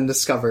dimension has been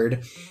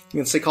discovered.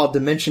 It's called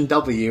Dimension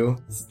W.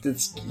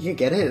 You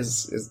get it?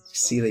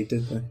 See, they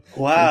did the...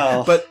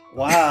 Wow.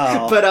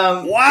 Wow.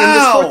 In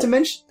this fourth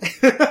dimension...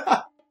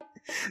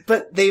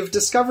 But they've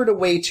discovered a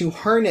way to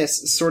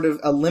harness sort of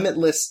a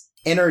limitless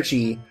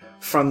energy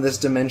from this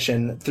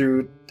dimension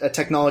through a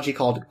technology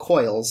called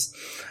coils.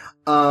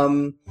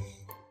 And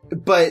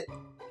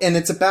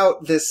it's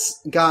about this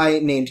guy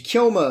named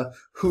Kyoma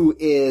who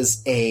is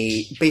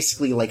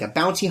basically like a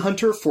bounty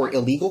hunter for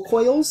illegal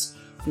coils,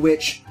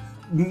 which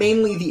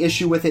mainly the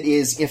issue with it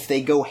is if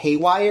they go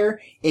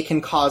haywire, it can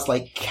cause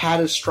like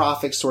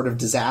catastrophic sort of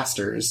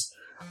disasters.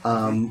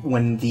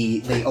 When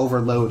they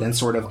overload and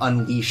sort of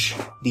unleash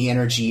the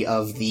energy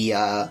of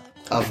the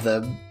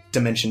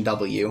Dimension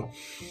W.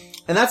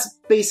 And that's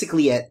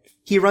basically it.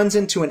 He runs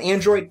into an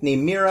android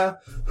named Mira,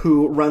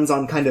 who runs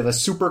on kind of a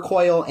super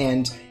coil,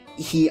 and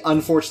he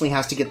unfortunately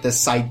has to get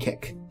this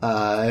sidekick,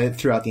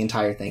 throughout the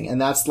entire thing. And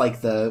that's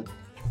like the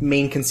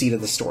main conceit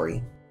of the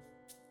story.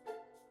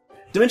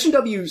 Dimension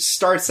W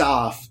starts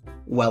off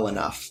well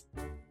enough.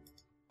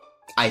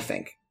 I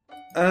think.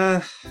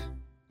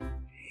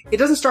 It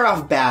doesn't start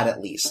off bad,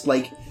 at least.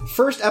 Like,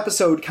 first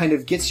episode kind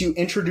of gets you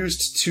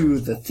introduced to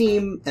the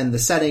theme and the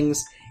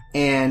settings,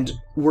 and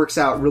works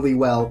out really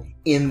well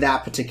in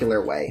that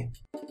particular way.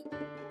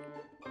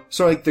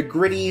 So, like, the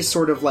gritty,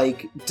 sort of,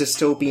 like,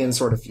 dystopian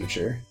sort of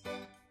future.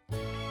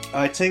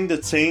 I think the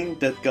thing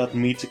that got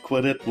me to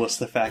quit it was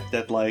the fact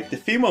that, like, the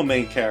female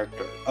main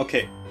character...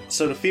 Okay,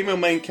 so the female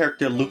main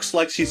character looks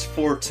like she's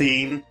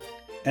 14,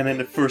 and in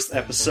the first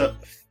episode...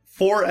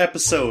 4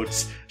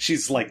 episodes,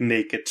 she's, like,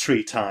 naked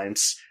 3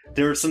 times.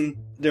 There's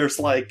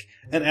like,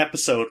 an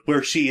episode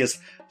where she is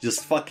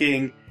just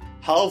fucking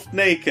half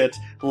naked,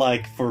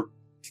 like, for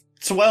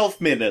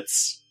 12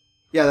 minutes.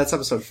 Yeah, that's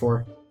episode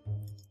 4.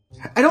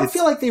 I don't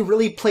feel like they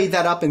really played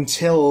that up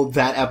until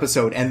that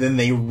episode, and then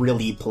they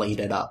really played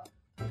it up.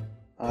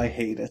 I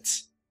hate it.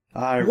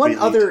 One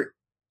other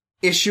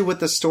issue with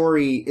the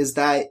story is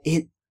that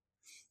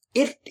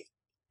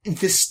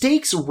the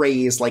stakes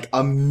raise like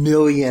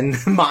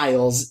 1,000,000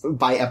 miles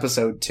by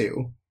episode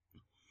 2.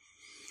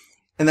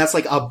 And that's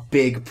like a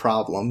big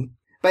problem.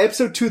 By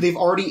episode 2, they've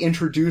already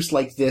introduced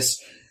like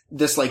this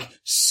like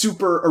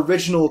super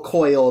original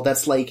coil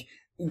that's like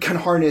can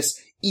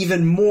harness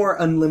even more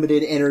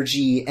unlimited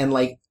energy and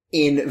like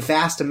in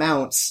vast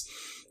amounts.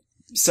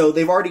 So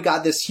they've already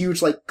got this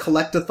huge like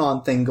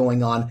collectathon thing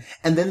going on.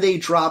 And then they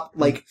drop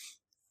like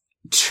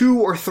 2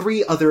 or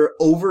 3 other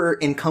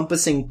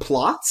over-encompassing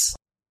plots.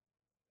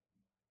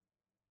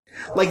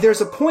 Like, there's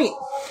a point,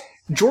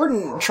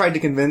 Jordan tried to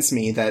convince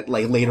me that,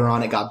 like, later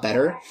on it got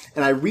better,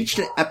 and I reached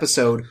an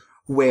episode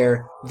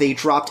where they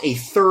dropped a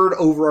third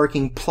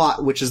overarching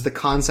plot, which is the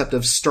concept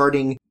of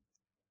starting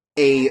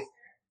a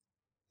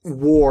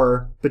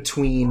war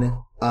between,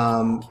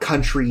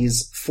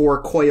 countries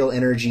for coil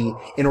energy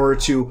in order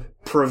to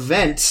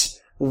prevent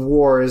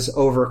wars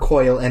over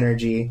coil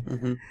energy.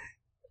 Mm-hmm.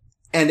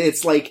 And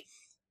it's like,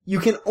 you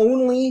can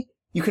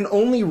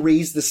only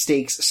raise the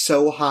stakes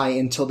so high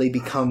until they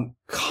become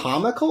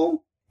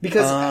comical,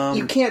 because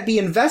you can't be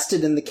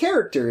invested in the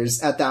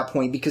characters at that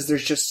point because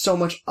there's just so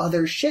much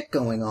other shit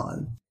going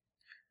on.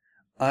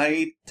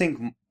 I think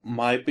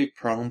my big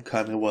problem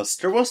kind of was,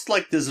 there was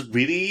like this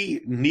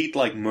really neat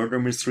like murder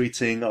mystery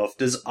thing of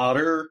this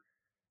otter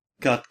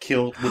got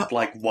killed with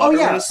like water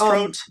in his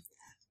throat.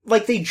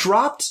 Like they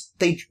dropped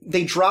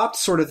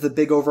sort of the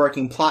big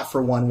overarching plot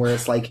for one where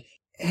it's like,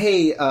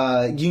 hey,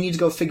 you need to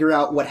go figure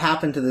out what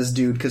happened to this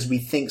dude because we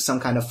think some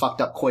kind of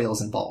fucked up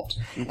coil's involved.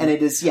 Mm-hmm. And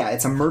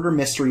it's a murder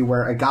mystery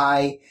where a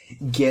guy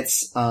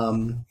gets,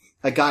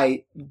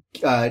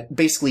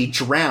 basically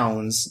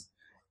drowns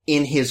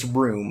in his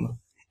room,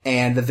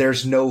 and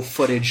there's no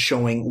footage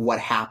showing what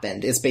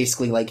happened. It's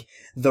basically like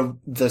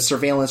the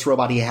surveillance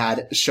robot he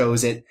had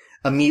shows it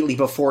immediately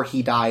before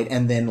he died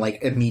and then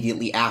like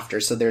immediately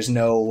after. So there's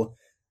no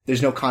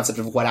concept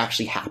of what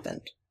actually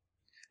happened.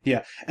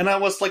 Yeah, and I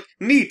was like,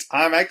 neat,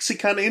 I'm actually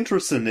kind of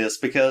interested in this,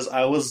 because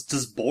I was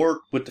just bored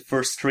with the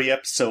first 3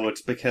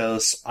 episodes,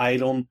 because I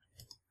don't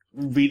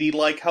really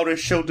like how they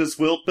show this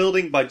world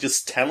building by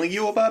just telling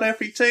you about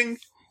everything.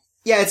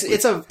 Yeah,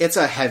 it's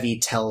a heavy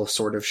tell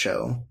sort of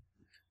show.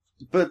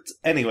 But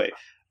anyway,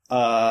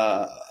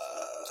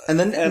 and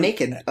then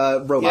naked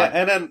robot. Yeah,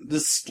 and then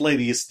this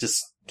lady is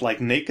just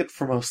like naked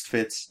for most of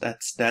it.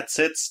 That's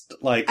it.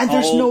 Like, and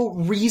there's no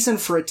reason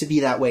for it to be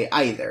that way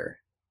either.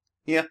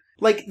 Yeah.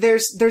 Like,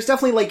 there's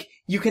definitely, like,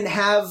 you can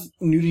have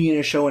nudity in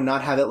a show and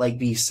not have it, like,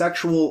 be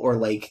sexual or,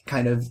 like,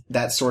 kind of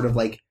that sort of,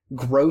 like,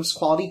 gross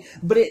quality,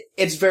 but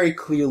it's very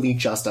clearly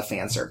just a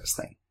fan service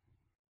thing.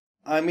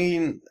 I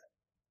mean,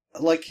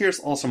 like, here's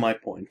also my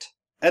point.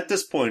 At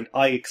this point,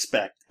 I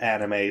expect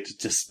anime to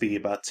just be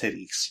about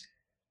titties.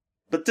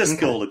 But this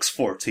girl looks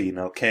 14,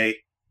 okay?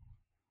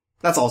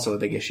 That's also a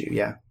big issue,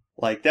 yeah.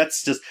 Like,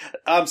 that's just...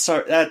 I'm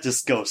sorry, that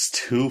just goes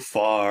too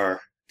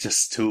far.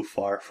 Just too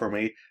far for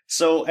me.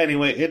 So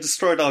anyway, it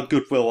destroyed all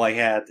goodwill I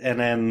had, and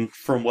then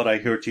from what I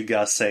heard you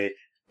guys say,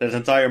 that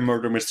entire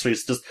murder mystery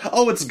is just,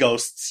 oh, it's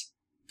ghosts.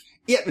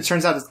 Yeah, it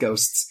turns out it's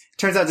ghosts.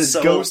 Turns out it's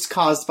ghosts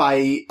caused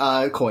by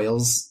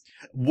coils.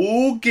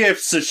 Who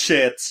gives a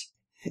shit?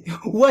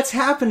 What's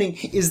happening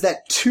is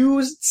that 2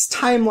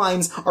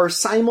 timelines are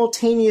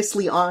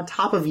simultaneously on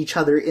top of each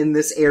other in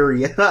this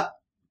area.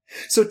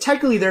 So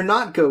technically they're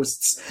not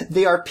ghosts.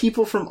 They are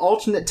people from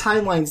alternate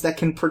timelines that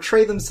can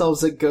portray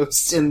themselves as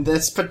ghosts in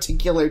this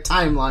particular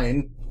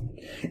timeline.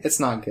 It's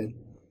not good.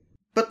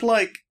 But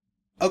like,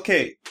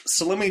 okay,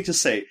 so let me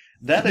just say,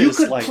 that you is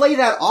could like... play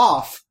that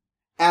off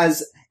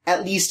as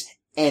at least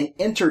an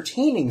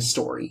entertaining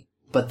story,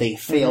 but they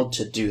failed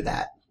to do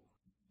that.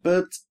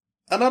 But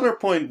another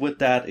point with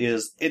that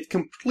is, it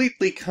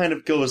completely kind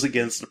of goes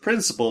against the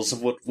principles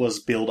of what was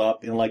built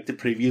up in like the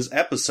previous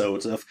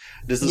episodes of,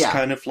 this is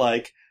kind of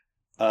like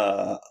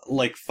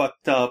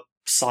fucked up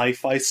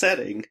sci-fi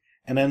setting,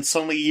 and then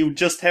suddenly you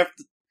just have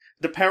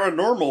the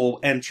paranormal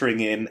entering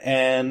in,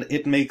 and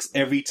it makes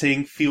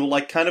everything feel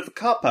like kind of a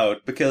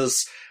cop-out,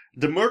 because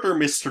the murder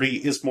mystery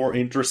is more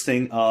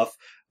interesting of,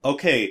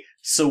 okay,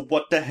 so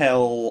what the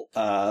hell,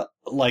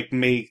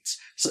 made...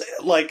 So,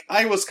 like,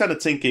 I was kind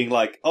of thinking,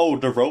 like, oh,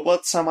 the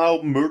robot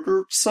somehow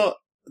murdered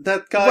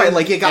that guy? Right,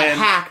 like it got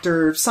hacked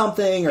or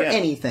something, or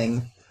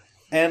anything.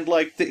 And,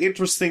 like, the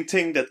interesting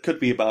thing that could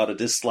be about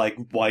it is, like,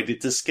 why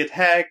did this get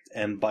hacked,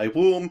 and by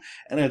whom?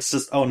 And it's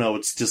just, oh no,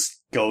 it's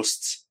just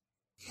ghosts.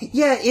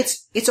 Yeah,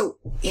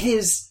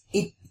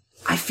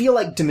 I feel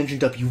like Dimension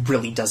W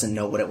really doesn't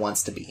know what it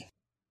wants to be.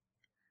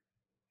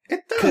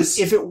 It does.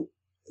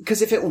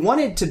 Because if it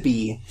wanted to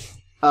be,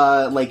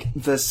 like,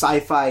 the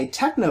sci-fi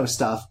techno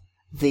stuff,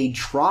 they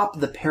drop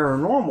the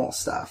paranormal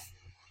stuff.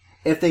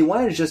 If they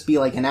wanted to just be,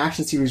 like, an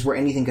action series where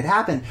anything could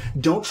happen,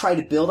 don't try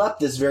to build up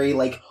this very,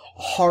 like,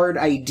 hard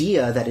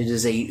idea that it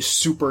is a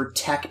super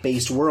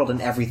tech-based world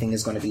and everything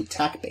is going to be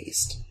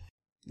tech-based.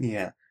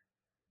 Yeah.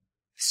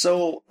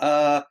 So,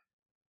 I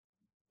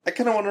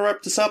kind of want to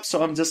wrap this up,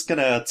 so I'm just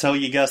gonna tell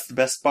you guys the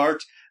best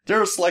part.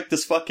 There's, like,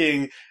 this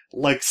fucking,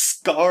 like,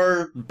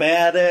 scarred,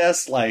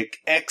 badass, like,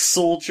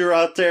 ex-soldier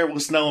out there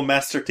who's now a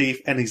Master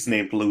Thief, and he's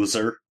named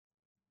Loser.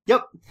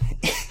 Yep.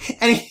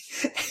 And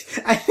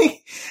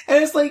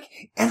it's like,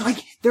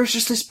 there's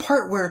just this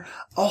part where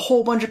a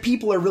whole bunch of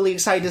people are really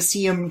excited to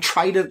see him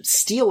try to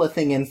steal a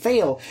thing and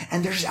fail,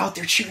 and they're just out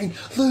there cheering,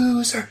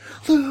 loser,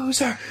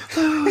 loser,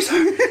 loser.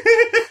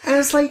 and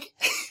it's like,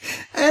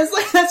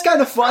 that's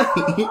kind of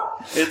funny.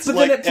 It's but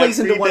like then it plays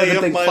into one of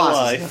the big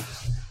plots.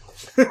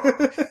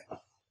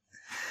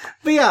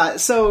 But yeah,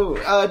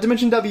 so,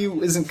 Dimension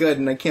W isn't good,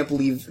 and I can't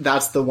believe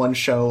that's the one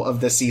show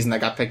of this season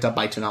that got picked up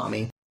by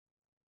Toonami.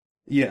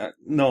 Yeah,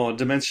 no,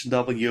 Dimension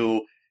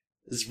W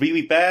is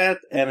really bad,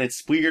 and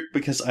it's weird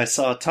because I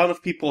saw a ton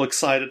of people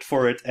excited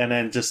for it, and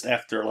then just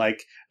after,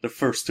 like, the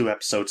first 2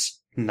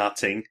 episodes,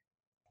 nothing.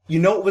 You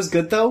know what was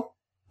good, though?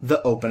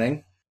 The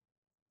opening.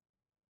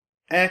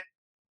 It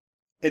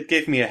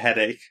gave me a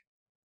headache.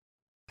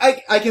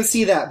 I can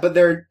see that, but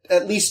there are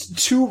at least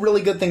 2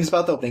 really good things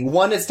about the opening.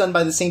 One, it's done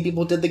by the same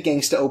people who did the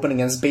Gangsta opening,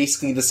 and it's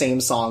basically the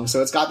same song,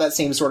 so it's got that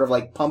same sort of,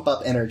 like,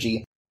 pump-up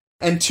energy.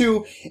 And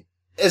 2,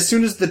 as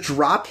soon as the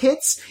drop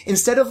hits,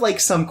 instead of, like,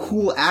 some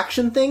cool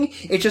action thing,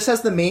 it just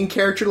has the main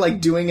character, like,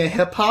 doing a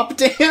hip-hop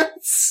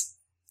dance.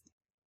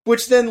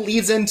 Which then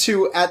leads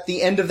into, at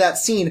the end of that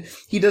scene,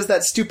 he does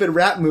that stupid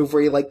rap move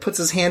where he, like, puts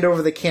his hand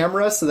over the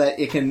camera so that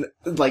it can,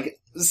 like,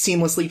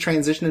 seamlessly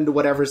transition into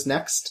whatever's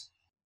next.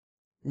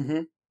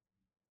 Mm-hmm.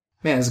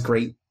 Man, it's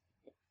great.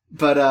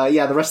 But,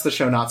 yeah, the rest of the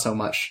show, not so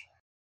much.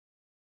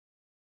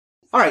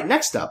 Alright,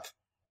 next up,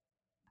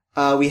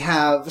 we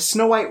have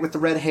Snow White with the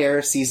Red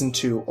Hair, Season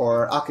 2,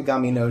 or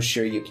Akagami no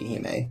Shiryuki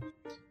Hime.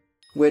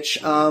 Which,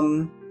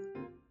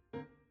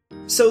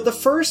 so the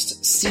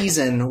first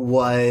season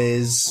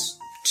was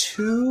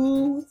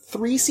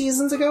 2-3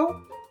 seasons ago,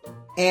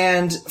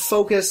 and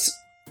focused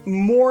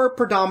more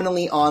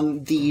predominantly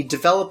on the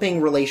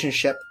developing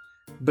relationship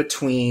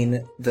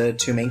between the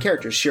two main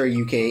characters,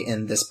 Shiryuki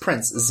and this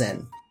prince,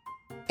 Zen.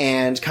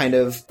 And kind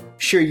of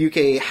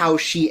Shiryuki, how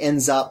she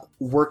ends up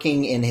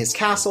working in his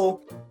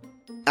castle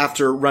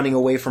after running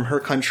away from her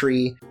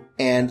country,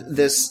 and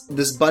this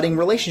budding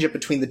relationship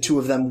between the two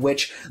of them,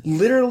 which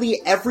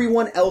literally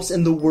everyone else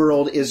in the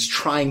world is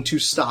trying to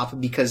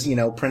stop because, you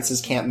know, princes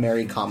can't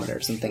marry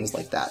commoners and things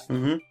like that.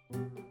 Mm-hmm.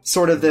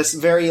 Sort of this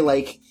very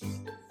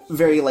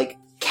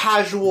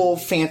casual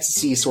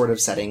fantasy sort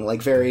of setting,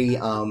 like very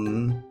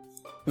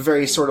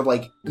sort of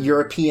like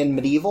European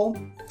medieval,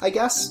 I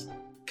guess.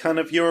 Kind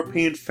of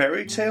European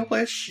fairy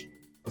tale-ish?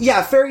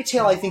 Yeah, fairy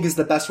tale I think is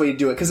the best way to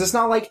do it, because it's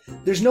not like,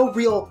 there's no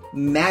real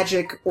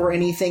magic or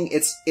anything,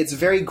 it's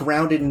very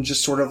grounded in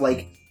just sort of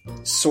like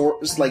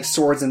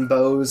swords and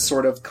bows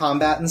sort of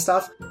combat and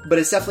stuff, but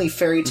it's definitely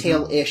fairy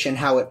tale-ish in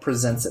how it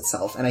presents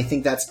itself, and I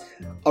think that's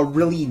a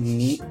really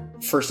neat,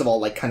 first of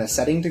all, like kind of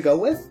setting to go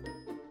with,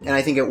 and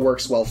I think it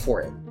works well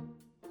for it.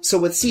 So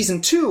with Season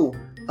 2,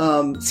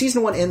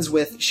 Season 1 ends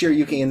with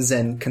Shiryuki and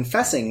Zen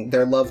confessing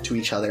their love to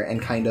each other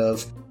and kind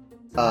of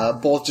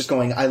both just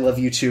going, I love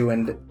you too,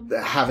 and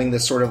having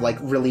this sort of like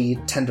really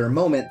tender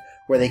moment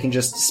where they can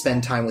just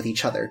spend time with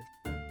each other.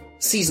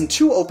 Season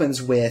 2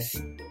 opens with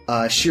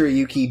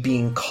Shiryuki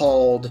being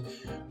called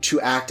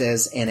to act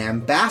as an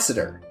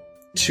ambassador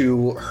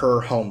to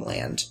her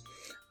homeland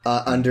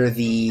under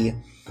the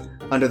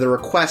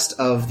request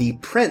of the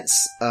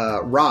prince,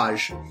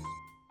 Raj,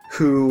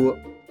 who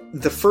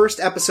the first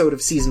episode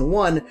of Season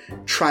 1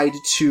 tried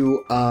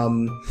to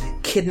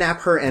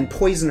kidnap her and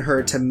poison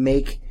her to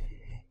make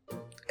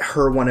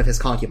her one of his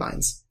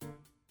concubines.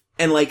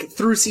 And like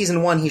through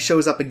Season 1 he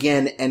shows up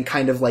again and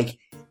kind of like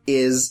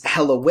is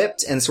hella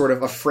whipped and sort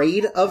of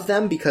afraid of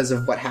them because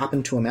of what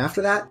happened to him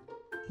after that.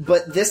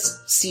 But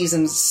this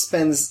season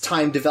spends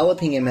time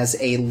developing him as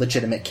a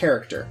legitimate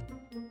character.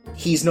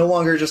 He's no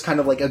longer just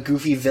kind of like a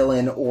goofy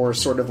villain or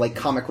sort of like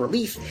comic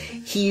relief.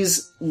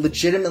 He's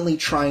legitimately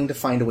trying to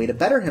find a way to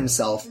better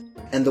himself,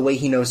 and the way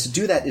he knows to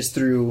do that is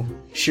through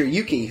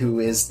Shiryuki, who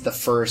is the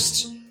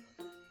first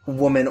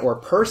woman or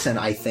person,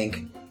 I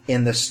think,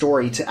 in the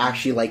story to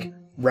actually like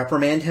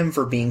reprimand him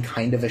for being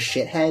kind of a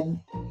shithead.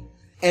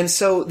 And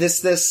so it's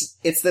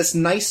this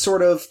nice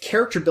sort of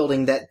character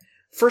building that,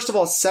 first of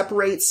all,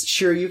 separates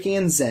Shiryuki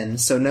and Zen.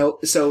 So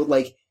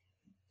like,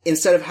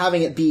 instead of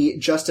having it be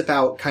just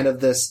about kind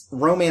of this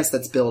romance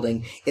that's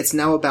building, it's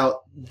now about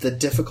the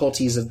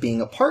difficulties of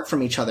being apart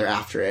from each other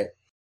after it.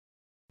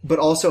 But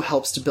also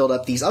helps to build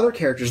up these other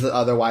characters that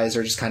otherwise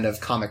are just kind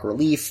of comic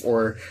relief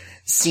or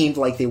seemed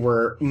like they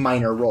were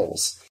minor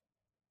roles.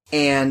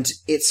 And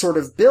it sort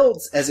of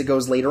builds as it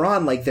goes later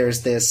on, like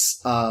there's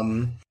this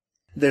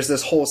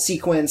whole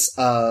sequence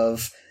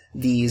of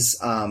these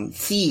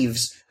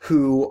thieves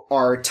who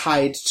are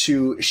tied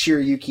to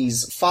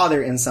Shiryuki's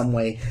father in some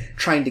way,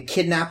 trying to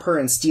kidnap her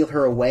and steal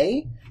her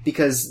away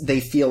because they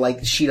feel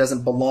like she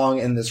doesn't belong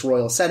in this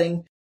royal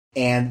setting.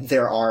 And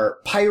there are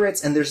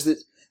pirates, and there's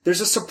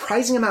a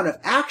surprising amount of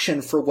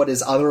action for what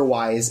is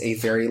otherwise a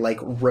very like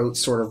rote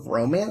sort of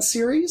romance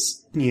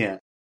series. Yeah.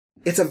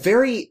 It's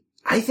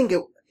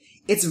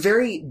it's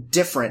very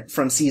different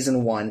from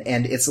Season 1,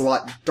 and it's a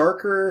lot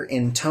darker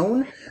in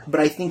tone, but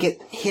I think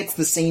it hits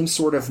the same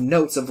sort of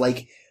notes of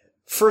like,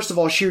 first of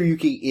all,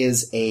 Shiryuki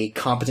is a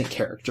competent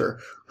character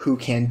who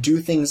can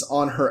do things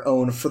on her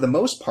own for the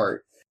most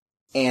part,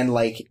 and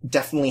like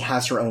definitely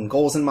has her own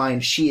goals in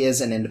mind. She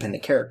is an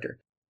independent character,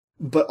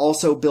 but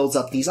also builds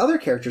up these other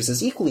characters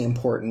as equally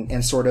important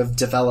and sort of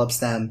develops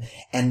them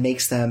and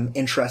makes them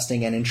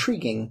interesting and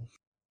intriguing,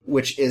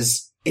 which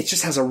is, it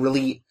just has a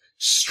really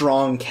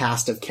strong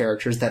cast of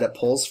characters that it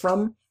pulls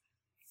from.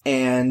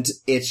 And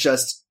it's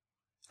just,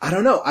 I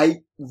don't know, I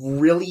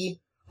really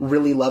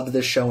loved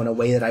this show in a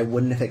way that I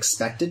wouldn't have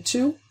expected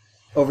to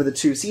over the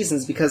 2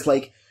 seasons, because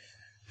like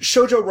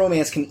shoujo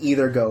romance can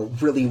either go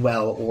really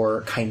well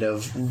or kind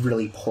of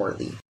really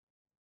poorly.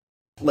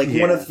 Like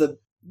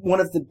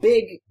one of the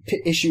big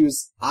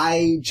issues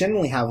I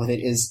generally have with it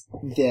is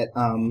that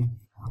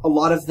a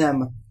lot of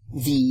them,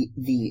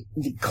 the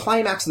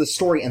climax of the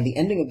story and the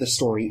ending of the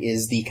story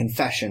is the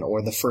confession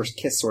or the first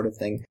kiss sort of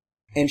thing.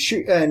 And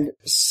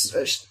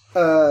Snow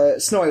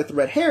White with the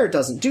Red Hair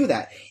doesn't do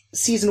that.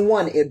 Season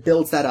 1, it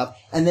builds that up,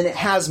 and then it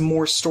has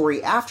more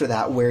story after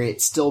that where it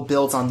still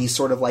builds on these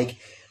sort of like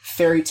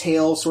fairy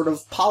tale sort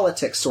of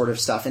politics sort of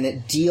stuff, and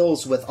it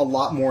deals with a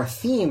lot more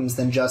themes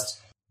than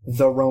just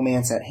the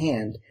romance at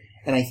hand.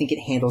 And I think it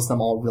handles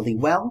them all really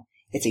well.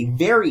 It's a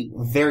very,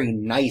 very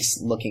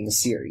nice looking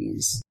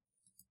series.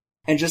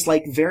 And just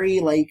like very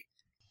like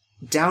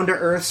down to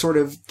earth sort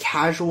of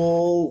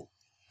casual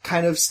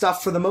kind of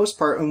stuff for the most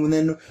part. And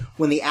then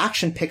when the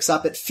action picks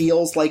up, it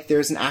feels like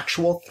there's an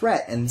actual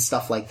threat and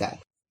stuff like that.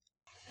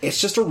 It's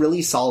just a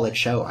really solid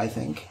show, I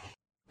think.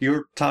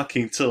 You're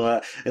talking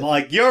to,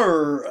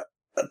 you're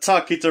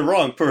talking to the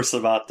wrong person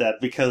about that,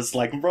 because,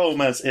 like,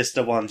 romance is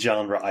the one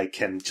genre I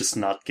can just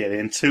not get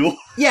into.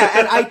 Yeah,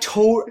 and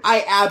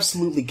I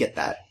absolutely get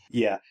that.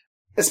 Yeah.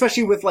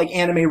 Especially with, like,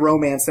 anime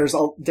romance,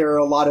 there are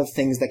a lot of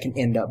things that can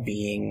end up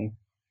being...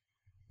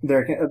 There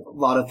are a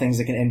lot of things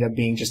that can end up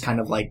being just kind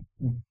of, like,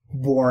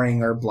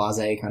 boring or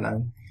blasé, kind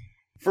of.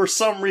 For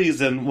some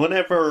reason,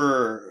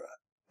 whenever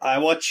I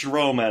watch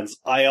romance,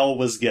 I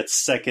always get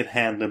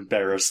secondhand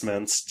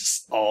embarrassments.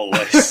 Just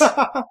always.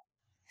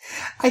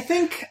 I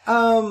think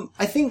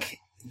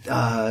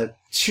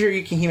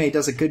Shiryuki Hime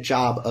does a good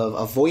job of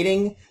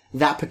avoiding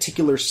that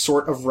particular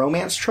sort of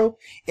romance trope.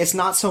 It's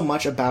not so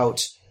much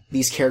about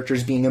these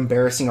characters being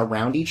embarrassing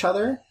around each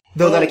other,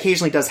 though that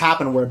occasionally does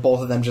happen where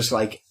both of them just,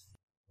 like,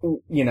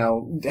 you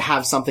know,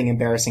 have something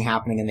embarrassing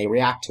happening and they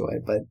react to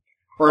it, but...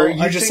 Or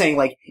you're just saying,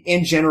 like,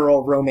 in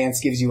general,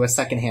 romance gives you a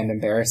secondhand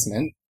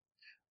embarrassment?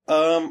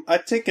 I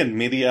think in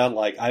media,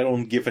 like, I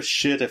don't give a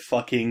shit if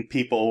fucking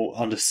people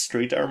on the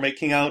street are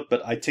making out,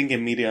 but I think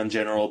in media in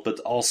general, but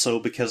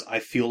also because I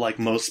feel like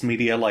most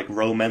media, like,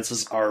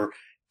 romances are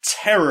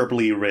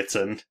terribly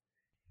written.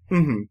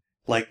 Mm-hmm.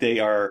 Like, they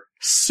are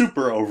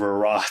super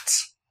overwrought.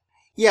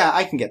 Yeah,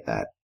 I can get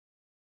that.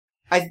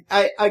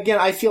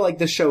 I feel like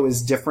the show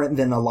is different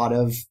than a lot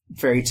of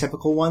very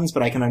typical ones,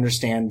 but I can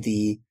understand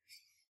the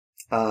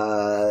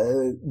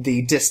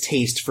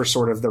distaste for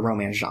sort of the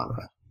romance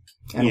genre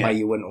and why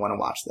you wouldn't want to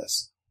watch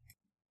this.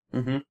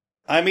 Mm-hmm.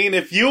 I mean,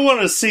 if you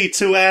want to see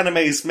two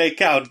animes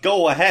make out,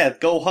 go ahead,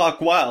 go hog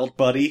wild,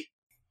 buddy.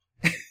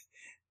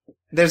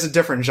 There's a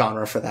different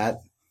genre for that.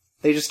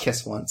 They just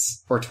kiss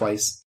once or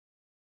twice.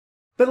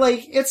 But,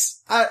 like,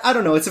 it's, I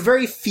don't know, it's a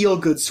very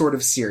feel-good sort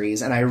of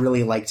series, and I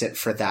really liked it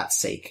for that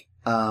sake.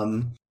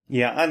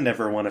 Yeah, I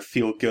never want to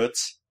feel good.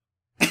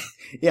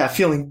 Yeah,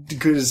 feeling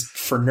good is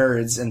for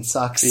nerds and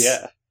sucks.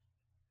 Yeah.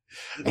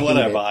 What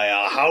am I,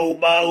 a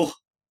homo?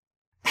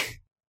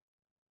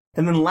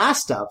 And then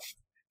last up,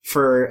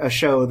 for a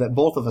show that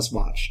both of us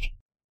watched,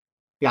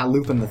 we got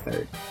Lupin the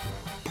Third,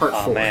 Part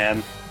 4. Oh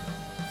man,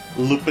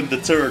 Lupin the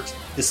Third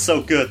is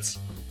so good.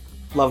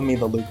 Love me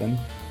the Lupin.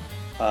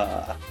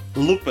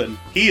 Lupin,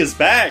 he is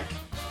back!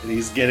 And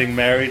he's getting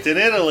married in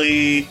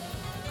Italy.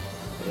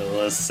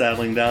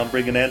 Settling down,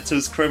 bringing an end to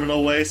his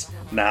criminal ways?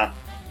 Nah.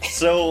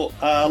 So,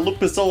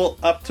 Lupin's all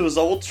up to his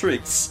old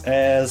tricks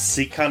as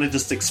he kind of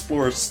just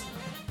explores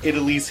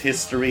Italy's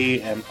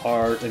history and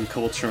art and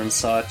culture and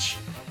such.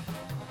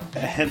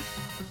 And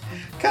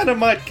kind of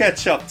might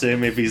catch up to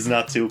him if he's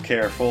not too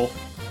careful.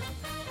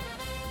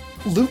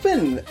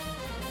 Lupin,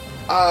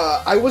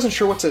 I wasn't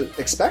sure what to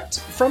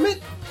expect from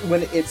it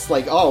when it's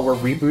like, oh, we're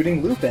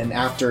rebooting Lupin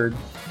after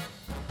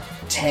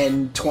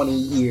 10, 20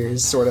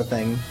 years sort of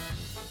thing.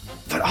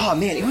 But, oh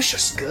man, it was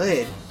just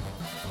good.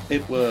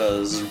 It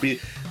was...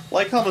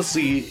 Like,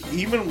 honestly,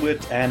 even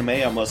with anime,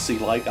 I must say,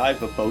 like, I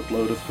have a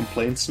boatload of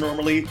complaints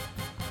normally.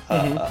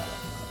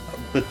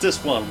 But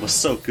this one was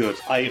so good.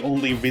 I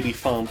only really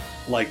found,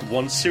 like,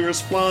 one serious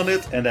flaw in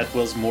it, and that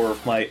was more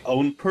of my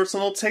own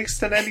personal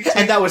taste than anything.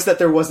 And that was that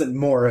there wasn't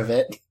more of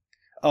it.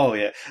 Oh,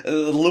 yeah.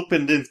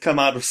 Lupin didn't come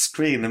out of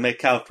screen and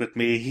make out with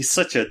me. He's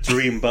such a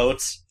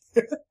dreamboat.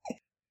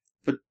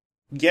 But,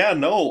 yeah,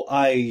 no,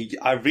 I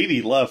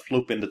really loved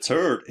Lupin the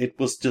Third. It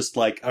was just,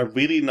 like, a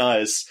really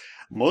nice,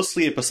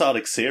 mostly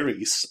episodic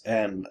series.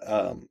 And,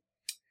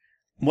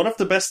 one of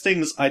the best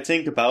things I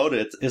think about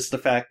it is the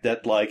fact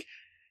that, like,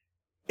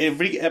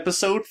 every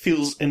episode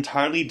feels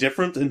entirely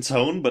different in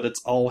tone, but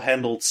it's all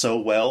handled so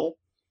well.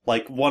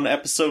 Like, one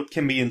episode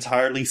can be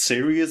entirely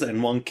serious,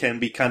 and one can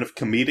be kind of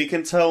comedic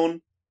in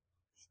tone.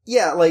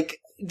 Yeah, like,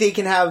 they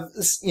can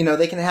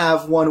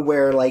have one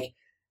where, like,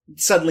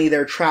 suddenly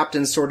they're trapped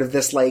in sort of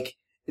this, like,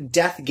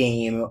 death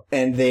game,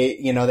 and they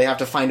have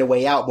to find a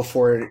way out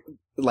before,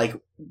 like,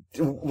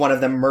 one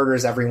of them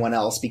murders everyone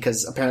else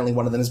because apparently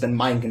one of them has been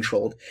mind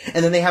controlled.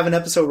 And then they have an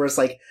episode where it's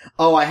like,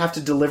 oh, I have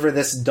to deliver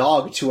this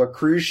dog to a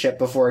cruise ship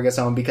before it gets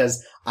home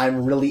because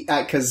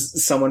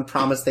because someone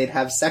promised they'd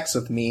have sex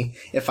with me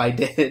if I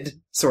did,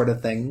 sort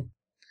of thing.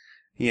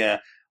 Yeah.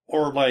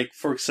 Or, like,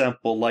 for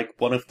example, like,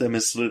 one of them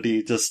is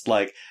literally just,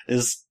 like,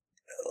 is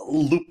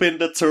Lupin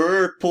the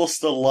Third pulls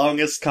the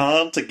longest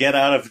con to get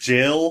out of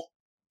jail.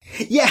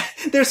 Yeah,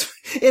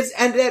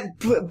 and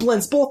it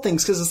blends both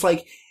things, because it's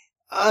like,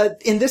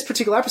 in this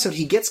particular episode,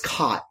 he gets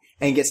caught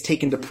and gets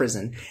taken to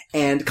prison.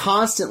 And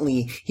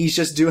constantly, he's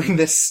doing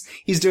this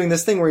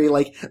thing where he,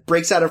 like,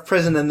 breaks out of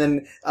prison, and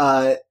then,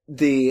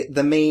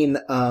 the main,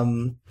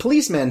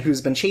 policeman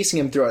who's been chasing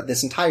him throughout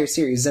this entire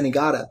series,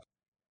 Zenigata,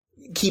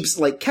 keeps,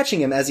 like, catching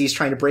him as he's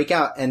trying to break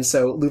out. And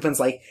so Lupin's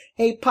like,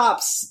 hey,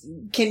 Pops,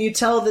 can you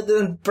tell that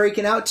I'm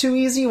breaking out too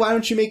easy? Why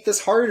don't you make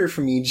this harder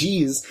for me?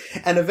 Jeez.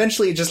 And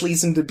eventually it just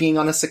leads him to being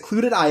on a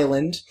secluded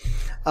island,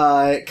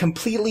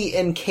 completely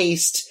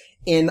encased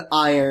in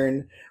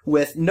iron,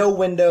 with no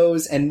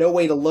windows and no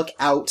way to look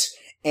out,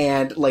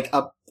 and, like,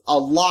 a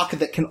lock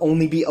that can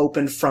only be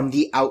opened from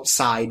the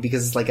outside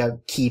because it's like a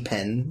key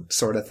pin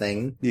sort of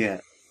thing.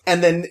 Yeah.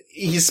 And then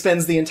he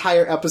spends the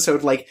entire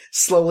episode, like,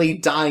 slowly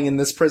dying in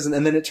this prison,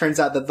 and then it turns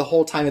out that the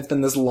whole time it's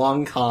been this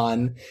long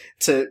con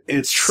to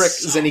trick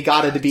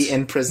Zenigata to be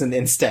in prison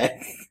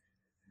instead.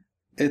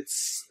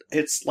 It's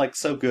like,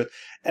 so good.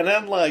 And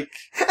then, like...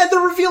 And the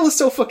reveal is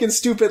so fucking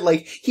stupid,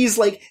 like, he's,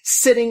 like,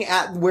 sitting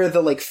at where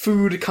the, like,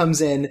 food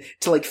comes in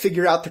to, like,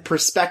 figure out the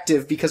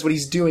perspective, because what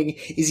he's doing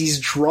is he's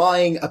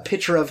drawing a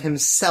picture of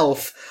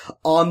himself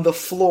on the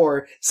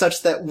floor,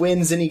 such that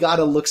when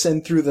Zenigata looks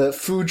in through the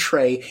food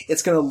tray,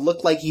 it's gonna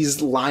look like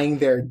he's lying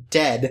there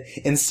dead,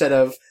 instead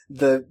of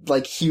the,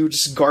 like,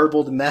 huge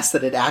garbled mess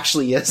that it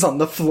actually is on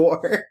the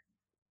floor.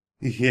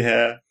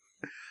 Yeah.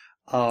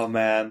 Oh,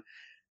 man.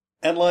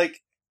 And,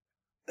 like,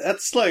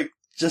 that's, like,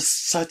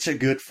 just such a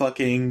good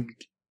fucking,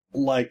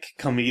 like,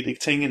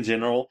 comedic thing in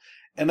general.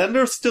 And then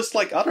there's just,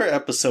 like, other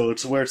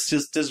episodes where it's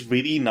just this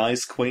really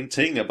nice, quaint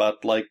thing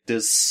about, like,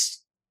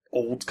 this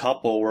old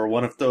couple where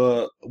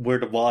where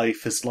the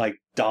wife is, like,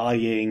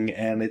 dying,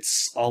 and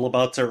it's all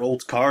about their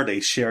old car they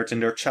shared in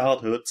their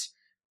childhood.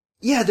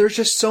 Yeah, there's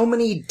just so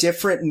many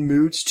different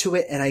moods to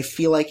it, and I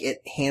feel like it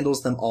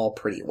handles them all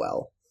pretty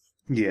well.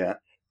 Yeah.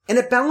 And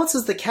it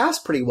balances the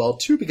cast pretty well,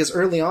 too, because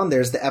early on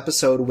there's the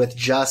episode with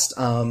just,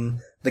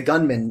 the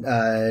gunman,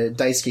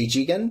 Daisuke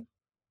Jigen.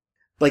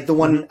 Like the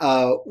one,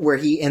 where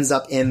he ends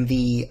up in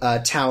the,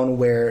 town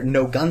where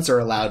no guns are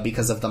allowed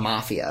because of the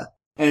mafia.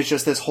 And it's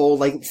just this whole,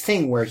 like,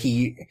 thing where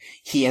he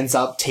ends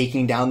up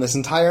taking down this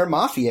entire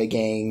mafia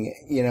gang,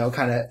 you know,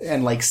 kinda,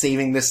 and, like,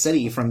 saving this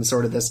city from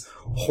sort of this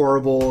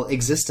horrible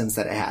existence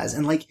that it has.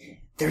 And, like,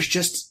 there's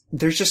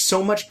just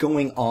so much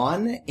going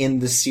on in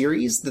the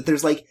series that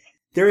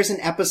there is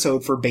an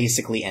episode for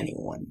basically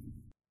anyone.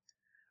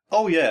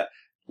 Oh, yeah.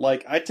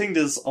 Like, I think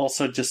this is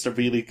also just a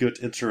really good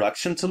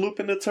introduction to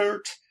Lupin the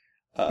Third.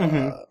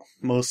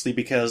 Mostly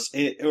because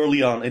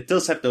early on, it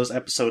does have those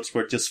episodes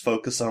where it just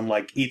focus on,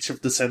 like, each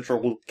of the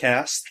central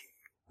cast.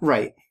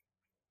 Right.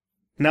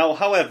 Now,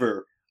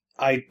 however,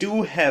 I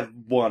do have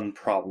one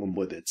problem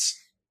with it.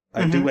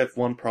 I do have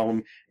one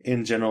problem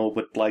in general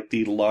with, like,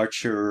 the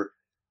larger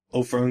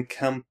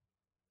the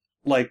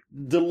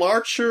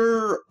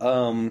larger,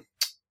 I'm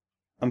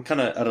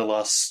kind of at a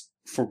loss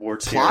for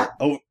words plot?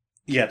 here. Oh,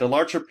 yeah, the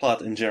larger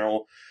plot in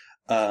general.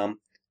 I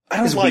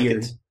don't like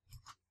weird. it.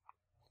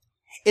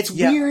 It's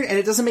weird, and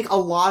it doesn't make a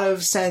lot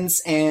of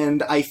sense,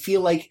 and I feel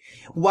like,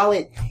 while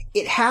it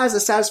has a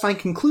satisfying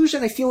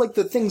conclusion, I feel like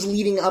the things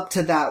leading up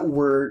to that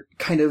were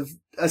kind of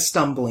a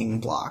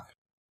stumbling block.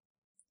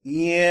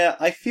 Yeah,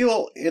 I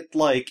feel it,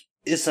 like,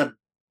 is a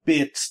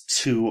bit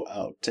too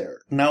out there.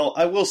 Now,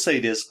 I will say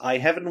this, I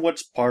haven't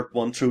watched part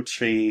 1 through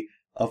 3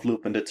 of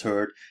Lupin the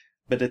Third,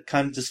 but it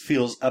kind of just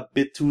feels a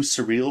bit too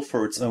surreal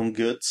for its own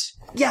goods.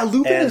 Yeah,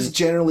 Lupin is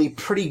generally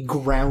pretty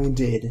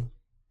grounded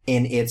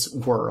in its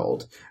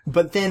world.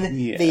 But then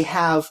they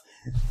have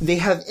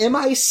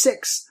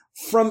MI6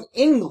 from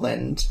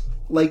England,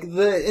 like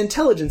the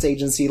intelligence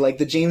agency, like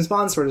the James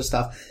Bond sort of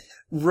stuff,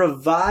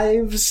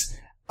 revives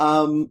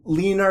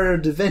Leonardo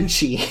da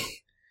Vinci.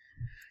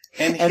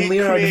 And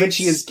Leonardo da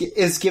Vinci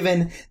is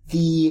given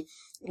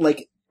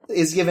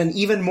is given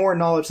even more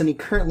knowledge than he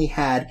currently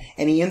had,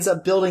 and he ends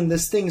up building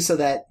this thing so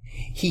that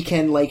he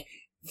can, like,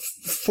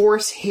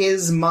 force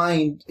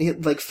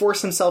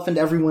himself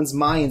into everyone's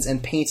minds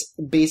and paint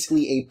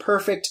basically a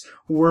perfect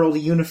world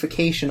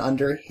unification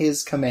under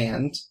his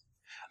command.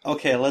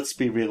 Okay, let's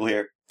be real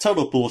here.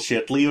 Total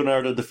bullshit.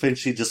 Leonardo da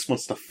Vinci just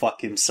wants to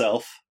fuck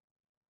himself.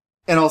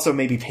 And also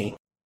maybe paint.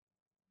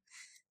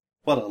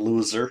 What a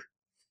loser.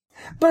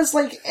 But it's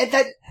like,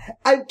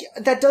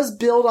 that does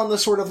build on the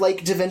sort of,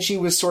 like, Da Vinci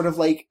was sort of,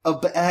 like,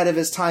 ahead of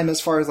his time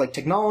as far as, like,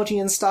 technology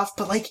and stuff,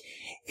 but, like,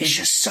 it's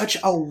just such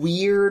a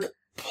weird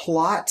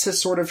plot to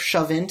sort of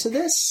shove into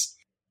this.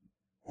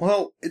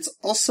 Well, it's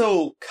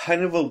also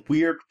kind of a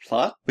weird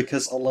plot,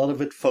 because a lot of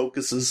it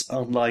focuses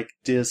on, like,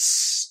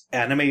 this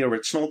anime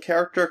original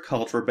character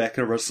called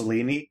Rebecca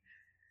Rossellini.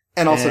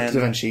 And also Da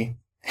Vinci.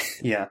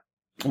 Yeah.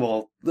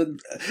 Well, the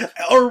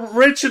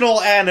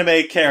original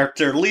anime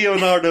character,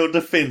 Leonardo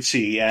da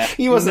Vinci.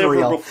 He wasn't never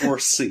real. Before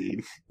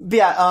seen.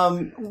 Yeah,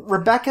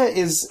 Rebecca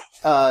is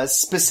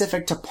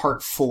specific to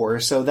part 4,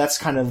 so that's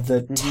kind of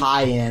the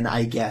tie-in,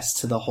 I guess,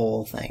 to the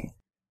whole thing.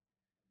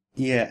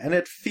 Yeah, and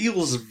it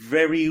feels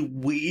very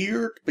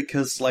weird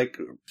because, like,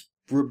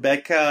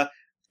 Rebecca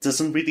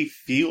doesn't really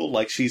feel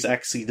like she's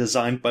actually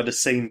designed by the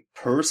same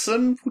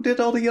person who did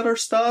all the other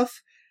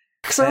stuff.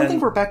 Because I don't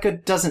think Rebecca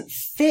doesn't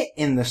fit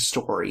in the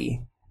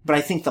story, but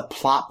I think the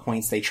plot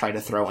points they try to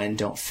throw in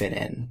don't fit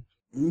in.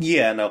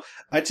 Yeah, no.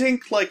 I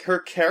think, like, her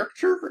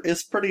character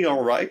is pretty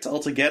alright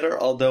altogether,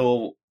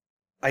 although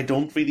I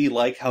don't really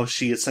like how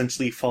she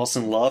essentially falls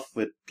in love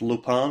with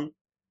Lupin.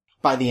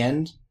 By the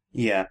end?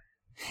 Yeah.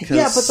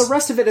 Yeah, but the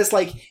rest of it is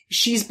like,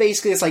 she's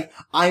basically, it's like,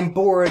 I'm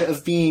bored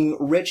of being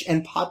rich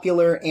and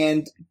popular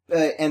and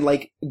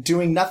like,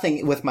 doing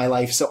nothing with my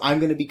life, so I'm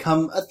gonna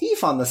become a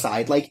thief on the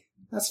side. Like,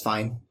 that's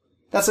fine.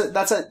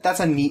 That's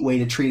a neat way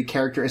to treat a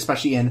character,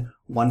 especially in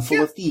One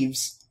Full of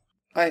Thieves.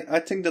 I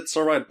think that's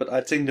alright, but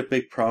I think the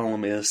big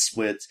problem is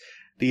with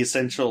the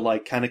essential,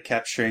 like, kind of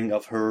capturing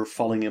of her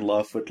falling in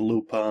love with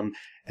Lupin,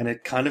 and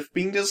it kind of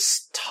being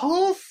this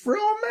tough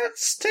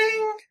romance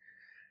thing.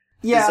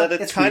 Yeah, is that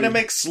it kind of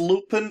weird. makes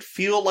Lupin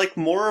feel like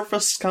more of a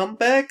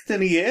scumbag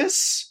than he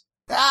is?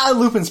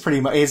 Lupin's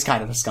he's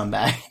kind of a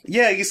scumbag.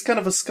 Yeah, he's kind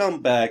of a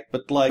scumbag,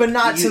 but like... But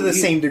not to the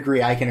same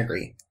degree, I can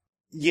agree.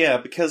 Yeah,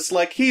 because,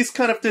 like, he's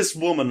kind of this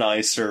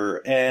womanizer,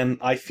 and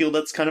I feel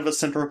that's kind of a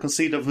central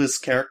conceit of his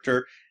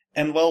character,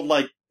 and, well,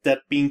 like,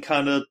 that being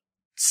kind of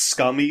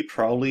scummy,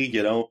 probably,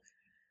 you know,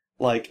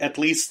 like, at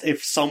least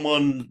if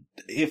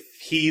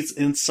he's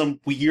in some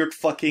weird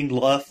fucking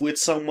love with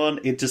someone,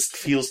 it just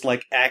feels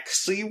like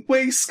actually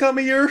way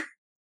scummier.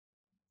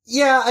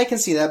 Yeah, I can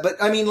see that, but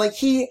I mean, like,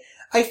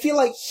 I feel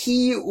like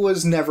he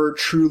was never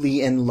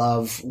truly in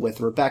love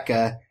with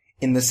Rebecca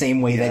in the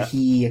same way that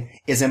he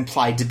is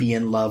implied to be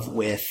in love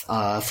with,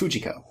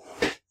 Fujiko.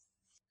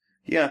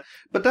 Yeah,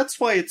 but that's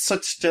why it's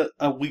such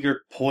a weird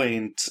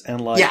point, and,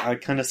 like, I'm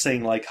kind of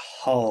saying, like,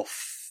 half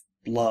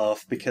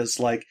love, because,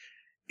 like,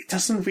 it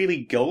doesn't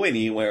really go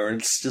anywhere,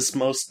 and it's just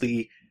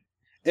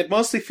it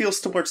mostly feels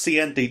towards the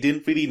end they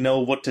didn't really know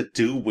what to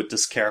do with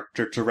this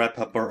character to wrap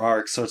up her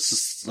arc, so it's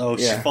just,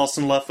 she falls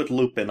in love with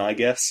Lupin, I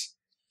guess.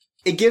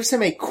 It gives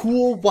him a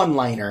cool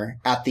one-liner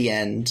at the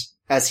end,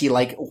 as he,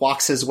 like,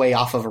 walks his way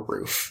off of a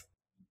roof.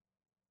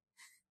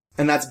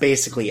 And that's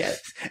basically it.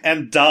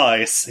 And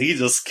dies. He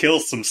just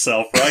kills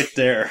himself right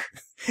there.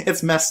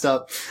 It's messed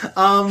up.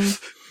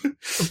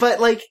 But,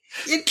 like,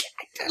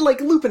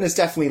 Lupin is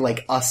definitely, like,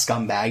 a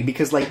scumbag,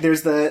 because, like,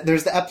 there's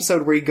the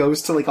episode where he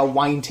goes to, like, a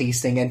wine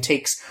tasting and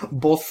takes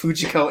both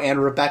Fujiko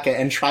and Rebecca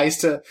and tries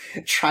to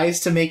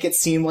make it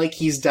seem like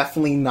he's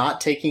definitely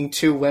not taking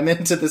two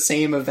women to the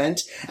same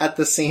event at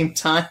the same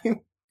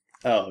time.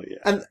 Oh, yeah.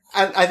 And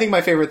I think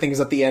my favorite thing is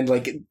at the end,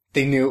 like,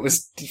 they knew it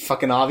was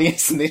fucking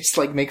obvious and they just,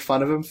 like, make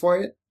fun of him for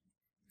it.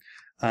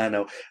 I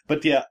know.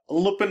 But yeah,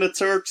 Lupin the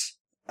Third,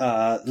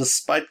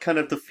 despite kind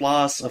of the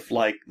flaws of,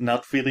 like,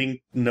 not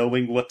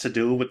knowing what to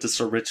do with this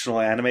original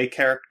anime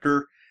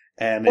character,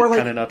 and or, it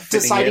kind of not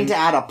fitting deciding in. to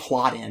add a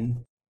plot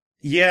in.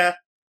 Yeah,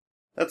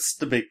 that's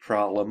the big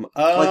problem.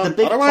 Like, the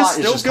big plot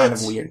is just good. kind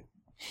of weird.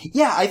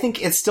 Yeah, I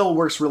think it still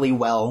works really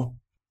well.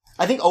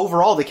 I think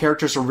overall the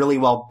characters are really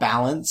well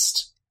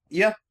balanced.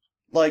 Yeah,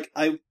 like,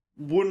 I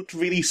wouldn't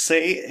really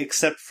say,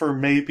 except for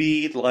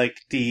maybe, like,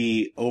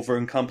 the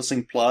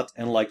over-encompassing plot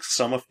and, like,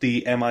 some of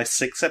the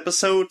MI6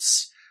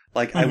 episodes.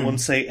 Like, I wouldn't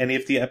say any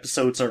of the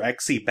episodes are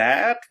actually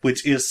bad,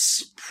 which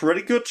is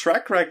pretty good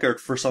track record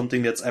for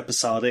something that's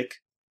episodic.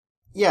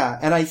 Yeah,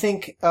 and I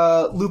think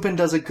Lupin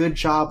does a good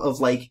job of,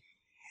 like,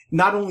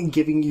 not only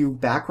giving you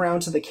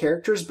background to the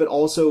characters, but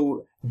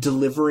also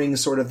delivering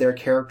sort of their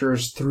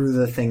characters through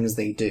the things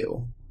they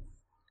do.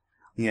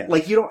 Yeah.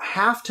 Like, you don't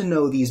have to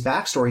know these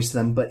backstories to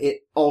them, but it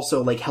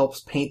also, like,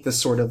 helps paint the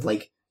sort of,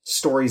 like,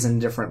 stories in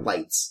different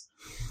lights.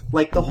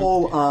 Like, the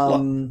whole,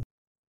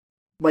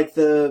 like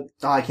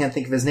I can't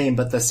think of his name,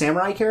 but the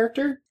samurai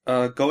character?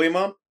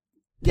 Goemon?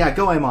 Yeah,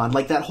 Goemon.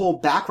 Like, that whole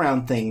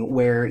background thing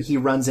where he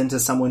runs into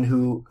someone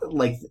who,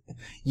 like,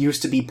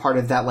 used to be part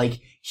of that, like,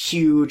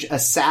 huge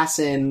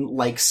assassin,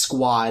 like,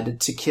 squad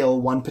to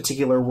kill one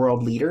particular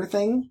world leader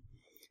thing.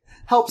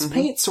 Helps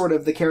paint sort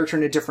of the character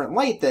in a different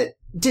light that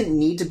didn't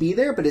need to be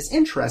there, but is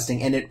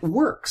interesting, and it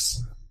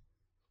works.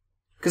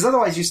 Because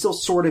otherwise you still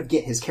sort of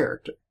get his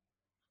character.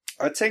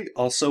 I think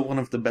also one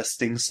of the best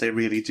things they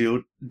really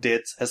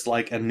did as,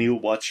 like, a new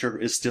watcher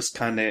is just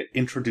kind of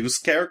introduce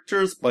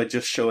characters by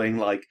just showing,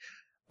 like,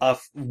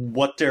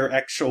 what their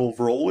actual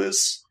role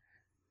is.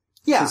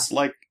 Yeah. Because,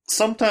 like,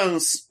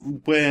 sometimes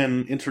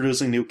when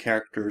introducing new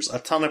characters, a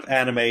ton of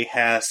anime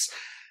has,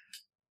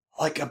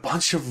 like, a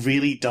bunch of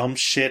really dumb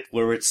shit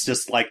where it's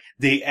just, like,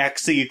 they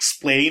actually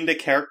explain the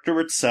character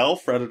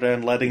itself rather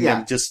than letting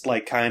them just,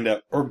 like, kind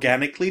of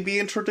organically be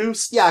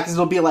introduced. Yeah, because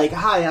it'll be like,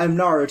 hi, I'm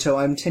Naruto,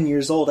 I'm 10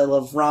 years old, I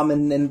love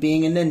ramen and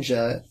being a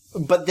ninja.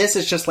 But this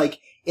is just, like,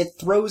 it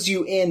throws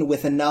you in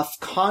with enough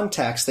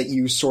context that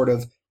you sort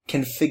of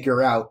can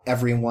figure out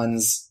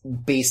everyone's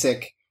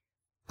basic,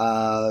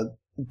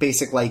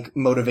 like,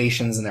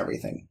 motivations and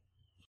everything.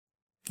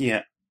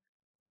 Yeah.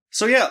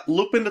 So yeah,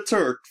 Lupin the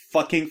Third,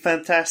 fucking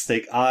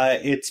fantastic.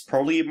 It's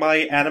probably my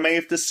anime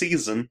of the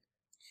season.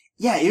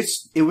 Yeah,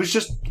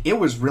 it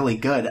was really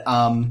good.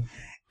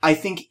 I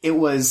think it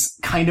was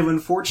kind of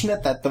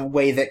unfortunate that the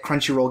way that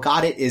Crunchyroll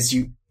got it is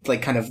they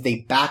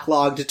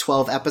backlogged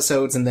 12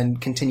 episodes and then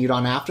continued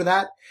on after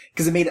that,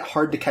 because it made it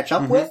hard to catch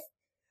up with.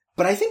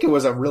 But I think it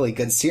was a really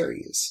good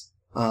series.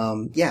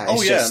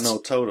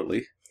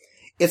 Totally.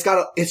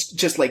 It's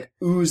just like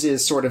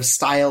oozes sort of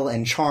style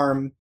and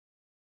charm.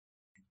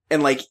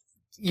 And, like,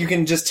 you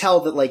can just tell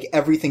that, like,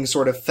 everything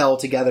sort of fell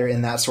together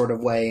in that sort of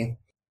way.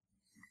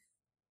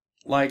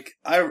 Like,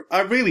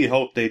 I really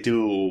hope they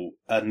do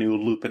a new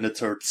Lupin the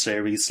Third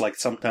series, like,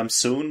 sometime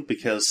soon,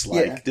 because,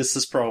 like, this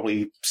is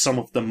probably some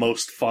of the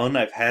most fun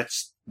I've had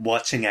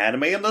watching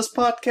anime on this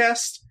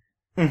podcast.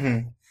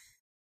 And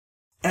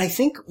I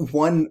think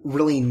one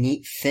really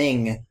neat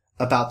thing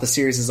about the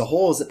series as a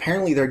whole is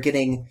apparently they're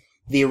getting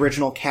the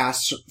original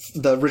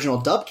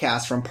dub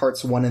cast from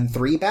parts 1 and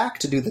 3 back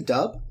to do the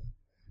dub.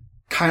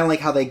 Kind of like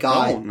how they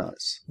got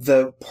nice.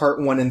 the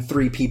part 1 and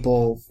 3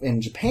 people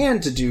in Japan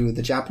to do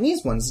the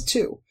Japanese ones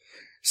too.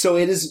 So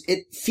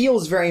it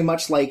feels very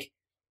much like,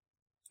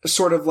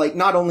 sort of like,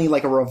 not only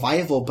like a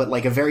revival, but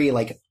like a very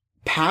like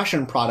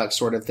passion product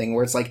sort of thing,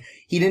 where it's like,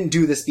 he didn't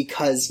do this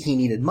because he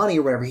needed money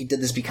or whatever, he did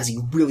this because he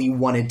really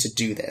wanted to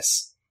do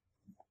this.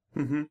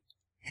 Mm-hmm.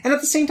 And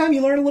at the same time,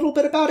 you learn a little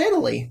bit about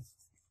Italy.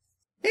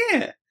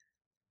 Yeah.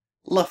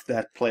 Love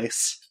that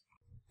place.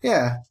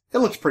 Yeah, it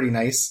looks pretty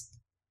nice.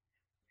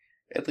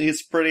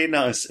 It's pretty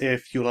nice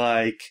if you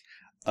like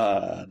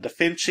Da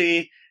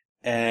Vinci,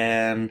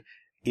 and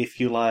if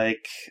you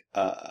like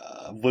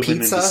women Pizza?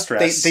 in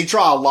distress. They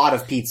draw a lot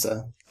of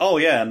pizza. Oh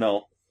yeah,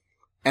 no.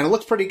 And it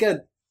looks pretty good.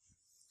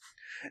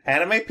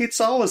 Anime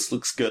pizza always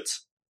looks good.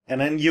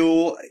 And then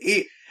you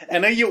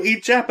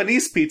eat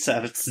Japanese pizza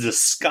and it's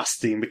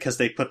disgusting because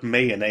they put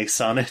mayonnaise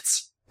on it.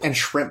 And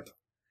shrimp.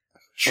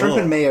 Shrimp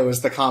and mayo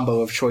is the combo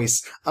of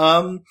choice.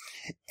 And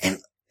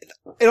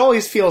it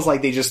always feels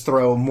like they just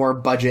throw more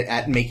budget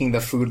at making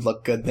the food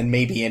look good than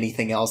maybe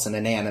anything else in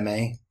an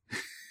anime.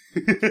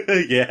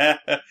 Yeah.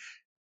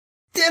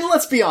 And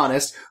let's be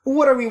honest,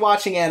 what are we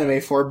watching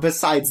anime for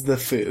besides the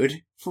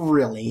food?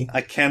 Really?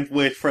 I can't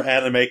wait for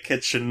Anime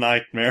Kitchen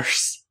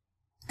Nightmares.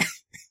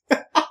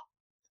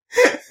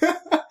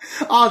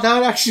 Oh, that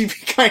would actually be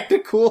kinda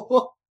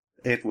cool.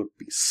 It would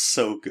be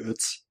so good.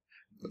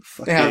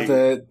 They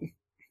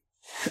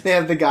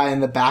have the guy in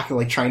the back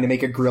like trying to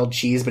make a grilled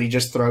cheese, but he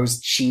just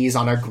throws cheese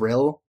on a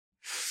grill.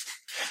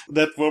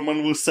 That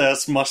woman who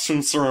says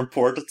mushrooms are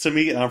important to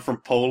me, I'm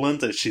from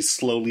Poland, and she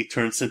slowly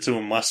turns into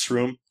a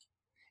mushroom.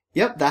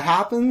 Yep, that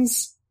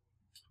happens.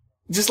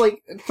 Just,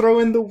 like, throw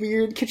in the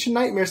weird kitchen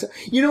nightmares.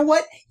 You know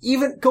what?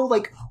 Even go,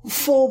 like,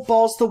 full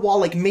balls to the wall,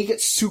 like, make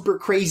it super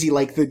crazy,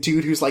 like the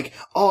dude who's like,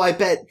 oh, I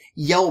bet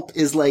Yelp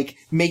is, like,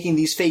 making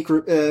these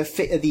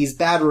these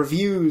bad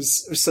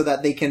reviews so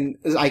that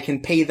I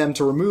can pay them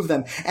to remove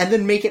them, and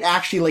then make it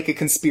actually, like, a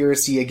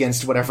conspiracy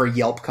against whatever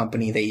Yelp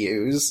company they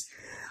use.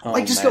 Oh,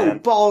 like, just man. go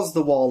balls to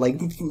the wall,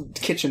 like,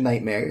 kitchen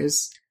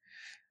nightmares.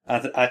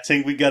 I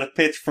think we got a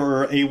pitch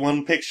for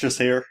A1 Pictures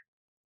here.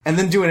 And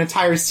then do an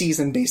entire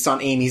season based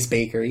on Amy's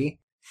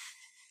Bakery.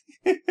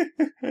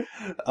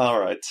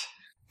 Alright.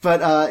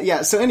 But,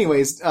 yeah, so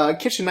anyways,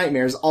 Kitchen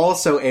Nightmares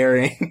also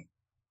airing.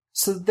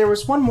 So there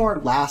was one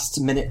more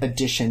last-minute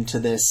addition to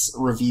this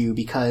review,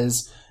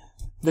 because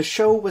the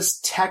show was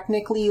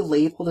technically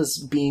labeled as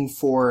being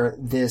for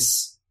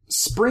this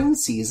spring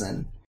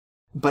season,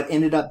 but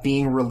ended up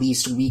being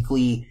released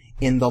weekly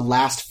in the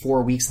last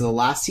 4 weeks of the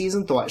last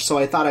season, so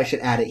I thought I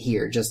should add it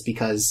here, just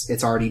because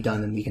it's already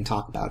done and we can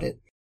talk about it.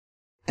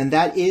 And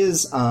that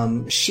is,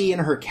 She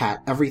and Her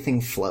Cat,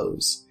 Everything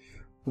Flows,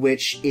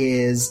 which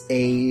is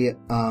a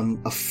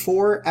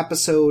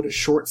 4-episode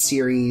short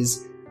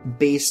series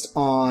based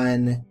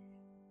on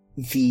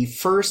the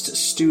first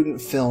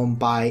student film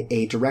by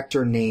a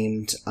director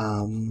named,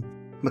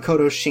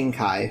 Makoto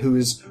Shinkai,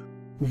 who's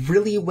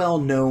really well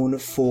known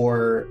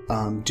for,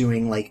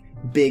 doing, like,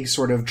 big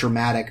sort of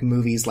dramatic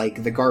movies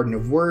like The Garden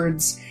of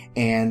Words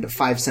and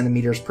 5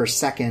 centimeters per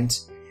second,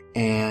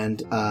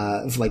 and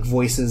like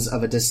Voices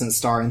of a Distant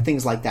Star and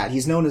things like that.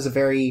 He's known as a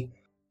very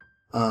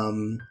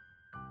artsy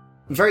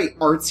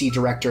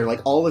director. Like,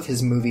 all of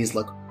his movies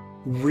look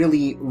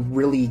really,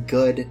 really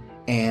good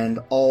and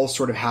all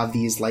sort of have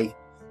these like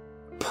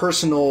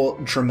personal,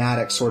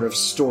 dramatic sort of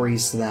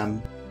stories to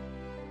them.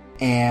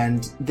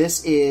 And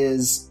this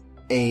is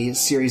a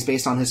series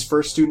based on his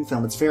first student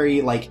film. It's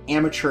very like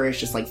amateurish,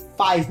 just like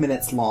 5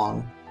 minutes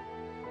long,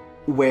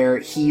 where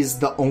he's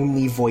the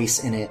only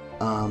voice in it.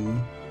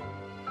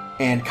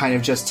 And kind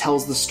of just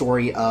tells the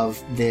story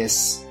of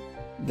this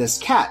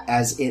cat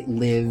as it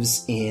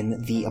lives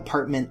in the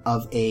apartment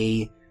of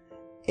a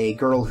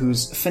girl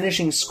who's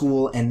finishing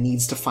school and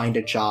needs to find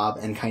a job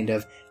and kind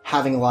of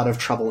having a lot of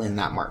trouble in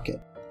that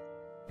market.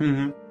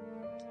 Mm-hmm.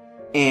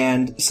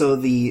 And so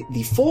the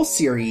full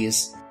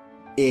series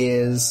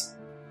is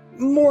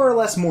more or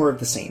less more of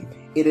the same.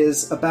 It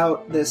is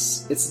about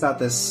this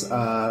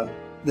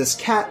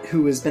cat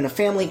who has been a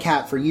family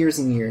cat for years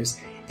and years.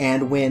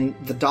 And when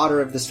the daughter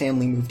of this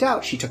family moved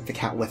out, she took the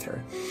cat with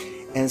her.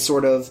 And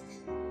sort of,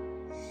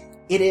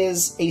 it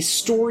is a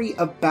story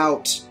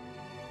about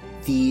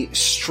the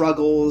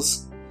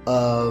struggles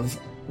of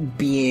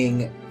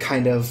being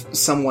kind of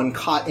someone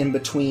caught in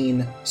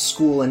between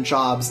school and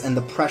jobs and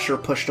the pressure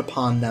pushed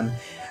upon them,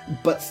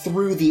 but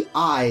through the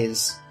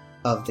eyes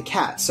of the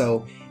cat.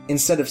 So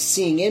instead of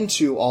seeing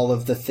into all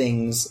of the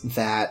things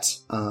that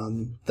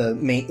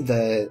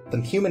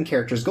the human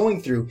character is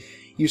going through,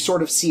 you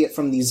sort of see it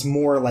from these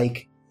more,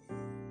 like,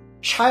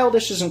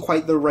 childish isn't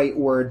quite the right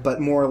word, but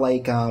more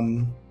like,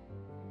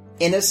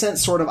 innocent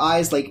sort of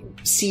eyes, like,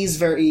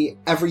 sees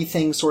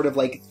everything sort of,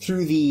 like,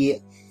 through the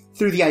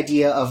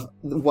idea of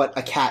what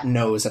a cat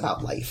knows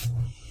about life.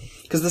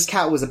 Because this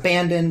cat was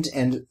abandoned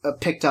and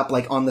picked up,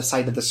 like, on the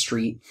side of the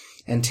street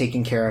and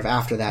taken care of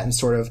after that, and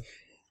sort of,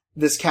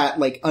 this cat,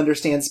 like,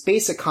 understands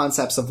basic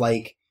concepts of,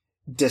 like,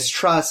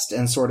 distrust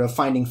and sort of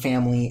finding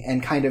family,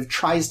 and kind of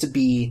tries to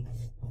be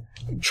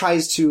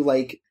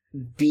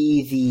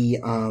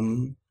the,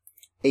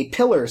 a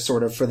pillar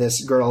sort of for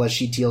this girl as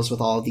she deals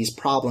with all of these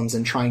problems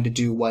and trying to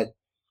do what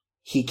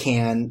he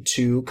can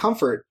to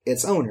comfort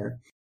its owner.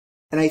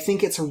 And I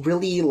think it's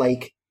really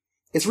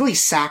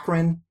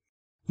saccharine,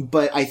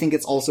 but I think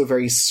it's also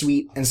very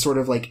sweet and sort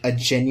of like a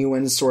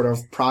genuine sort of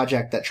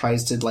project that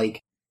tries to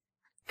like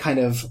kind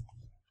of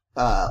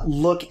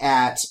look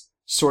at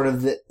sort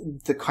of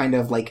the kind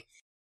of like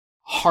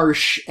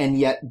harsh and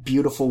yet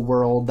beautiful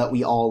world that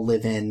we all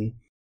live in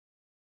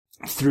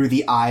through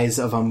the eyes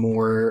of a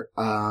more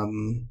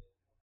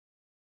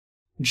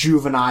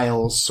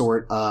juvenile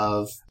sort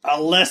of...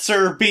 A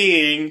lesser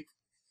being.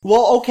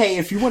 Well, okay,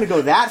 if you want to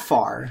go that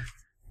far.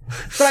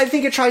 But I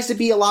think it tries to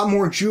be a lot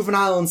more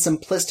juvenile and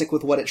simplistic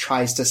with what it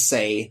tries to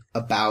say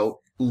about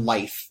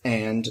life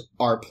and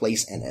our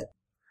place in it.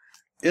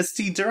 Is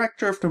the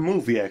director of the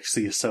movie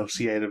actually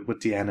associated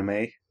with the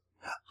anime?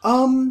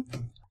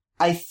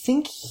 I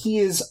think he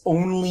is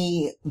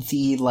only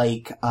the,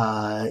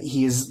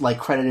 he is,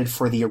 credited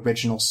for the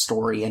original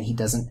story, and he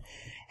doesn't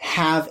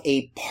have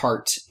a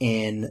part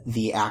in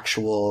the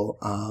actual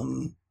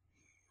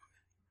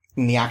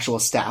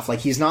staff. Like,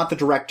 he's not the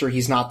director,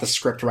 he's not the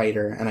script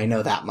writer, and I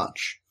know that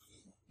much.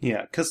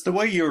 Yeah, because the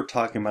way you were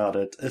talking about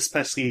it,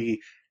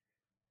 especially,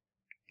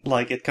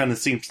 like, it kind of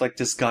seems like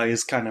this guy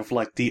is kind of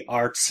like the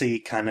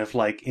artsy, kind of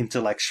like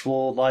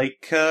intellectual,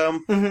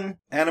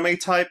 anime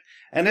type.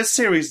 And this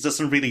series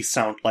doesn't really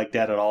sound like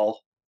that at all.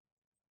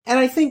 And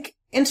I think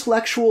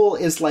intellectual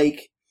is,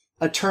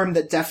 a term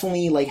that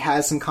definitely,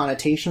 has some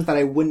connotations that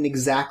I wouldn't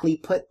exactly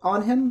put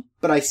on him,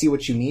 but I see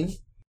what you mean.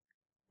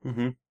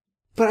 Mm-hmm.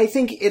 But I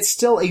think it's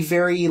still a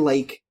very,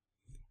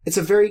 it's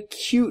a very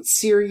cute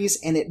series,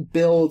 and it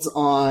builds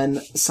on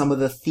some of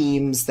the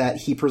themes that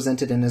he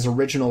presented in his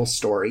original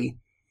story.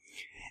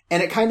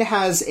 And it kind of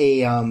has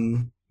a,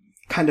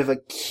 kind of a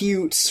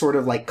cute sort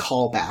of,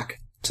 callback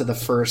to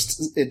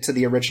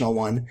the original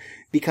one,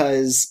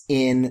 because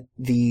in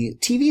the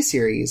TV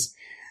series,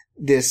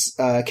 this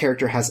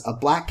character has a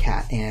black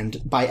cat,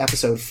 and by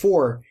episode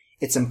 4,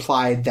 it's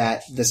implied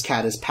that this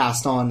cat is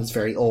passed on, is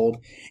very old,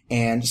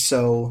 and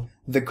so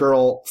the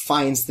girl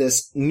finds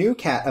this new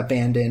cat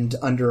abandoned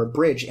under a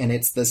bridge, and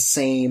it's the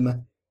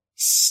same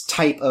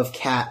type of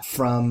cat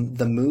from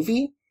the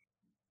movie,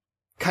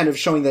 kind of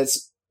showing that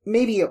it's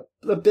maybe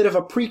a bit of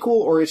a prequel,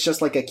 or it's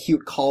just like a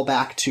cute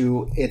callback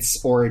to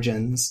its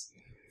origins.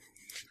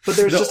 But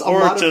there's just a lot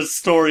of... The origin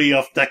story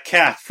of the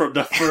cat from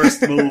the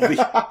first movie.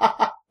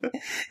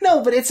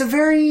 No, but it's a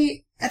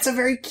very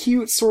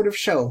cute sort of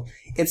show.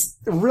 It's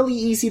really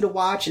easy to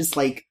watch. It's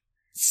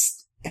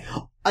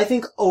I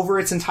think over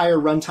its entire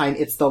runtime,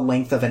 it's the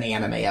length of an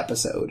anime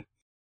episode.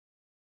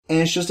 And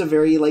it's just a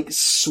very,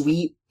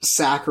 sweet,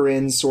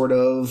 saccharine sort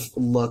of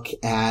look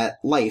at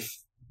life.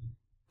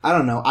 I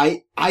don't know.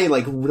 I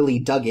really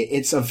dug it.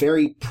 It's a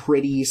very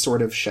pretty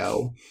sort of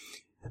show.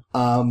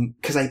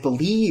 'Cause I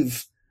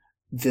believe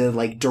the,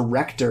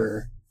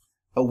 director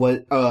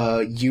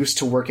used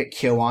to work at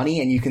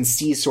KyoAni, and you can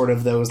see sort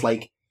of those,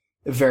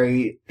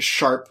 very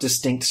sharp,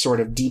 distinct sort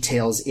of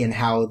details in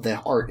how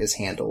the art is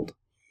handled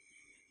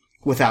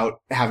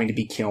without having to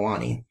be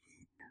KyoAni.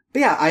 But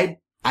yeah,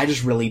 I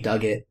just really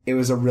dug it. It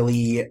was a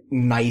really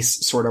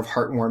nice sort of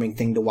heartwarming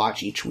thing to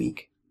watch each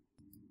week.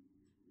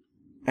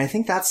 I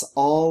think that's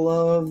all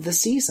of the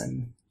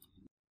season.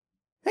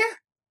 Yeah.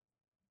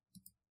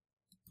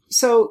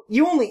 So,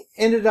 you only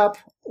ended up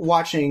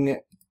watching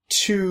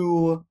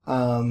you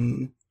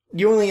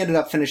only ended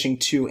up finishing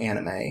 2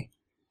 anime.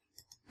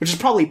 Which is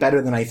probably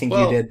better than I think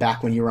you did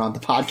back when you were on the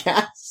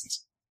podcast.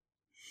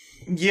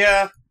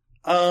 Yeah.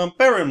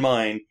 Bear in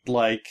mind,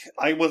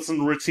 I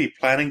wasn't really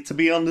planning to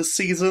be on this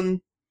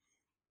season.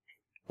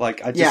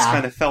 I just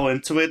kind of fell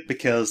into it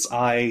because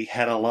I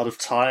had a lot of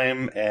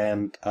time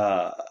and,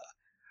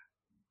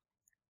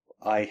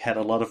 I had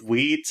a lot of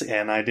weed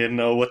and I didn't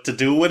know what to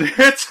do with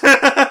it.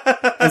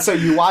 And so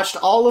you watched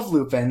all of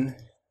Lupin.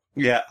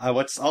 Yeah, I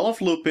watched all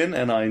of Lupin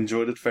and I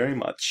enjoyed it very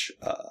much.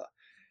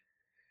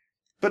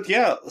 But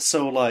yeah,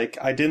 so,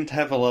 I didn't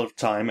have a lot of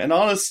time. And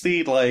honestly,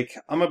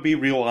 I'm gonna be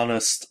real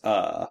honest,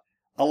 a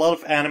lot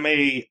of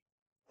anime,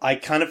 I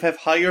kind of have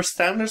higher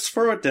standards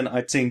for it than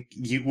I think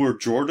you or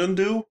Jordan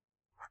do.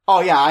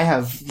 Oh yeah, I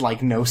have,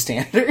 no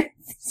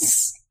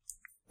standards.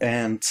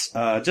 And,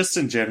 just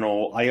in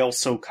general, I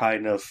also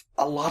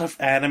a lot of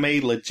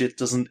anime legit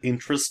doesn't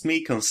interest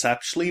me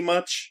conceptually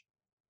much.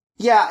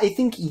 Yeah, I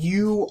think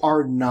you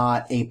are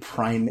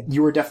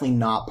you are definitely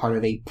not part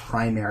of a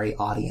primary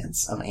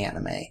audience of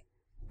anime.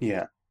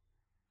 Yeah.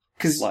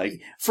 Because,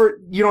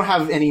 you don't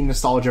have any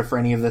nostalgia for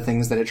any of the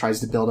things that it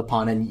tries to build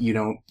upon, and you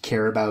don't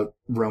care about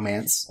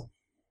romance.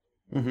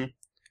 Mm-hmm.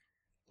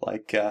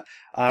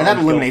 And that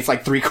eliminates,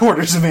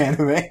 3/4 of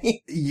anime.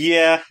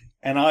 Yeah,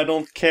 and I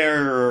don't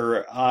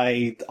care.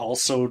 I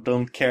also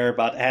don't care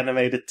about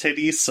animated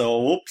titties, so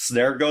whoops,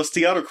 there goes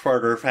the other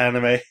quarter of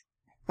anime.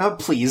 Oh,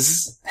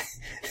 please.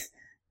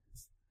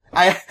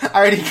 I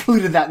already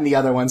included that in the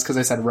other ones because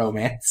I said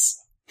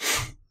romance.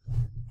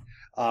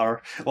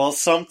 Well,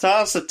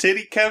 sometimes a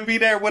titty can be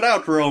there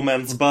without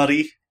romance,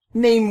 buddy.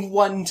 Name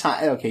one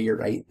time. Okay, you're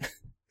right.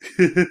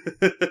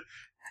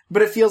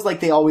 But it feels like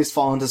they always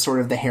fall into sort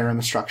of the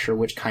harem structure,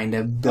 which kind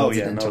of builds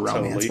it into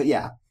romance. Totally. But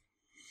yeah.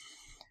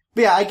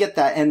 I get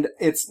that, and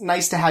it's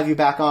nice to have you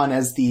back on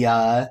as the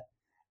a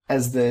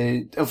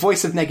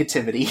voice of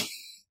negativity.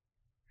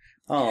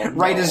 Oh, no.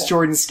 Right as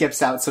Jordan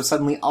skips out, so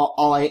suddenly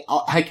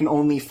I can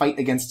only fight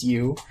against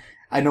you.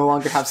 I no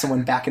longer have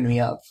someone backing me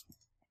up.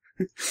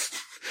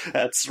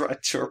 That's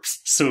right,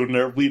 Chirps. Soon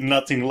there'll be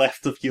nothing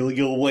left of you.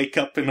 You'll wake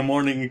up in the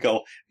morning and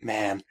go,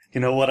 man,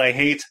 you know what I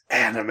hate?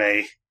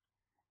 Anime.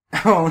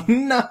 Oh,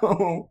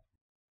 no.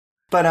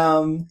 But,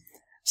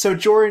 so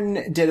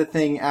Jordan did a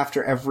thing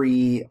after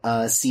every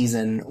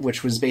season,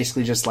 which was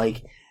basically just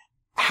like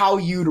how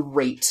you'd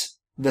rate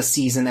the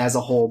season as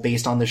a whole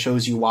based on the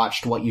shows you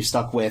watched, what you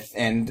stuck with,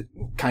 and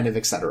kind of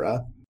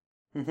etc.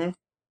 Mm-hmm.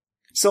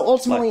 So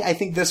ultimately, I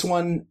think this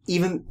one,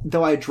 even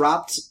though I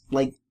dropped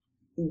like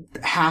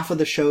half of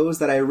the shows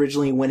that I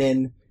originally went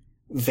in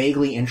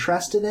vaguely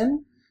interested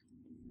in,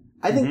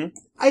 I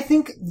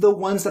think the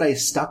ones that I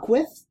stuck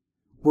with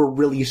were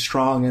really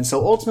strong, and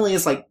so ultimately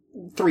it's like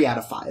 3 out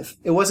of 5.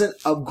 It wasn't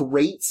a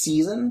great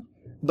season,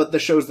 but the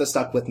shows that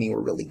stuck with me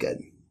were really good.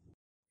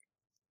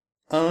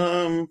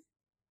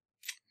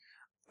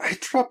 I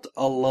dropped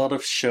a lot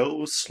of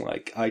shows,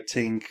 like, I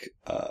think,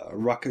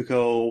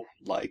 Rakugo,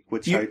 like,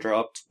 which I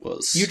dropped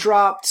was... You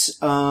dropped,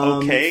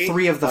 okay.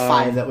 3 of the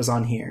 5 that was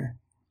on here.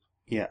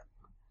 Yeah.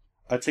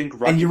 I think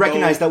Rakugo... And you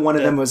recognize that one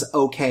of them was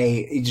okay,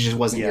 it just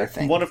wasn't your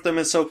thing. One of them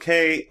is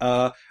okay,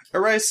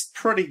 Arise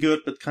pretty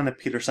good, but kind of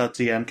peters out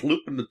the end.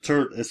 Lupin the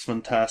Third is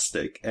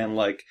fantastic, and,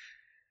 like,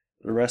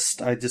 the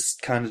rest I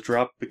just kind of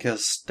dropped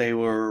because they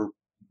were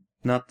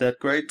not that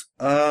great.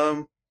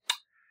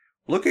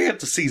 Looking at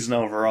the season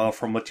overall,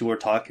 from what you were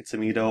talking to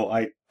me, though,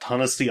 I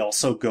honestly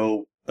also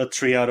go a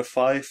 3 out of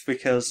 5,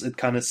 because it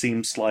kind of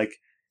seems like,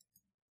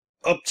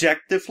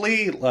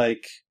 objectively,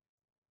 like,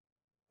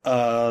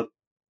 the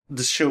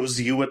shows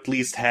you at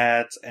least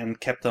had and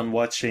kept on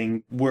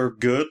watching were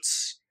good,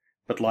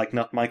 but, like,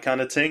 not my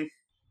kind of thing.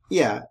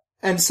 Yeah.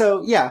 And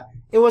so, yeah,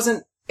 it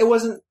wasn't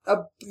a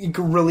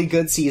really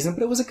good season,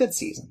 but it was a good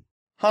season.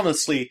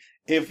 Honestly,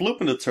 if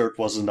Lupin the Third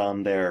wasn't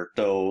on there,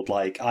 though,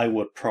 like, I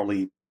would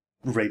probably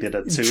rate it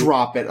at 2.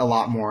 Drop it a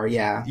lot more,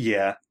 yeah.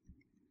 Yeah.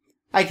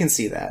 I can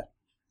see that.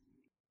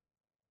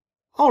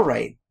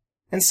 Alright.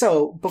 And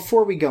so,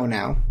 before we go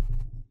now,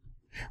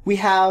 we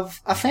have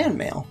a fan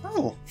mail.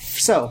 Oh.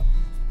 So,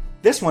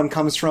 this one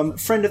comes from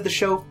friend of the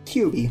show,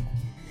 QB.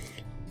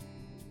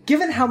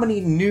 Given how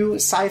many new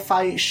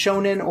sci-fi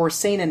shonen or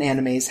seinen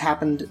animes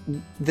happened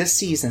this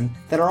season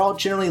that are all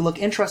generally look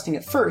interesting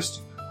at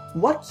first,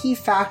 what key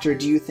factor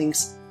do you think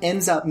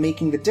ends up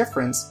making the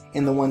difference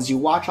in the ones you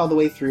watch all the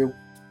way through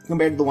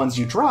compared to the ones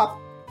you drop,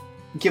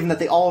 given that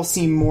they all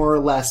seem more or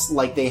less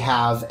like they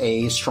have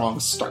a strong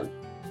start?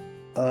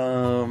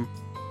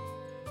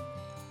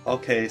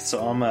 Okay,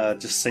 so I'm gonna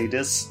just say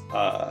this.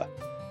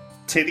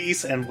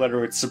 Titties and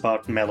whether it's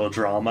about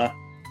melodrama.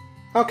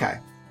 Okay.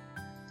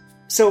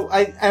 So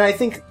I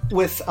think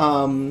with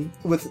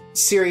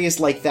series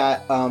like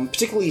that,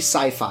 particularly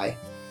sci-fi,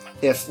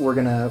 if we're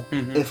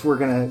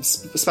gonna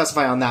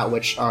specify on that,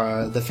 which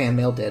the fan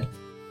mail did,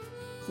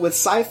 with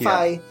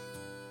sci-fi,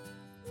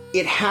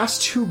 it has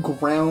to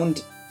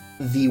ground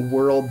the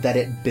world that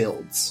it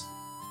builds.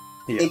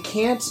 Yeah. It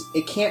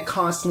can't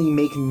constantly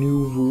make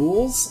new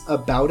rules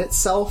about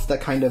itself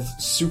that kind of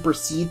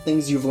supersede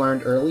things you've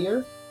learned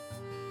earlier.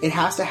 It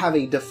has to have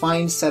a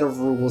defined set of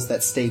rules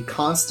that stay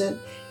constant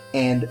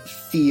and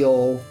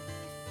feel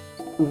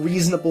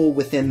reasonable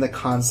within the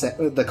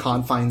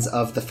confines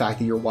of the fact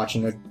that you're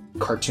watching a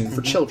cartoon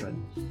for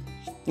children.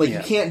 Like, you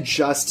can't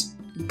just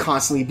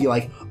constantly be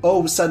like,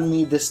 oh,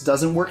 suddenly this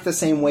doesn't work the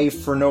same way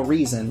for no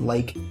reason.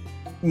 Like,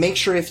 make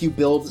sure if you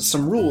build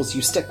some rules,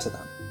 you stick to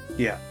them.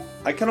 Yeah.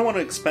 I kind of want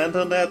to expand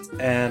on that,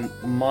 and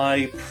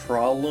my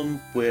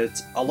problem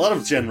with a lot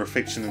of genre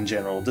fiction in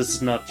general, this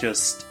is not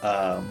just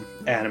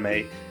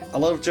anime, a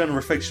lot of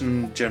genre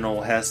fiction in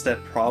general has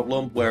that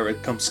problem where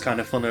it comes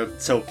kind of from a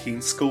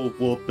Tolkien school of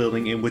world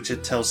building in which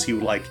it tells you,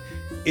 like,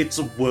 its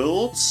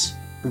worlds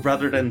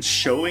rather than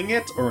showing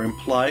it or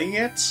implying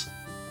it,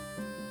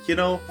 you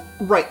know?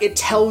 Right, it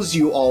tells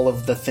you all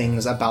of the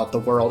things about the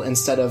world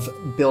instead of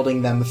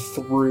building them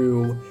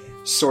through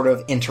sort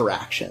of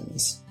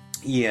interactions.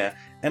 Yeah.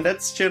 And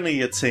that's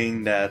generally a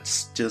thing that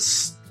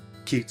just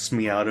keeps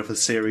me out of a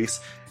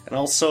series. And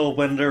also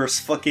when there's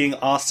fucking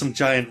awesome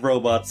giant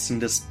robots and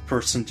this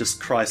person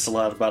just cries a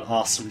lot about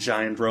awesome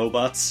giant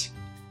robots.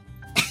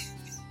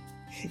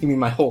 You mean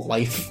my whole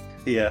life?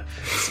 Yeah.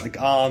 It's like,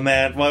 oh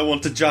man, why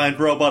won't the giant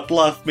robot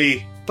love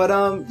me? But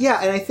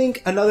yeah, and I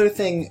think another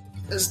thing,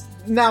 is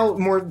now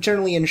more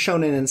generally in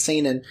shonen and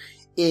seinen,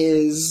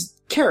 is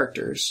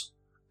characters.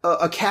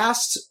 A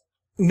cast...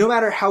 No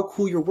matter how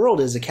cool your world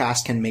is, a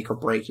cast can make or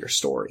break your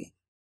story.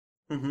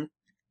 Mm-hmm.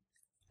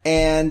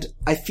 And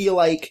I feel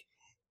like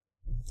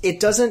it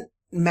doesn't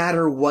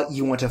matter what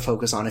you want to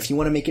focus on. If you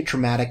want to make it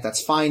dramatic,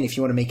 that's fine. If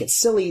you want to make it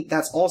silly,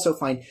 that's also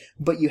fine.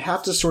 But you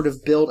have to sort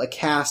of build a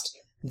cast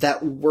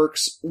that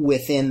works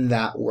within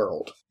that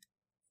world.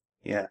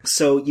 Yeah.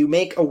 So you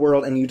make a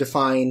world and you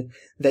define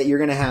that you're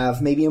going to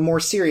have maybe a more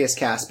serious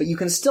cast, but you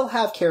can still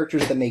have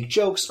characters that make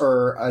jokes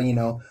or,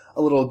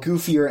 a little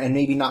goofier and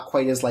maybe not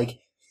quite as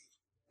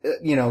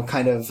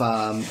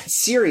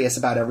serious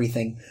about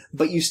everything,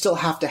 but you still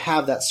have to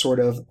have that sort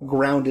of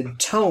grounded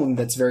tone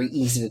that's very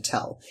easy to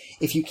tell.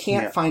 If you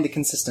can't find a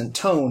consistent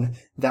tone,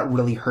 that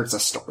really hurts a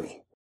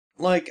story.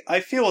 Like,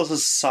 I feel as a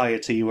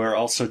society we're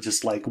also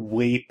just, like,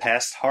 way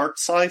past hard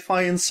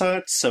sci-fi and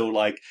such, so,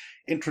 like,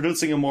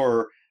 introducing a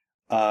more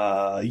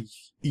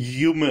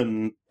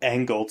human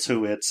angle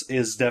to it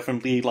is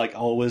definitely, like,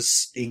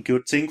 always a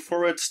good thing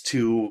for it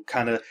to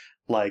kind of,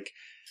 like,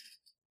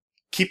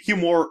 keep you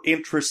more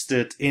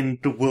interested in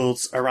the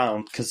worlds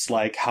around, because,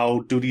 like, how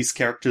do these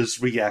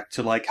characters react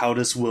to, like, how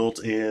this world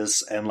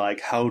is, and, like,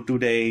 how do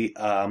they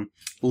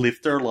live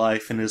their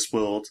life in this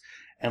world.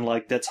 And,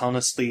 like, that's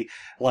honestly,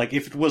 like,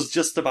 if it was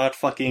just about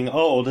fucking,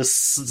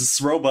 this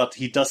robot,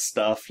 he does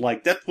stuff,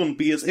 like, that wouldn't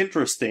be as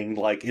interesting.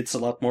 Like, it's a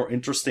lot more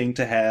interesting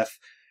to have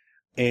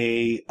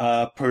a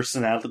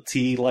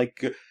personality,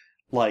 like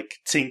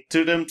think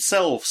to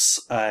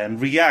themselves and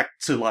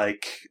react to,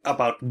 like,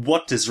 about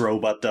what this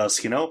robot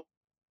does, you know?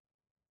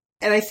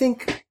 And I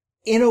think,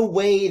 in a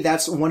way,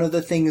 that's one of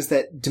the things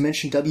that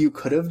Dimension W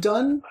could have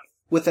done,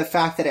 with the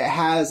fact that it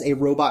has a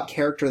robot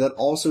character that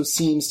also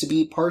seems to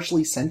be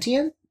partially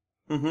sentient.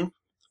 Mm-hmm.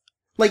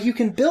 Like, you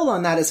can build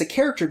on that as a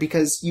character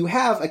because you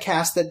have a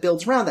cast that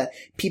builds around that.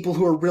 People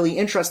who are really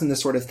interested in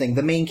this sort of thing.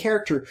 The main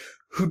character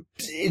who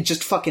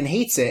just fucking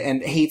hates it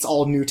and hates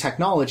all new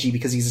technology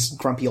because he's a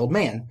grumpy old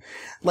man.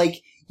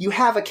 Like, you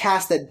have a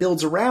cast that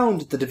builds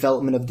around the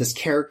development of this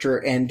character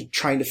and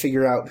trying to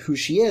figure out who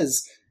she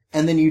is,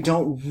 and then you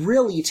don't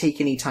really take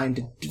any time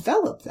to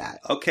develop that.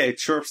 Okay,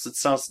 Chirps, it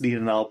sounds neat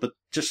and all, but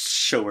just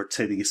show her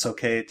titties,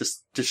 okay?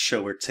 Just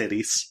show her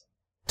titties.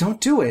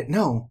 Don't do it,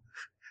 no.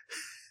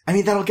 I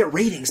mean, that'll get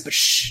ratings, but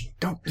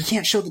you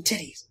can't show the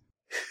titties.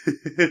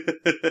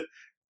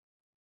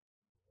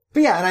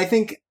 But yeah, and I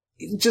think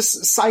just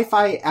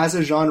sci-fi as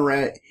a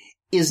genre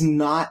is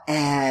not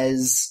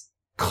as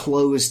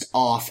closed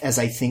off as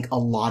I think a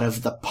lot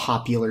of the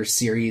popular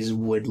series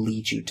would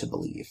lead you to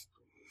believe.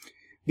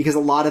 Because a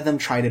lot of them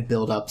try to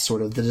build up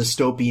sort of the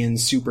dystopian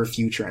super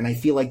future, and I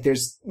feel like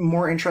there's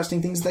more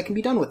interesting things that can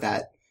be done with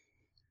that.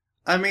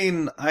 I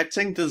mean, I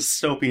think the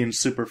dystopian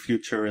super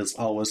future is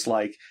always,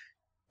 like,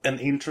 an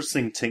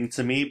interesting thing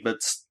to me, but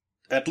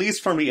at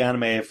least from the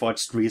anime I've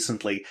watched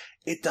recently,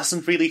 it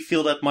doesn't really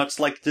feel that much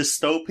like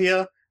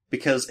dystopia,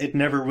 because it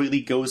never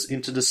really goes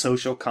into the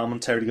social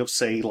commentary of,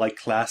 say, like,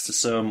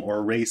 classism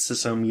or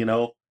racism, you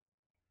know?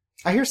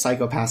 I hear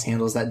Psycho Pass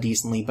handles that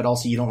decently, but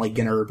also you don't like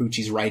Gen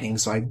Urobuchi's writing,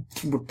 so I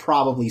would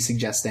probably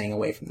suggest staying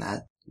away from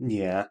that.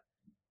 Yeah.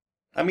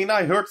 I mean,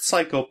 I heard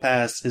Psycho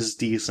Pass is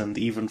decent,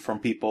 even from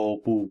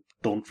people who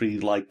don't really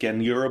like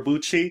Gen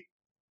Urobuchi.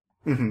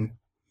 Mm-hmm.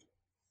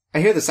 I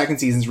hear the second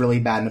season's really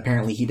bad, and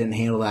apparently he didn't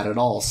handle that at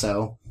all,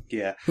 so...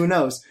 Yeah. Who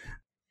knows?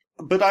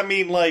 But I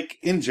mean, like,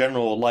 in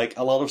general, like,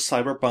 a lot of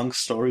cyberpunk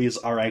stories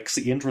are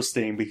actually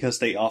interesting because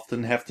they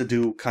often have to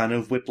do kind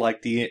of with,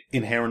 like, the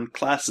inherent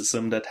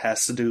classism that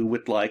has to do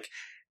with, like,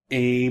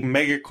 a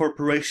mega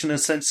corporation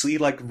essentially,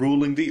 like,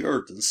 ruling the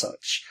earth and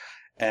such.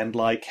 And,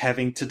 like,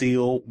 having to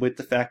deal with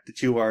the fact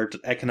that you are at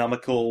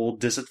economical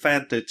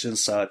disadvantage and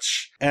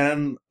such.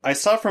 And I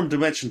saw from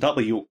Dimension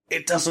W,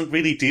 it doesn't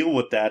really deal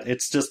with that.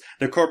 It's just,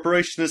 the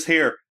corporation is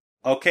here.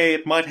 Okay,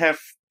 it might have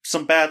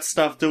some bad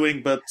stuff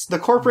doing, but... The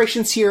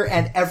corporation's here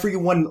and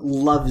everyone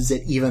loves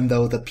it, even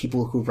though the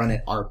people who run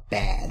it are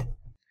bad.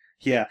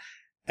 Yeah.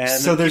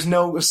 And so there's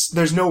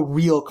no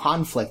real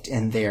conflict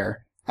in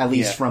there, at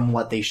least from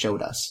what they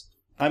showed us.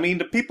 I mean,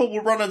 the people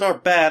who run it are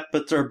bad,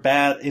 but they're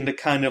bad in the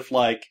kind of,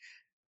 like,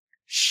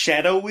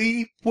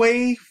 shadowy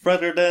way,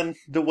 rather than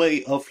the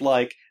way of,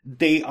 like,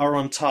 they are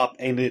on top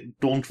and they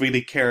don't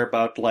really care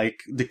about,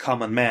 like, the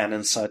common man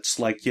and such,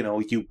 like, you know,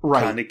 you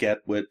kind of get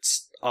with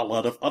a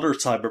lot of other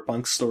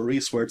cyberpunk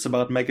stories where it's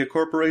about mega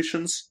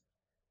corporations.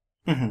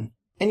 Mm-hmm.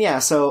 And yeah,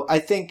 so I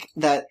think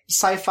that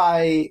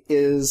sci-fi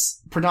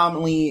is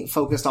predominantly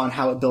focused on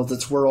how it builds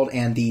its world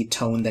and the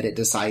tone that it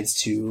decides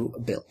to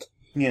build.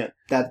 Yeah.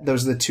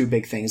 Those are the two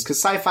big things,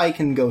 because sci-fi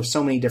can go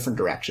so many different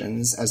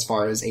directions as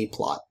far as a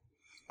plot.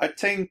 I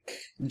think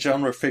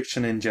genre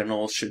fiction in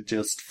general should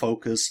just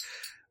focus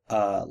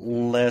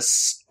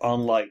less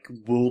on, like,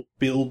 world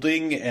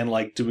building and,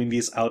 like, doing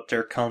these out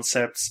there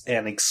concepts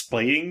and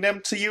explaining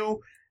them to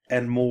you,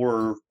 and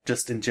more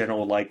just in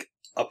general, like,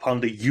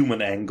 upon the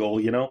human angle,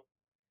 you know?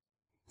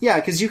 Yeah,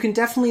 because you can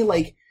definitely,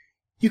 like,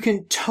 you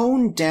can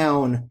tone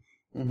down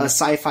a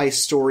sci-fi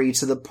story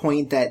to the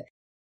point that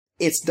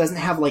it doesn't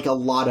have, like, a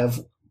lot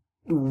of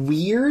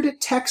weird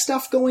tech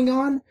stuff going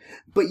on,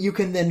 but you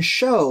can then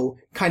show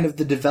kind of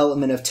the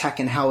development of tech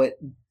and how it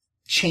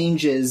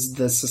changes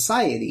the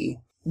society.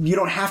 You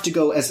don't have to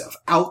go as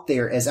out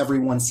there as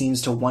everyone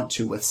seems to want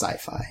to with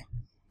sci-fi.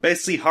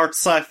 Basically, hard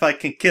sci-fi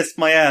can kiss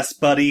my ass,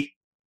 buddy.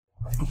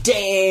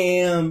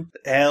 Damn!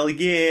 Hell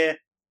yeah.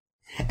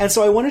 And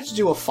so I wanted to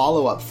do a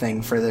follow-up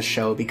thing for this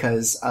show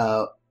because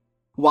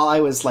while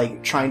I was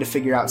like trying to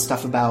figure out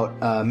stuff about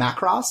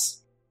Macross,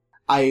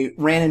 I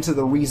ran into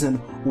the reason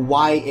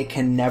why it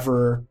can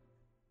never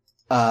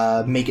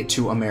make it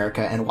to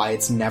America and why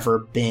it's never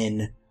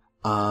been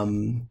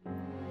why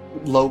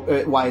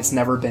it's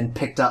never been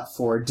picked up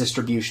for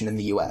distribution in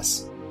the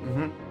US.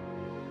 Mm-hmm.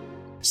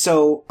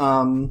 So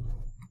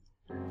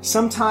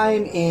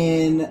sometime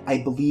in, I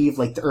believe,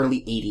 like the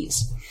early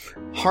 80s,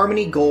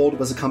 Harmony Gold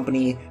was a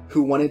company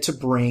who wanted to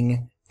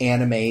bring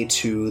anime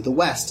to the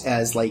West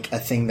as like a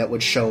thing that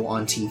would show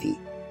on TV.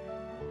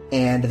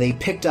 And they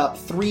picked up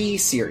 3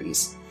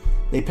 series.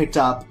 They picked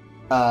up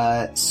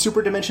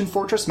Super Dimension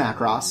Fortress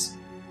Macross,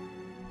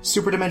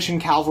 Super Dimension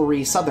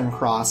Cavalry Southern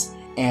Cross,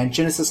 and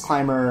Genesis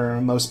Climber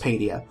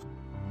Mospedia,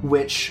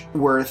 which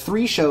were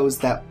 3 shows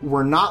that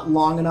were not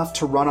long enough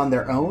to run on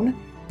their own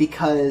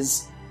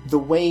because the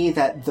way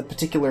that the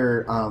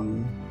particular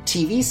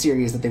TV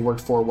series that they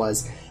worked for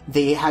was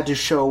they had to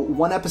show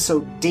 1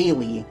 episode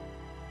daily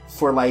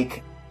for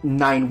like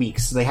 9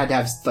 weeks. So they had to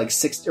have like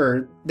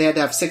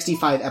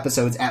 65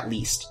 episodes at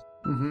least.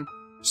 Mm-hmm.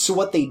 So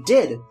what they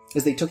did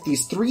is they took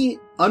these 3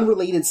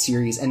 unrelated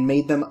series and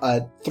made them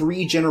a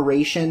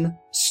 3-generation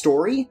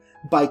story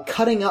by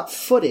cutting up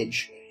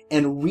footage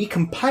and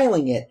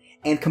recompiling it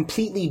and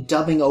completely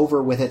dubbing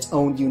over with its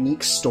own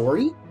unique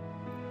story.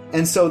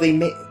 And so they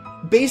made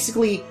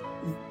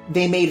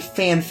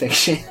fan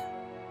fiction.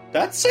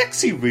 That's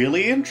actually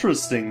really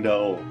interesting,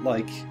 though.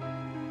 Like,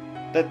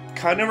 that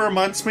kind of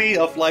reminds me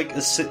of like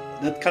a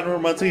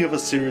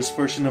serious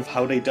version of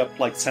how they dubbed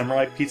like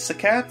Samurai Pizza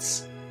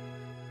Cats.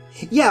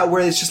 Yeah,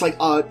 where it's just like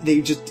they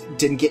just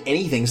didn't get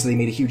anything, so they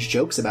made huge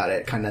jokes about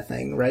it, kind of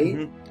thing, right?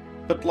 Mm-hmm.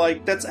 But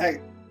like that's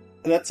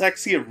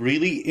actually a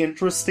really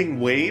interesting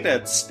way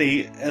that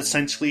they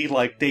essentially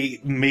like they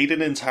made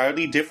an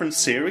entirely different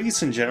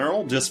series in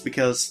general just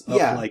because of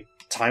like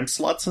time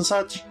slots and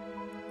such.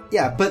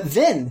 Yeah, but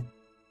then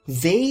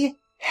they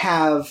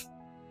have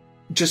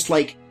just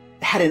like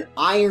had an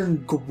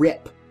iron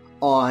grip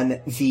on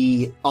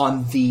the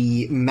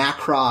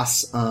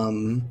Macross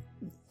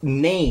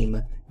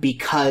name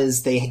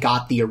because they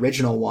got the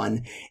original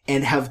one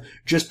and have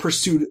just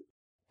pursued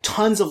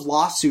tons of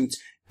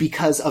lawsuits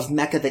because of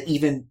mecha that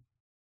even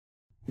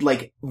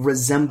like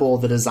resemble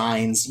the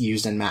designs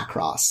used in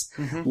Macross.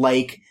 Mm-hmm.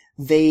 Like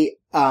they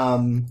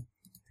I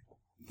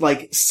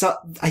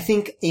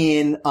think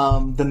in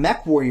the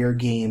Mech Warrior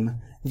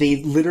game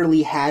they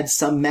literally had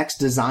some mechs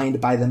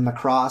designed by the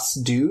Macross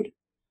dude.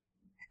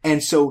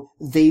 And so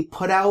they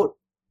put out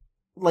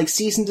like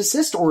cease and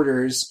desist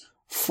orders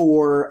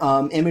for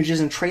images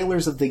and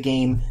trailers of the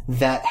game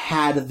that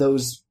had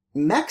those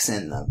mechs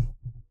in them.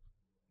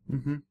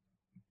 Mm-hmm.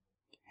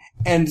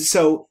 And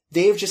so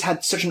they've just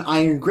had such an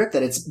iron grip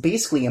that it's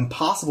basically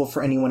impossible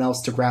for anyone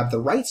else to grab the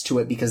rights to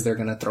it because they're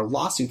going to throw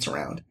lawsuits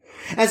around.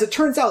 As it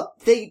turns out,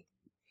 they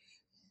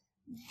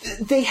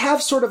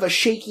have sort of a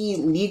shaky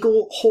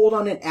legal hold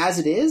on it as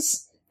it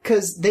is,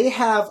 because they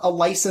have a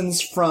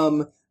license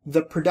from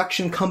the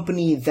production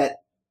company that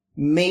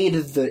made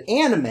the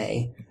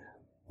anime,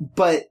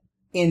 but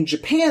in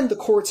Japan, the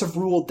courts have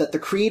ruled that the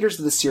creators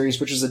of the series,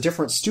 which is a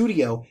different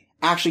studio,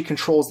 actually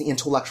controls the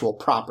intellectual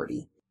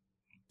property.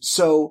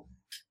 So,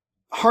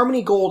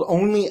 Harmony Gold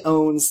only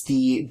owns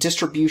the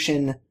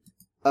distribution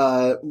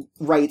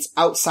rights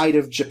outside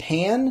of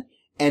Japan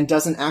and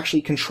doesn't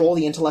actually control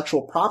the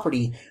intellectual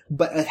property,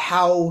 but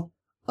how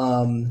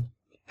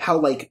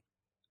like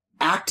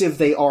active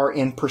they are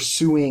in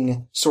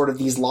pursuing sort of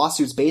these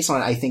lawsuits based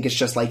on it, I think it's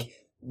just like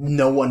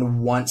no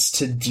one wants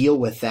to deal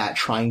with that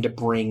trying to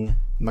bring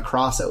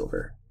Macross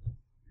over.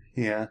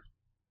 Yeah.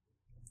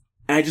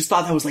 And I just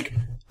thought that was like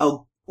a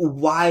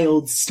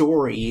wild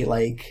story,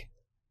 like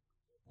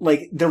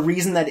the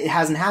reason that it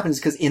hasn't happened is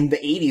because in the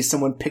 80s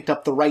someone picked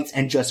up the rights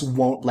and just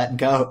won't let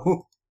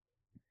go.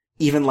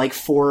 Even like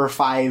 4 or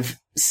 5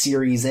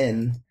 series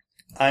in.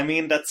 I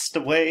mean, that's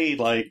the way,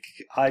 like,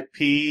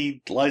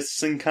 IP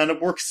licensing kind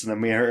of works in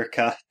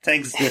America.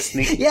 Thanks,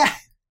 Disney. Yeah.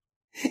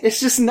 It's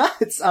just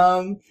nuts.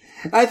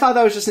 I thought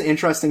that was just an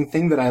interesting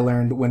thing that I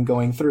learned when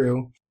going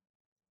through.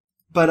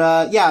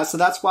 But, yeah, so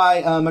that's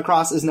why,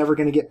 Macross is never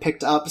gonna get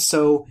picked up,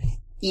 so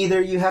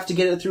either you have to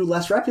get it through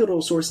less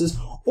reputable sources,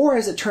 or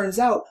as it turns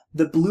out,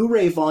 the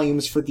Blu-ray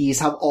volumes for these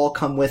have all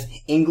come with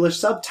English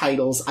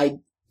subtitles.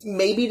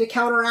 Maybe to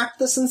counteract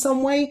this in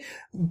some way,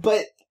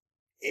 but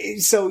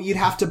so you'd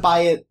have to buy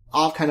it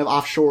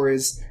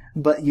offshores,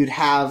 but you'd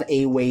have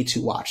a way to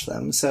watch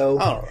them.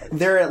 So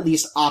there are at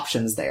least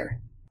options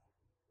there.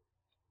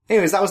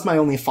 Anyways, that was my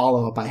only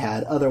follow-up I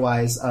had.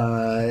 Otherwise,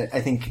 I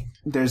think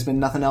there's been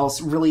nothing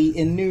else really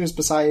in news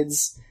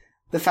besides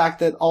the fact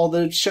that all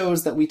the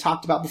shows that we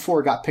talked about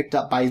before got picked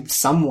up by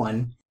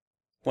someone.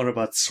 What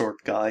about Sword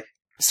Guy?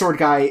 Sword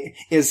Guy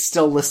is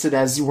still listed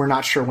as we're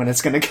not sure when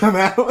it's going to come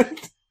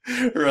out.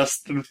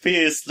 Rest in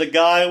peace, the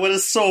guy with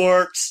his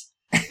swords.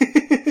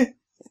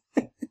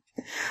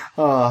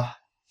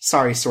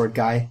 Sorry, Sword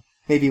Guy.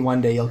 Maybe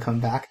one day you'll come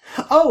back.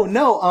 Oh,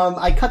 no,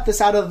 I cut this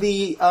out of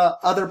the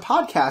other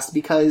podcast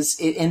because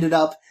it ended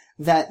up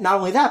that not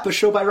only that, but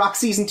Show by Rock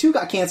Season 2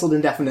 got canceled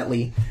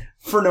indefinitely.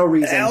 For no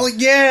reason. Hell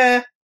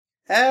yeah!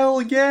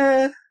 Hell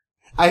yeah!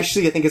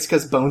 Actually, I think it's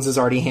because Bones is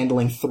already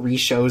handling 3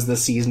 shows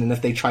this season, and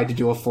if they tried to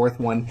do a 4th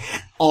one,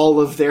 all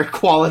of their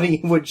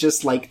quality would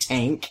just,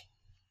 tank.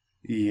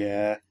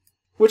 Yeah.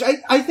 Which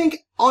I think,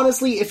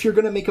 honestly, if you're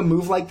gonna make a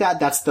move like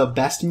that, that's the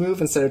best move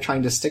instead of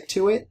trying to stick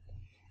to it.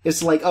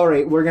 It's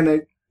alright, we're gonna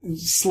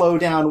slow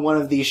down one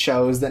of these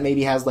shows that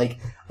maybe has,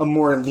 a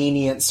more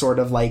lenient sort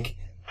of,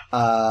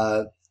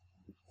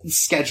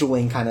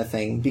 scheduling kind of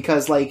thing.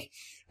 Because,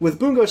 with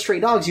Bungo Stray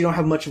Dogs, you don't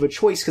have much of a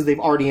choice because they've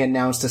already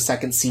announced a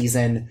 2nd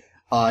season,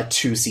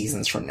 2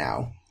 seasons from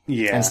now.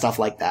 Yeah. And stuff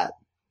like that.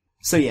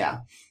 So yeah.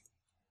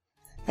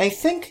 I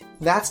think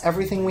that's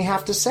everything we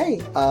have to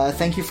say.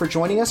 Thank you for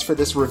joining us for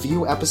this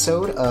review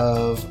episode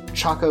of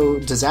Choco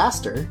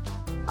Disaster.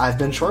 I've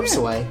been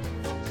Shorpsaway.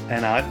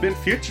 And I've been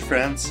Future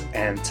Friends,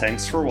 and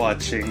thanks for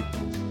watching.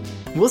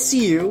 We'll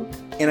see you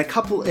in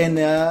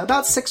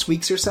about 6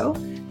 weeks or so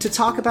to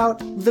talk about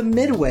the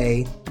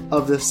midway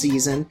of the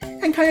season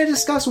and kind of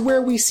discuss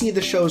where we see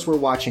the shows we're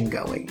watching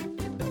going.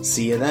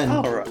 See you then.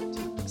 Alright.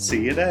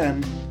 See you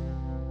then.